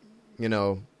tight.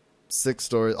 6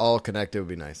 stories all connected would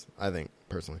be nice. I think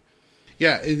personally.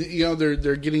 Yeah,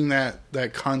 they're getting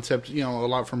that concept, a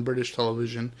lot from British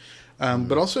television,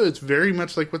 but also it's very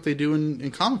much like what they do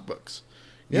in comic books.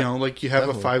 Like you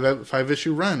have definitely. a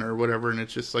 5-issue run or whatever, and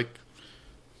it's just like,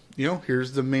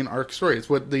 here's the main arc story. It's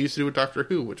what they used to do with Doctor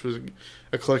Who, which was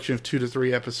a collection of 2 to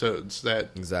 3 episodes that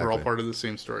were all part of the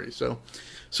same story. So,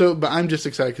 but I'm just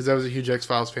excited because I was a huge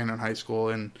X-Files fan in high school,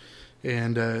 and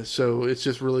so it's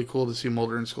just really cool to see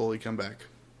Mulder and Scully come back.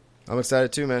 I'm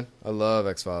excited too, man. I love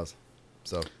X-Files.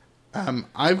 So,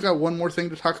 I've got one more thing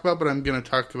to talk about, but I'm going to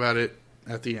talk about it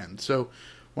at the end. So,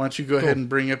 why don't you go ahead and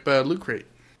bring up Loot Crate?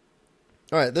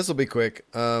 All right, this will be quick.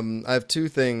 I have 2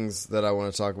 things that I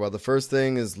want to talk about. The first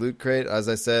thing is Loot Crate. As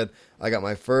I said, I got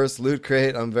my first Loot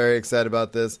Crate. I'm very excited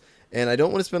about this, and I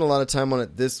don't want to spend a lot of time on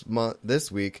it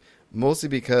this week, mostly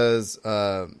because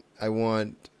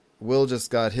Will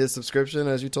just got his subscription,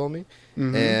 as you told me,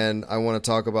 and I want to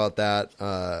talk about that.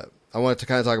 I wanted to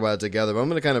kind of talk about it together, but I'm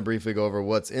going to kind of briefly go over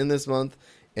what's in this month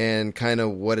and kind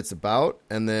of what it's about,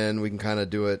 and then we can kind of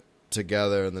do it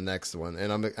together in the next one.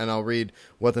 And I'll read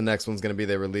what the next one's going to be.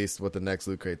 They released what the next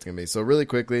Loot Crate's going to be. So really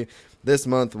quickly, this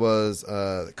month was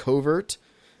Covert,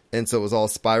 and so it was all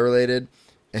spy related.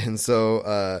 And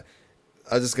so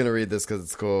I'm just going to read this because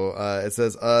it's cool. It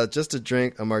says, just to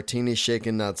drink a martini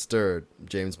shaken, not stirred,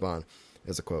 James Bond.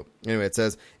 Is a quote. Anyway, it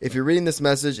says, if you're reading this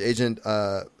message, Agent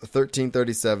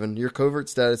 1337, your covert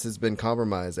status has been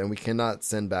compromised and we cannot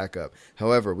send backup.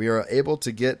 However, we are able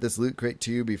to get this Loot Crate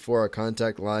to you before our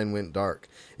contact line went dark.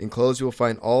 Enclosed, you will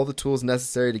find all the tools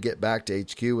necessary to get back to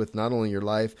HQ with not only your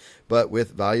life, but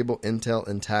with valuable intel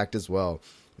intact as well.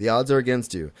 The odds are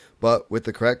against you, but with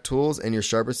the correct tools and your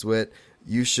sharpest wit,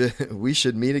 we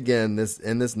should meet again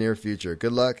in this near future.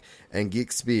 Good luck and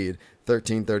geek speed.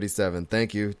 1337.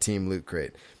 Thank you, Team Loot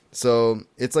Crate. So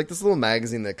it's like this little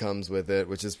magazine that comes with it,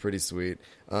 which is pretty sweet.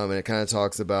 And it kind of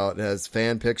talks about, it has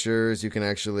fan pictures. You can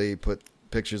actually put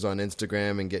pictures on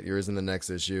Instagram and get yours in the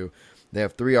next issue. They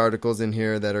have 3 articles in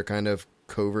here that are kind of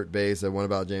covert based. One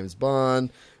about James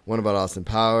Bond, one about Austin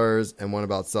Powers, and one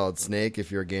about Solid Snake.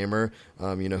 If you're a gamer,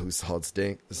 you know who Solid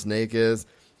Snake is.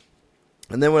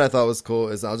 And then what I thought was cool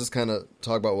is I'll just kind of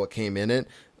talk about what came in it.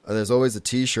 There's always a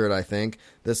t-shirt, I think.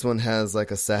 This one has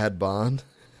like a sad Bond.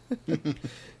 And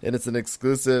it's an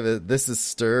exclusive This Is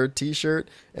Stirred t-shirt.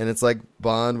 And it's like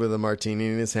Bond with a martini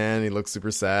in his hand. He looks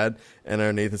super sad. And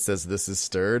underneath it says, This Is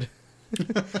Stirred.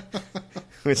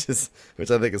 which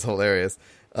I think is hilarious.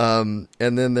 And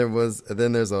then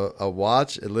there's a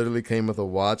watch. It literally came with a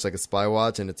watch, like a spy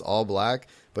watch. And it's all black.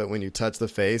 But when you touch the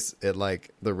face, it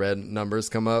like the red numbers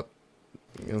come up.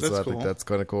 So I think that's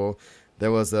kind of cool.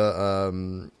 There was a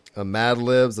Mad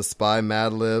Libs, a spy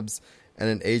Mad Libs, and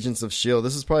an Agents of S.H.I.E.L.D.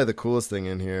 This is probably the coolest thing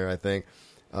in here, I think.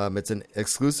 It's an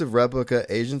exclusive replica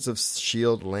Agents of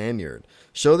S.H.I.E.L.D. lanyard.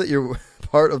 Show that you're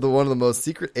part of one of the most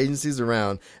secret agencies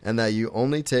around, and that you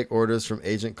only take orders from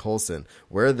Agent Coulson.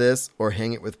 Wear this or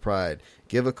hang it with pride.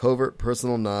 Give a covert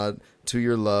personal nod to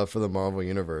your love for the Marvel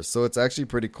Universe. So it's actually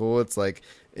pretty cool. It's like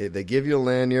they give you a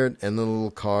lanyard and the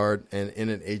little card, and in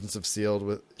an Agents of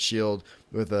Shield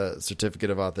with a certificate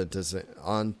of authenticity.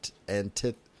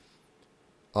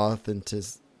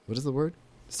 What is the word?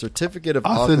 Certificate of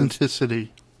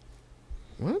authenticity.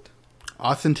 What?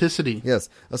 Authenticity. Yes,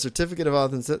 a certificate of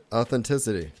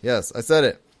authenticity. Yes, I said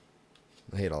it.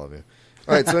 I hate all of you.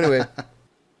 All right, so anyway,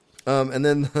 and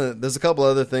then there's a couple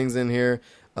other things in here.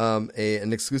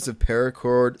 An exclusive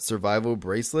paracord survival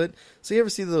bracelet. So you ever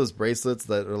see those bracelets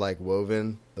that are like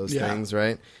woven, those things,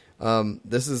 right?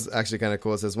 This is actually kind of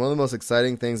cool. It says, one of the most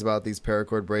exciting things about these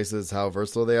paracord bracelets is how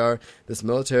versatile they are. This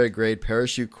military-grade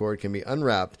parachute cord can be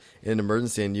unwrapped in an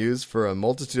emergency and used for a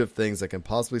multitude of things that can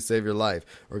possibly save your life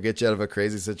or get you out of a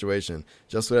crazy situation.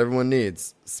 Just what everyone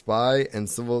needs, spy and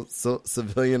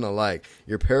civilian alike.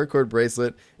 Your paracord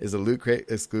bracelet is a Loot Crate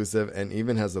exclusive and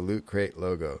even has a Loot Crate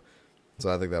logo.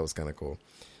 So I think that was kind of cool.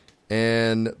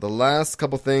 And the last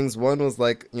couple things, one was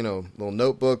like, little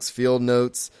notebooks, field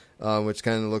notes, which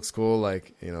kind of looks cool.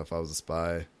 Like, if I was a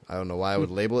spy, I don't know why I would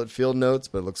label it field notes,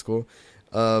 but it looks cool.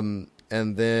 And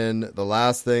then the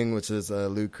last thing, which is a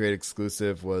Loot Crate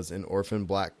exclusive, was an Orphan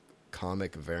Black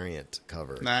comic variant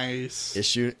cover. Nice.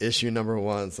 Issue number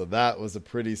 1. So that was a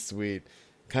pretty sweet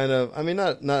kind of,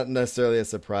 not necessarily a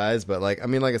surprise, but like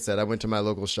I said, I went to my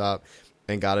local shop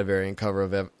and got a variant cover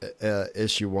of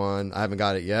issue 1. I haven't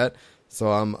got it yet,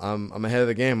 so I'm ahead of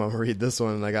the game. I'm gonna read this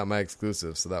one, and I got my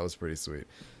exclusive, so that was pretty sweet.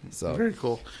 So very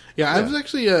cool. Yeah, I was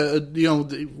actually,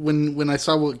 when I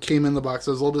saw what came in the box,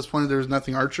 I was a little disappointed there was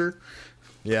nothing Archer.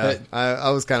 Yeah, I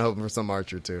was kind of hoping for some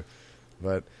Archer too,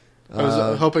 but I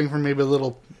was hoping for maybe a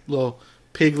little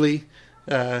Piggly.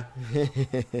 Little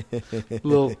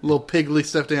Piggly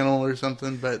stuffed animal or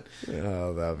something, but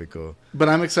that would be cool. But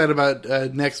I'm excited about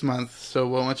next month. So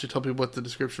why don't you tell people what the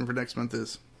description for next month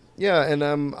is? Yeah, and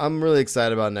I'm really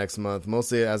excited about next month.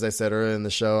 Mostly, as I said earlier in the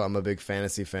show, I'm a big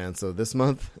fantasy fan. So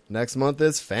next month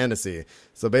is fantasy.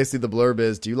 So basically, the blurb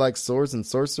is: do you like swords and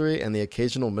sorcery and the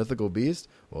occasional mythical beast?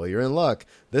 Well, you're in luck.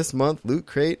 This month, Loot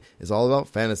Crate is all about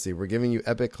fantasy. We're giving you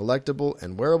epic collectible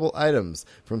and wearable items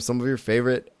from some of your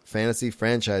favorite fantasy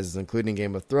franchises, including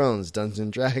Game of Thrones,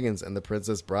 Dungeons & Dragons, and The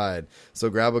Princess Bride. So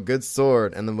grab a good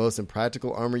sword and the most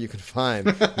impractical armor you can find,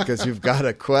 because you've got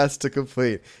a quest to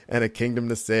complete and a kingdom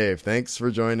to save. Thanks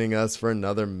for joining us for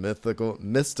another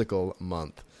mystical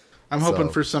month. I'm hoping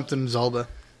for something Zelda.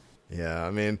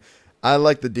 Yeah, I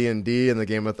like the D&D and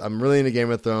the I'm really into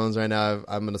Game of Thrones right now.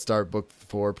 I'm going to start book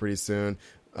 4 pretty soon.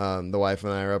 The wife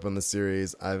and I are up on the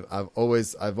series. I've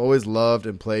always loved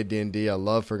and played D&D. I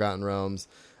love Forgotten Realms.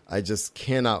 I just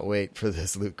cannot wait for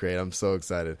this Loot Crate. I'm so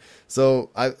excited. So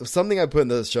something I put in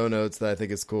the show notes that I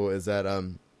think is cool is that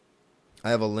I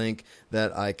have a link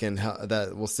that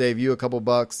that will save you a couple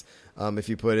bucks if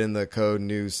you put in the code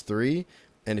news3,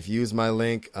 and if you use my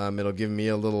link, it'll give me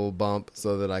a little bump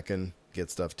so that I can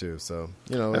get stuff too. So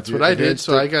that's what I did.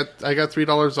 So I got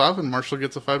 $3 off, and Marshall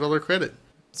gets a $5 credit.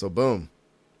 So boom,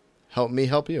 help me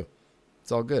help you.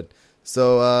 It's all good.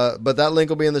 So, but that link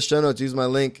will be in the show notes. Use my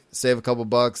link, save a couple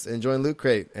bucks, and join Loot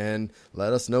Crate, and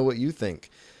let us know what you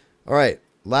think. All right,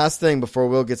 last thing before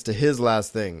Will gets to his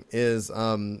last thing is,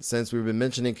 since we've been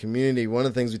mentioning community, one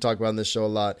of the things we talk about in this show a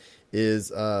lot is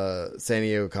San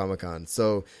Diego Comic-Con.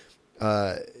 So,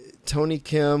 Tony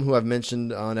Kim, who I've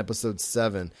mentioned on episode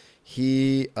 7,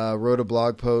 he wrote a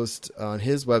blog post on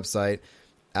his website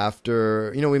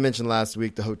after, we mentioned last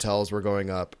week the hotels were going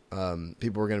up.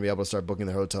 People were going to be able to start booking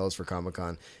their hotels for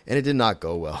Comic-Con, and it did not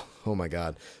go well. Oh my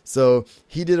God. So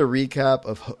he did a recap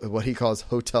of what he calls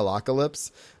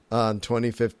Hotelacalypse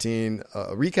 2015,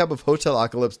 a recap of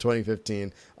Hotelacalypse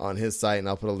 2015 on his site, and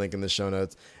I'll put a link in the show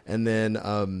notes. And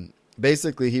then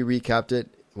basically he recapped it.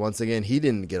 Once again, he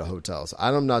didn't get a hotel, so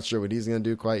I'm not sure what he's going to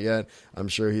do quite yet. I'm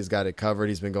sure he's got it covered.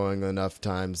 He's been going enough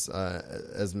times,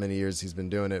 as many years he's been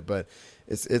doing it. But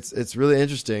it's really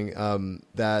interesting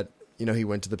that he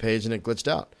went to the page and it glitched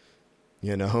out,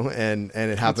 and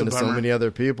it happened to so many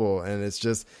other people. And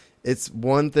it's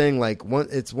one thing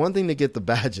it's one thing to get the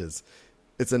badges.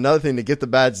 It's another thing to get the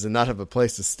badges and not have a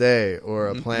place to stay or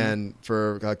a plan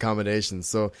for accommodations.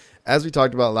 So as we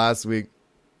talked about last week,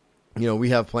 we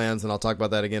have plans, and I'll talk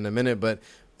about that again in a minute, but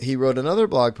he wrote another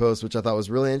blog post, which I thought was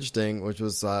really interesting, which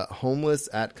was homeless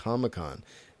at Comic-Con.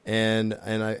 And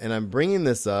I'm bringing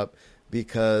this up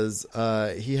because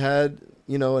he had,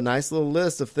 a nice little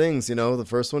list of things. The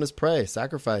first one is pray,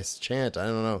 sacrifice, chant, I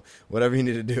don't know, whatever you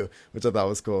need to do, which I thought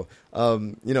was cool.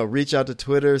 Reach out to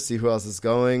Twitter, see who else is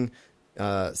going.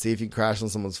 see if you crash on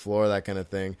someone's floor, that kind of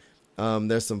thing.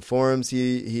 There's some forums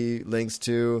he links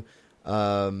to.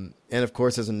 And of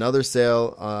course, there's another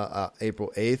sale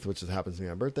April 8th, which happens to be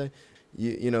my birthday.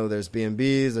 You know, there's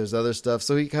B&Bs, there's other stuff.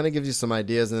 So he kind of gives you some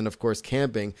ideas. And then, of course,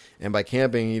 camping. And by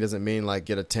camping, he doesn't mean like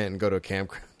get a tent and go to a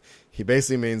campground. He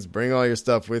basically means bring all your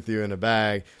stuff with you in a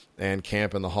bag and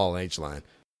camp in the Hall H line.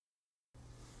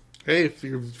 Hey, if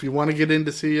you want to get in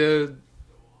to see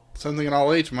something in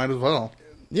All H, might as well.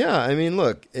 Yeah, I mean,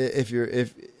 look, if you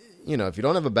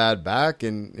don't have a bad back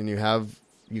and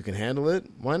you can handle it,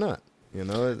 why not? You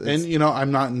know,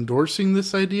 I'm not endorsing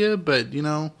this idea, but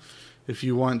if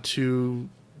you want to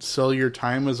sell your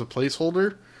time as a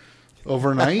placeholder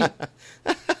overnight,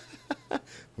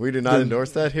 we do not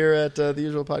endorse that here at the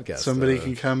Usual Podcast. Somebody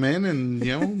can come in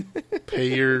and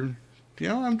pay your.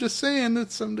 I'm just saying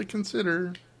it's something to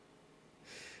consider.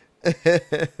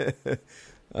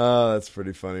 Oh, that's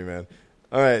pretty funny, man.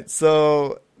 All right,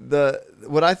 so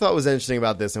what I thought was interesting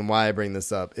about this and why I bring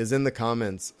this up is in the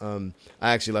comments. I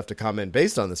actually left a comment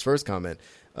based on this first comment.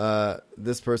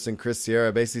 This person, Chris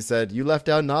Sierra, basically said, "You left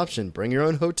out an option. Bring your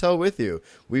own hotel with you.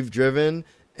 We've driven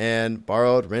and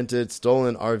borrowed, rented,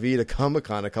 stolen RV to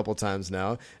Comic-Con a couple times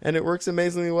now, and it works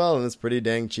amazingly well, and it's pretty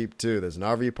dang cheap too. There's an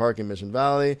RV park in Mission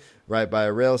Valley right by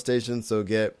a rail station, so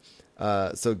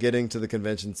getting to the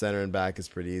convention center and back is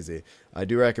pretty easy. I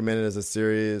do recommend it as a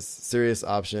serious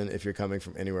option if you're coming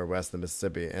from anywhere west of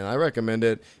Mississippi. And I recommend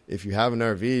it if you have an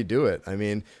RV, do it. I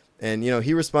mean, and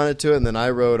he responded to it, and then I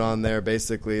wrote on there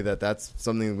basically that that's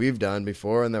something we've done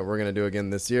before and that we're going to do again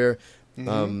this year.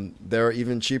 Mm-hmm. There are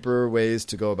even cheaper ways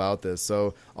to go about this.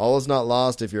 So all is not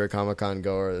lost if you're a Comic-Con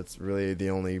goer. That's really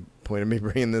the only point of me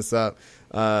bringing this up.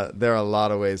 There are a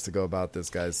lot of ways to go about this,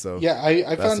 guys. So yeah,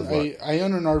 I found I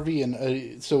own an RV,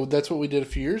 and so that's what we did a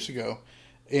few years ago.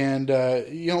 And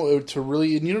to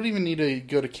really, and you don't even need to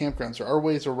go to campgrounds. There are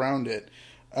ways around it.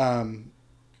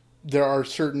 There are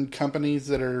certain companies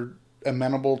that are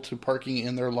amenable to parking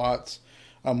in their lots.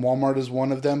 Walmart is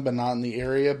one of them, but not in the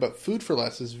area. But Food for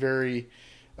Less is very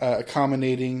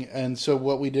accommodating. And so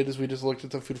what we did is we just looked at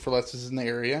the Food for Lesses in the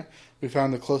area. We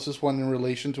found the closest one in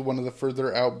relation to one of the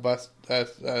further out bus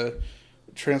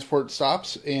transport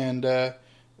stops. And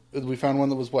we found one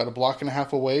that was, a block and a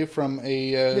half away from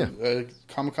a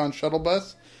Comic-Con shuttle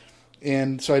bus.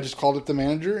 And so I just called up the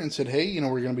manager and said, hey,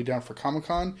 we're going to be down for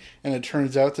Comic-Con. And it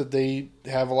turns out that they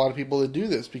have a lot of people that do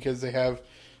this because they have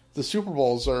the Super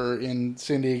Bowls are in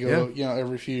San Diego,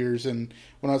 every few years. And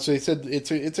so they said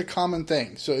it's a common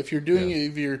thing. So if you're doing it,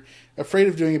 if you're afraid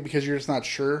of doing it because you're just not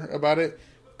sure about it,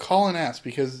 call and ask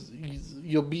because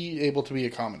you'll be able to be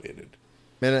accommodated.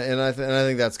 And I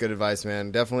think that's good advice,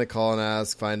 man. Definitely call and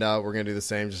ask, find out. We're going to do the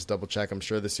same, just double check, I'm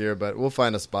sure, this year. But we'll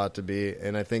find a spot to be.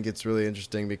 And I think it's really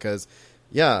interesting because,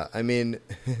 I mean,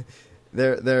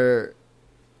 it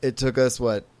took us,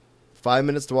 5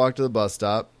 minutes to walk to the bus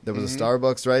stop. There was a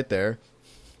Starbucks right there.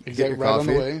 Exactly, right on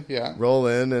the way, yeah. Roll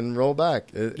in and roll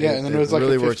back. And then it was like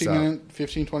really a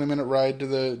 15-20-minute ride to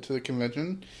the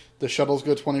convention. The shuttles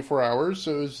go 24 hours,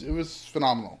 so it was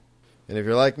phenomenal. And if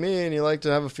you're like me and you like to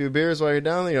have a few beers while you're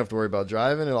down there, you don't have to worry about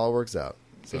driving. It all works out.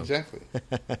 So. Exactly.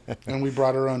 And we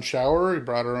brought our own shower. We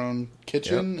brought our own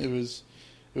kitchen. Yep.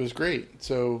 It was great.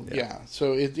 So,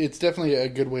 So it's definitely a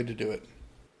good way to do it.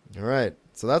 All right.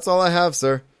 So that's all I have,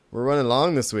 sir. We're running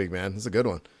long this week, man. It's a good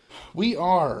one. We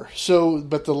are. So,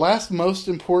 but the last most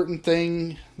important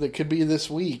thing that could be this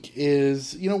week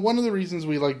is, one of the reasons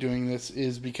we like doing this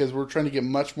is because we're trying to get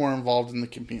much more involved in the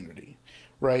community,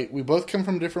 right? We both come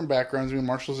from different backgrounds.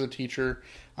 Marshall's a teacher.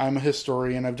 I'm a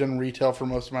historian. I've done retail for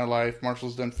most of my life.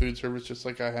 Marshall's done food service just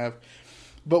like I have.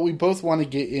 But we both want to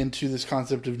get into this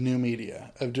concept of new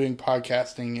media, of doing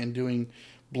podcasting and doing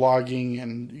blogging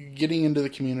and getting into the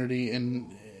community.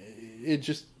 And it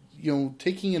just...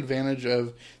 taking advantage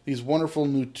of these wonderful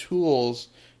new tools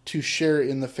to share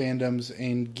in the fandoms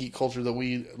and geek culture that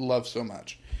we love so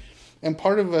much. And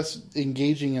part of us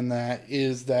engaging in that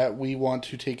is that we want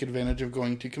to take advantage of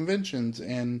going to conventions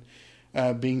and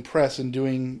being press and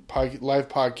doing live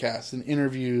podcasts and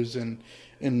interviews and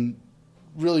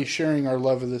really sharing our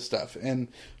love of this stuff. And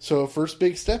so first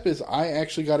big step is I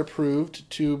actually got approved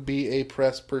to be a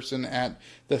press person at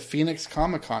the Phoenix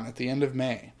Comic-Con at the end of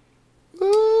May.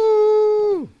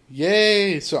 Woo!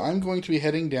 Yay! So I'm going to be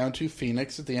heading down to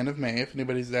Phoenix at the end of May. If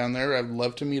anybody's down there, I'd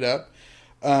love to meet up.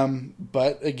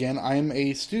 But again, I'm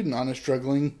a student on a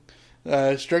struggling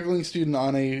student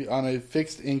on a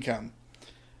fixed income.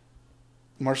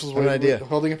 Marshall's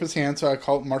holding up his hand, so I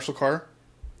call Marshall Carr.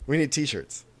 We need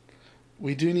T-shirts.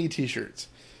 We do need T-shirts.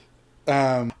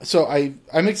 So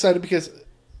I'm excited because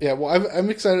Yeah, well,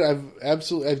 I'm excited.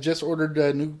 I've just ordered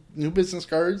new business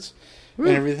cards and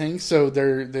everything, so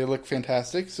they look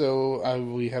fantastic. So I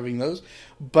will be having those.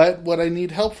 But what I need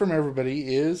help from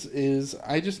everybody is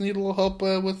I just need a little help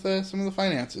with some of the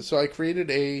finances. So I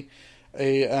created a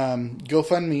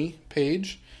GoFundMe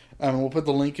page. We'll put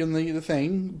the link in the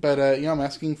thing. But I'm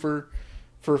asking for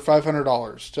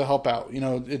 $500 to help out.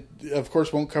 It of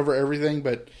course won't cover everything,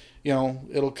 but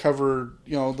it'll cover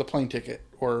the plane ticket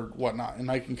or whatnot, and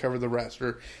I can cover the rest.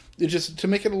 Or it just to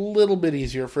make it a little bit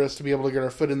easier for us to be able to get our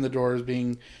foot in the door as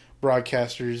being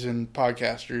broadcasters and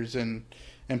podcasters and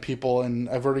people. And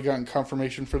I've already gotten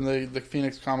confirmation from the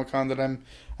Phoenix Comic-Con that I'm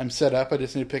set up. I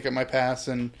just need to pick up my pass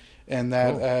and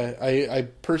that I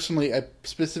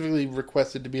specifically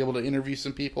requested to be able to interview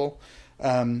some people.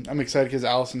 I'm excited because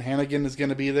Allison Hannigan is going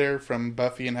to be there from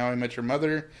Buffy and How I Met Your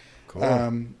Mother. Cool.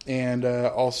 And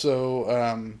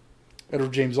also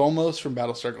Edward James Olmos from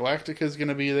Battlestar Galactica is going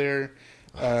to be there.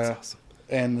 That's awesome.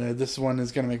 And this one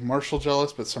is going to make Marshall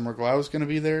jealous, but Summer Glau is going to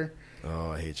be there.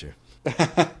 Oh, I hate you.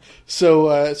 So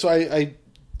I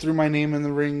threw my name in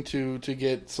the ring to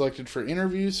get selected for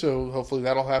interviews, so hopefully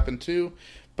that'll happen too.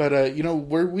 But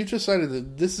we've decided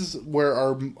that this is where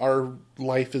our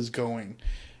life is going.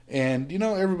 And,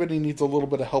 everybody needs a little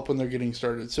bit of help when they're getting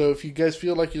started. So if you guys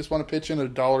feel like you just want to pitch in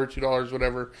 $1, $2,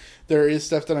 whatever, there is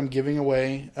stuff that I'm giving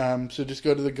away. So just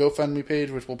go to the GoFundMe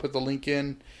page, which we'll put the link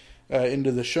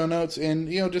into the show notes. And,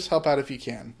 just help out if you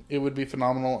can. It would be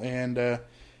phenomenal. And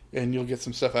you'll get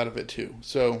some stuff out of it, too.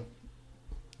 So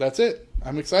that's it.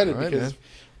 I'm excited because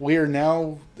we are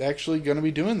now actually going to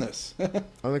be doing this.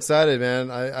 I'm excited,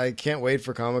 man. I can't wait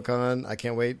for Comic-Con. I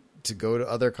can't wait to go to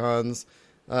other cons.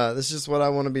 This is just what I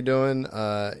want to be doing.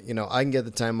 I can get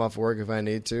the time off work if I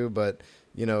need to, but,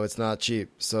 it's not cheap.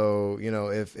 So,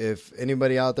 if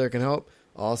anybody out there can help,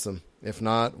 awesome. If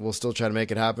not, we'll still try to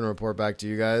make it happen and report back to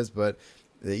you guys. But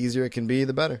the easier it can be,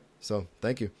 the better. So,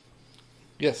 thank you.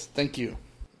 Yes, thank you.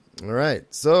 All right.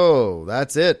 So,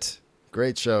 that's it.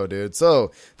 Great show, dude.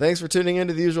 So, thanks for tuning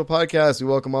into The Usual Podcast. We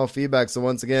welcome all feedback. So,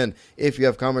 once again, if you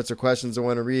have comments or questions or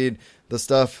want to read the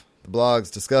stuff, the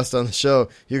blogs discussed on the show,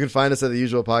 you can find us at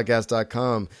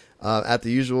theusualpodcast.com. At the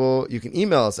usual, you can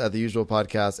email us at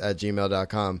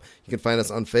theusualpodcast@gmail.com. You can find us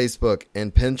on Facebook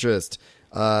and Pinterest.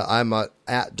 I'm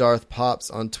at Darth Pops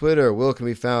on Twitter. Will can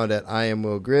be found at I am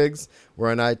Will Griggs.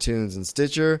 We're on iTunes and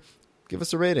Stitcher. Give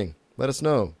us a rating. Let us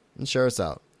know and share us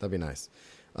out. That'd be nice.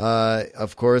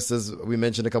 Of course, as we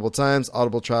mentioned a couple times,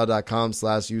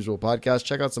 audibletrial.com/usualpodcast.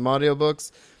 Check out some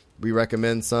audiobooks. We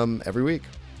recommend some every week.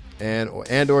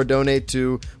 Or donate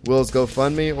to Will's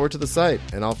GoFundMe or to the site,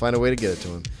 and I'll find a way to get it to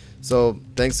him. So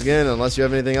thanks again. Unless you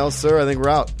have anything else, sir, I think we're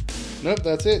out. Nope,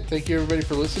 that's it. Thank you, everybody,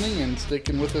 for listening and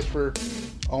sticking with us for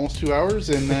almost 2 hours.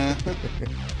 And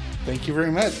thank you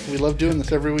very much. We love doing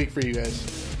this every week for you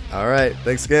guys. All right.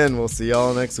 Thanks again. We'll see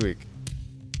y'all next week.